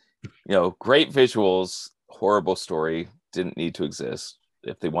visuals, horrible story, didn't need to exist.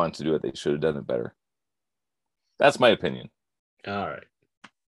 If they wanted to do it, they should have done it better. That's my opinion. All right.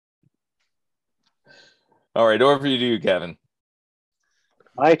 All right, over to you, Gavin.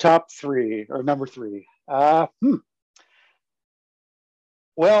 My top 3, or number 3.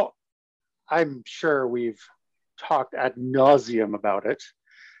 Well, I'm sure we've talked ad nauseum about it.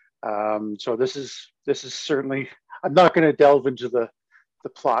 So this is certainly, I'm not going to delve into the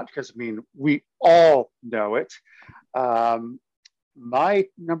plot because, I mean, we all know it. My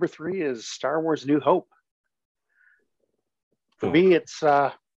number 3 is Star Wars New Hope. For me, it's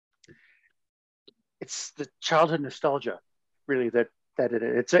the childhood nostalgia, really, that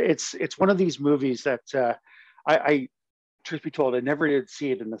it's one of these movies that I truth be told, I never did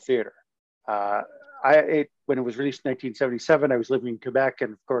see it in the theater. When it was released in 1977, I was living in Quebec,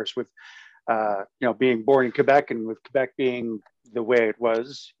 and of course, with being born in Quebec, and with Quebec being the way it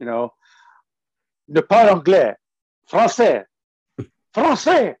was, ne parle anglais, français,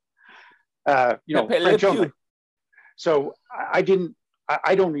 français, French only. So I don't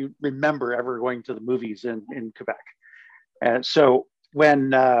remember ever going to the movies in Quebec, and so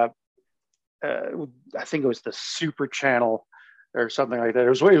when I think it was the Super Channel or something like that. It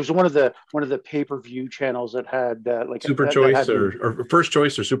was one of the pay-per-view channels that had like Super Choice or First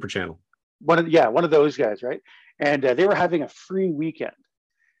Choice or Super Channel. One of those guys, right? And they were having a free weekend,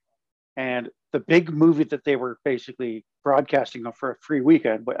 and the big movie that they were basically broadcasting for a free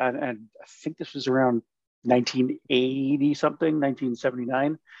weekend, and I think this was around 1980 something,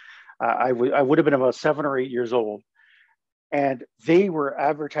 1979. I would have been about 7 or 8 years old. And they were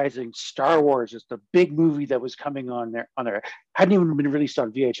advertising Star Wars as the big movie that was coming on there. Hadn't even been released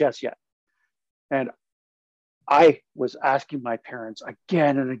on VHS yet. And I was asking my parents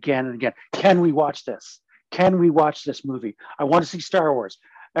again and again and again, can we watch this? Can we watch this movie? I want to see Star Wars.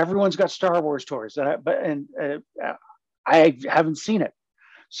 Everyone's got Star Wars toys, and I haven't seen it.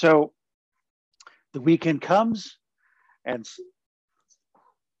 So the weekend comes, and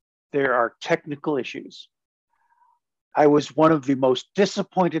there are technical issues. I was one of the most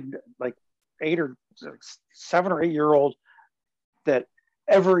disappointed, like 7 or 8 year old that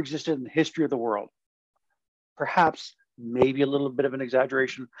ever existed in the history of the world. Perhaps maybe a little bit of an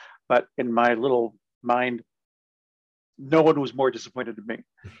exaggeration, but in my little mind, no one was more disappointed than me.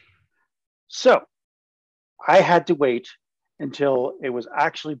 So I had to wait until it was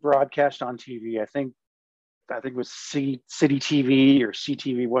actually broadcast on TV. I think it was City TV or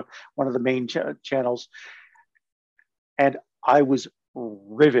CTV, one of the main channels. And I was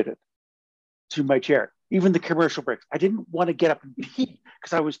riveted to my chair. Even the commercial breaks, I didn't want to get up and pee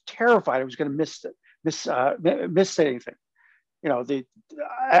because I was terrified I was going to miss anything. You know,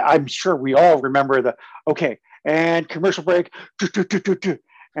 I'm sure we all remember okay, and commercial break,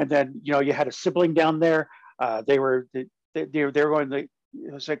 and then you had a sibling down there. They were going. It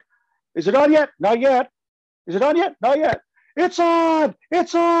was like, is it on yet? Not yet. Is it on yet? Not yet. It's on.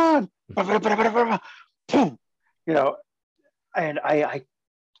 It's on. And I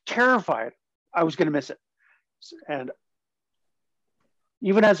terrified I was going to miss it. And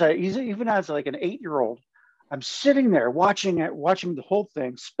even as like an 8-year-old, I'm sitting there watching the whole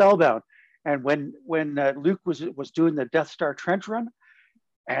thing, spellbound. And when Luke was doing the Death Star trench run,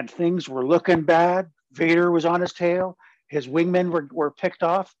 and things were looking bad, Vader was on his tail, his wingmen were picked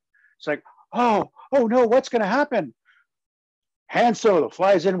off. It's like, oh no, what's going to happen? Han Solo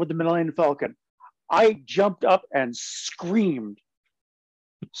flies in with the Millennium Falcon. I jumped up and screamed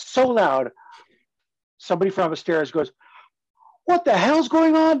so loud. Somebody from upstairs goes, "What the hell's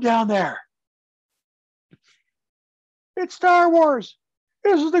going on down there?" It's Star Wars.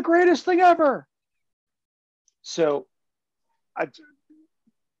 This is the greatest thing ever. So,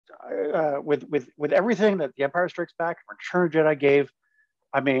 with everything that The Empire Strikes Back and Return of the Jedi gave,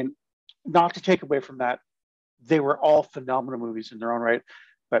 I mean, not to take away from that, they were all phenomenal movies in their own right.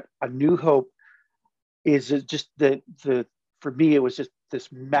 But A New Hope is just for me, it was just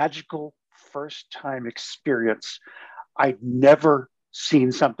this magical first time experience. I'd never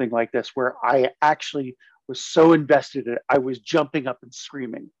seen something like this where I actually was so invested in it. I was jumping up and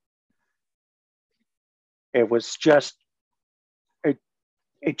screaming. It was just,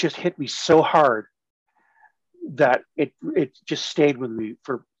 it just hit me so hard that it just stayed with me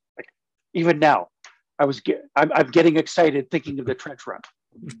for, like, even now. I'm getting excited thinking of the trench run.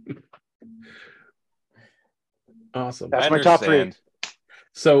 Awesome. That's my top 3.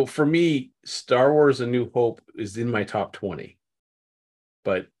 So for me, Star Wars: A New Hope is in my top 20,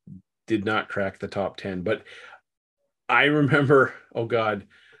 but did not crack the top 10. But I remember, oh God,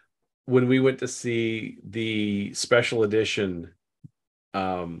 when we went to see the special edition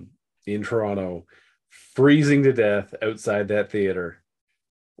in Toronto, freezing to death outside that theater,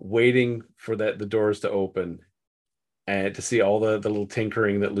 waiting for the doors to open and to see all the little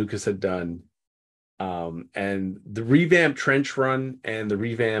tinkering that Lucas had done. And the revamped trench run and the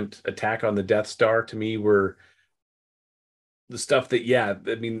revamped attack on the Death Star, to me, were the stuff that,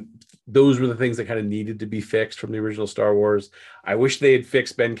 I mean, those were the things that kind of needed to be fixed from the original Star Wars. I wish they had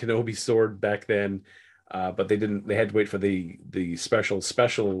fixed Ben Kenobi's sword back then, but they didn't. They had to wait for the special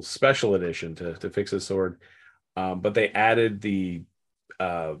edition to fix his sword. But they added the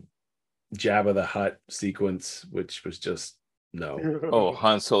Jabba the Hutt sequence, which was just no. Oh,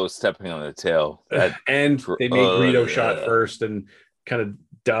 Han Solo stepping on the tail. And they made Greedo shot first and kind of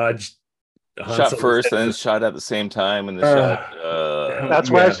dodged. Shot first and then shot at the same time. And the shot. That's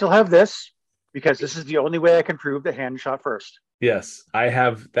why I still have this, because this is the only way I can prove that Han shot first. Yes, I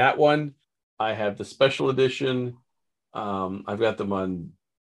have that one. I have the special edition. I've got them on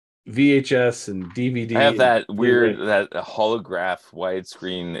VHS and DVD. I have that that holograph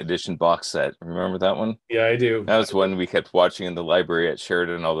widescreen edition box set. Remember that one? Yeah, I do. That was one we kept watching in the library at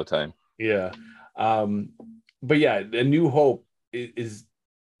Sheridan all the time. Yeah. But yeah, A New Hope is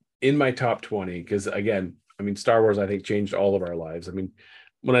in my top 20 because, again, I mean, Star Wars, I think, changed all of our lives. I mean,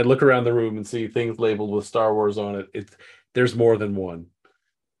 when I look around the room and see things labeled with Star Wars on it, there's more than one.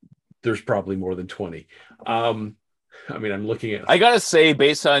 There's probably more than 20. I mean, I'm looking at... I got to say,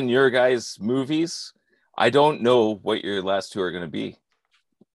 based on your guys' movies, I don't know what your last two are going to be.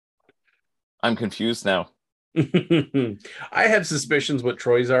 I'm confused now. I have suspicions what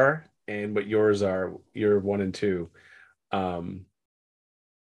Troy's are and what yours are, your 1 and 2.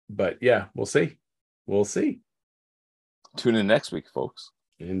 But yeah, we'll see. We'll see. Tune in next week, folks.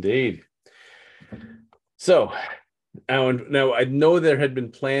 Indeed. So... Now, I know there had been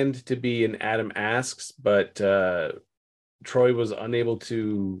planned to be an Adam Asks, but Troy was unable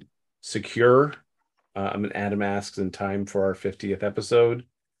to secure an Adam Asks in time for our 50th episode.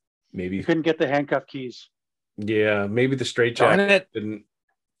 Maybe you couldn't get the handcuff keys. Yeah, maybe the straitjacket didn't.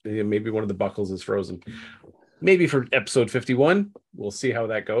 Maybe one of the buckles is frozen. Maybe for episode 51, we'll see how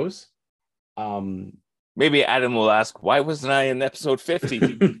that goes. Maybe Adam will ask, why wasn't I in episode 50?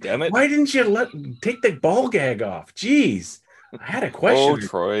 Damn it. Why didn't you take the ball gag off? Jeez. I had a question. Oh,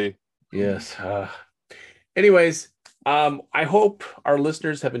 Troy. Yes. Anyways, I hope our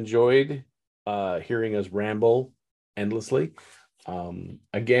listeners have enjoyed hearing us ramble endlessly.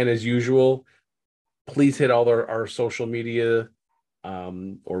 Again, as usual, please hit all our social media,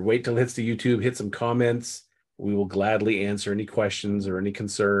 or wait till it hits the YouTube, hit some comments. We will gladly answer any questions or any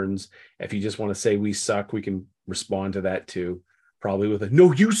concerns. If you just want to say we suck, we can respond to that too. Probably with a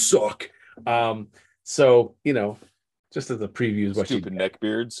no, you suck. So, just as a preview is what stupid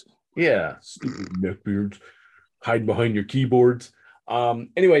neckbeards. Yeah, stupid neckbeards. Hide behind your keyboards.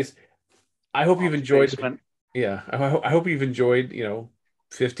 Anyways, I hope you've enjoyed. Yeah, I hope you've enjoyed,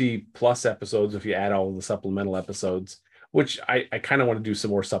 50 plus episodes if you add all of the supplemental episodes, which I kind of want to do some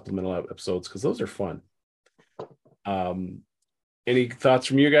more supplemental episodes because those are fun. Any thoughts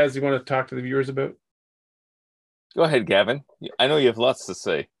from you guys you want to talk to the viewers about? Go ahead, Gavin. I know you have lots to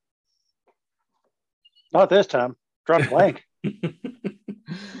say. Not this time. Drawn blank.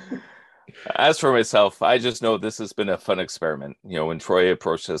 As for myself, I just know this has been a fun experiment. When Troy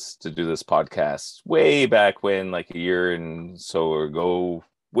approached us to do this podcast way back when, like a year and so ago,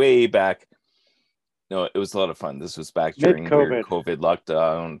 way back, it was a lot of fun. This was back during weird COVID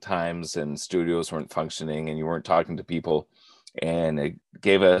lockdown times and studios weren't functioning and you weren't talking to people. And it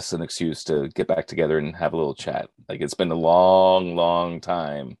gave us an excuse to get back together and have a little chat. Like, it's been a long, long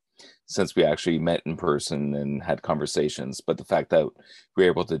time since we actually met in person and had conversations. But the fact that we were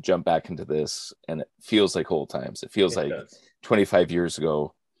able to jump back into this, and it feels like old times. It feels like 25 years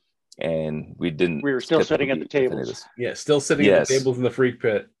ago, and we were still sitting at the tables. Yeah, still sitting at the tables in the freak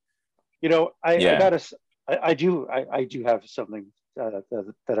pit. I do have something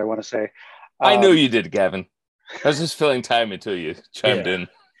that I want to say. I know you did, Gavin. I was just filling time until you chimed in.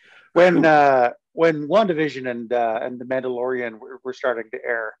 When WandaVision and The Mandalorian were starting to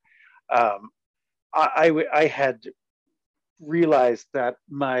air, I had realized that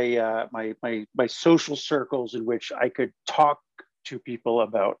my social circles in which I could talk to people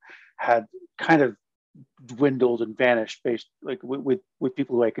about had kind of dwindled and vanished, based like with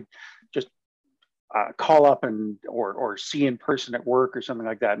people who I could just call up or see in person at work or something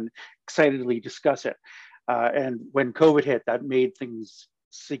like that and excitedly discuss it. And when COVID hit, that made things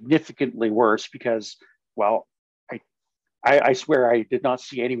significantly worse because, well, I swear I did not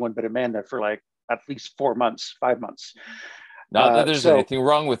see anyone but Amanda for like at least 5 months. Not that there's anything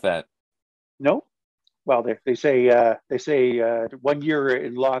wrong with that. No. Well, they say 1 year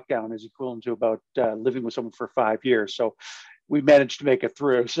in lockdown is equivalent to about living with someone for 5 years. So we managed to make it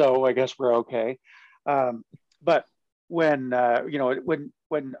through. So I guess we're okay. But when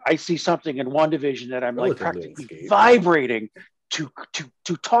I see something in WandaVision that I'm like practically vibrating to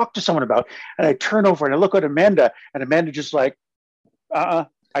talk to someone about, and I turn over and I look at Amanda, and Amanda just like, I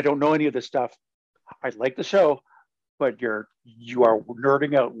don't know any of this stuff. I like the show, but you are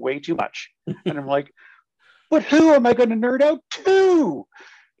nerding out way too much. And I'm like, but who am I going to nerd out to?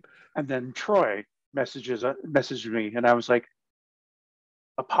 And then Troy messaged me, and I was like,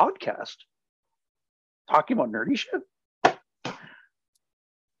 a podcast talking about nerdy shit?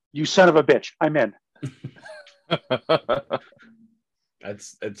 You son of a bitch! I'm in.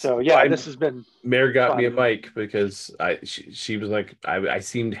 It's so yeah. This has been. Mare got me a mic because she was like I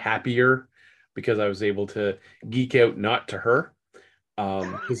seemed happier because I was able to geek out, not to her.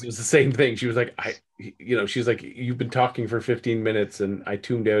 Because it was the same thing. She was like, she's like, you've been talking for 15 minutes and I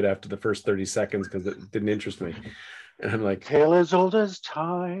tuned out after the first 30 seconds because it didn't interest me. And I'm like, tale as old as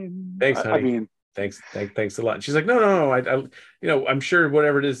time. Thanks, honey. I mean, thanks a lot. And she's like, no. I I'm sure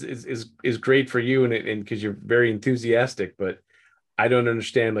whatever it is great for you and because you're very enthusiastic, but I don't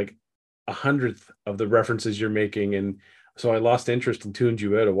understand like 100th of the references you're making. And so I lost interest and tuned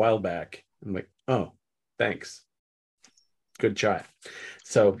you out a while back. I'm like, oh, thanks. Good try.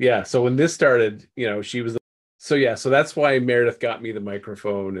 So yeah, so when this started, she was so that's why Meredith got me the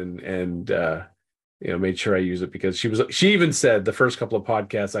microphone and made sure I use it, because she even said the first couple of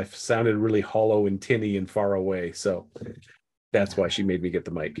podcasts I sounded really hollow and tinny and far away. So that's why she made me get the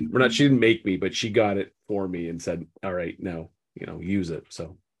mic. She didn't make me, but she got it for me and said, all right, now use it.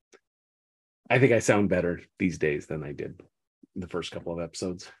 So I think I sound better these days than I did in the first couple of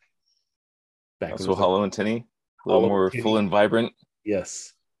episodes. So hollow and tinny. A little more full and vibrant.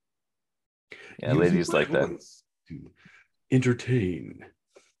 Yes. Yeah, ladies like that. To entertain.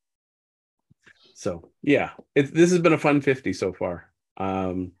 So yeah, this has been a fun 50 so far.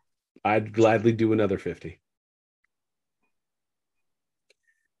 I'd gladly do another 50.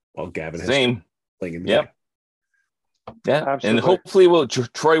 Well, Gavin has same. Playing in yep. Yeah, Absolutely. and hopefully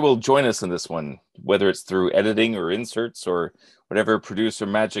Troy will join us in this one, whether it's through editing or inserts or whatever producer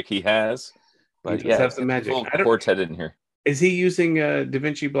magic he has. But Let's have some magic. Full quartet in here. Is he using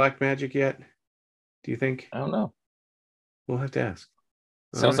DaVinci Black Magic yet? Do you think? I don't know. We'll have to ask.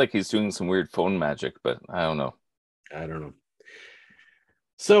 Sounds like he's doing some weird phone magic, but I don't know.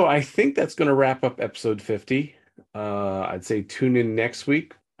 So I think that's going to wrap up episode 50. I'd say tune in next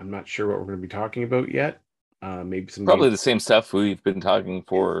week. I'm not sure what we're going to be talking about yet. Maybe probably the same stuff we've been talking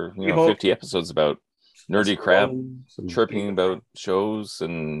for 50 episodes about. Nerdy crap, chirping about shows,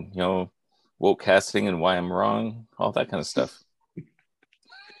 and woke casting and why I'm wrong, all that kind of stuff.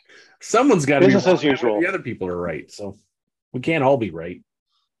 Someone's got to be business as usual. The other people are right, so we can't all be right.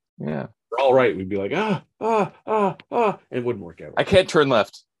 Yeah, if we're all right. We'd be like and it wouldn't work out. I can't turn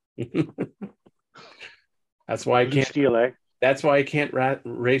left. That's why I can't steal. That's why I can't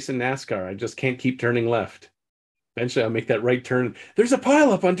race in NASCAR. I just can't keep turning left. Eventually, I'll make that right turn. There's a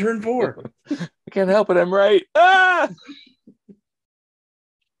pileup on turn 4. I can't help it. I'm right.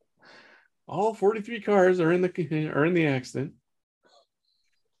 All 43 cars are in the accident.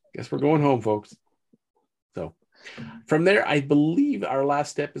 Guess we're going home, folks. So from there, I believe our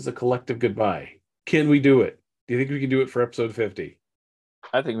last step is a collective goodbye. Can we do it? Do you think we can do it for episode 50?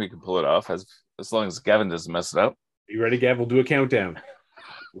 I think we can pull it off as long as Gavin doesn't mess it up. You ready, Gav? We'll do a countdown.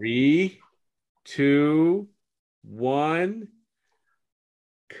 3, 2, 1.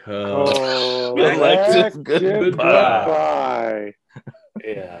 Collective goodbye.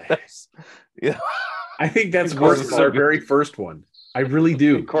 Yeah. Yeah. I think that's worse than our very first one. I really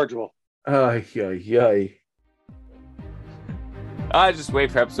do. Cordial. Yay. I just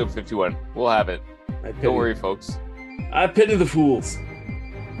wait for episode 51. We'll have it. Don't worry, folks. I pity the fools.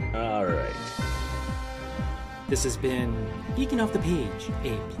 All right. This has been Geeking Off the Page,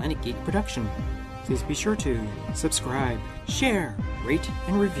 a Planet Geek production. Please be sure to subscribe, share, rate,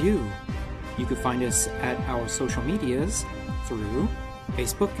 and review. You can find us at our social medias through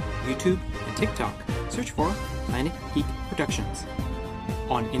Facebook, YouTube, and TikTok. Search for Planet Geek Productions.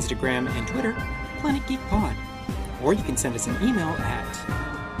 On Instagram and Twitter, Planet Geek Pod. Or you can send us an email at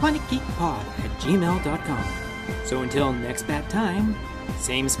planetgeekpod@gmail.com. So until next bad time,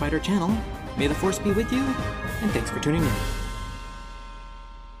 same Spider Channel, may the Force be with you, and thanks for tuning in.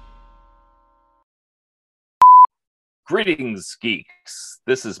 Greetings, geeks.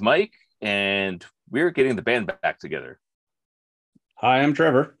 This is Mike, and we're getting the band back together. Hi, I'm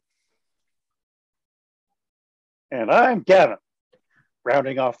Trevor. And I'm Gavin.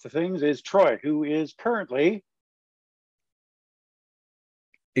 Rounding off the things is Troy, who is currently...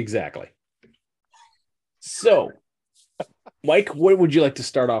 Exactly. So, Mike, what would you like to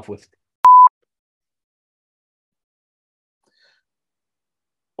start off with?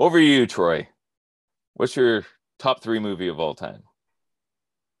 Over to you, Troy. What's your top 3 movie of all time?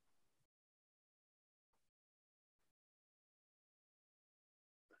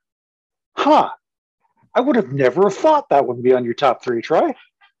 I would have never thought that would be on your top 3, Troy.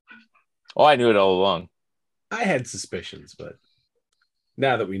 Oh, I knew it all along. I had suspicions, but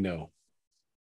now that we know.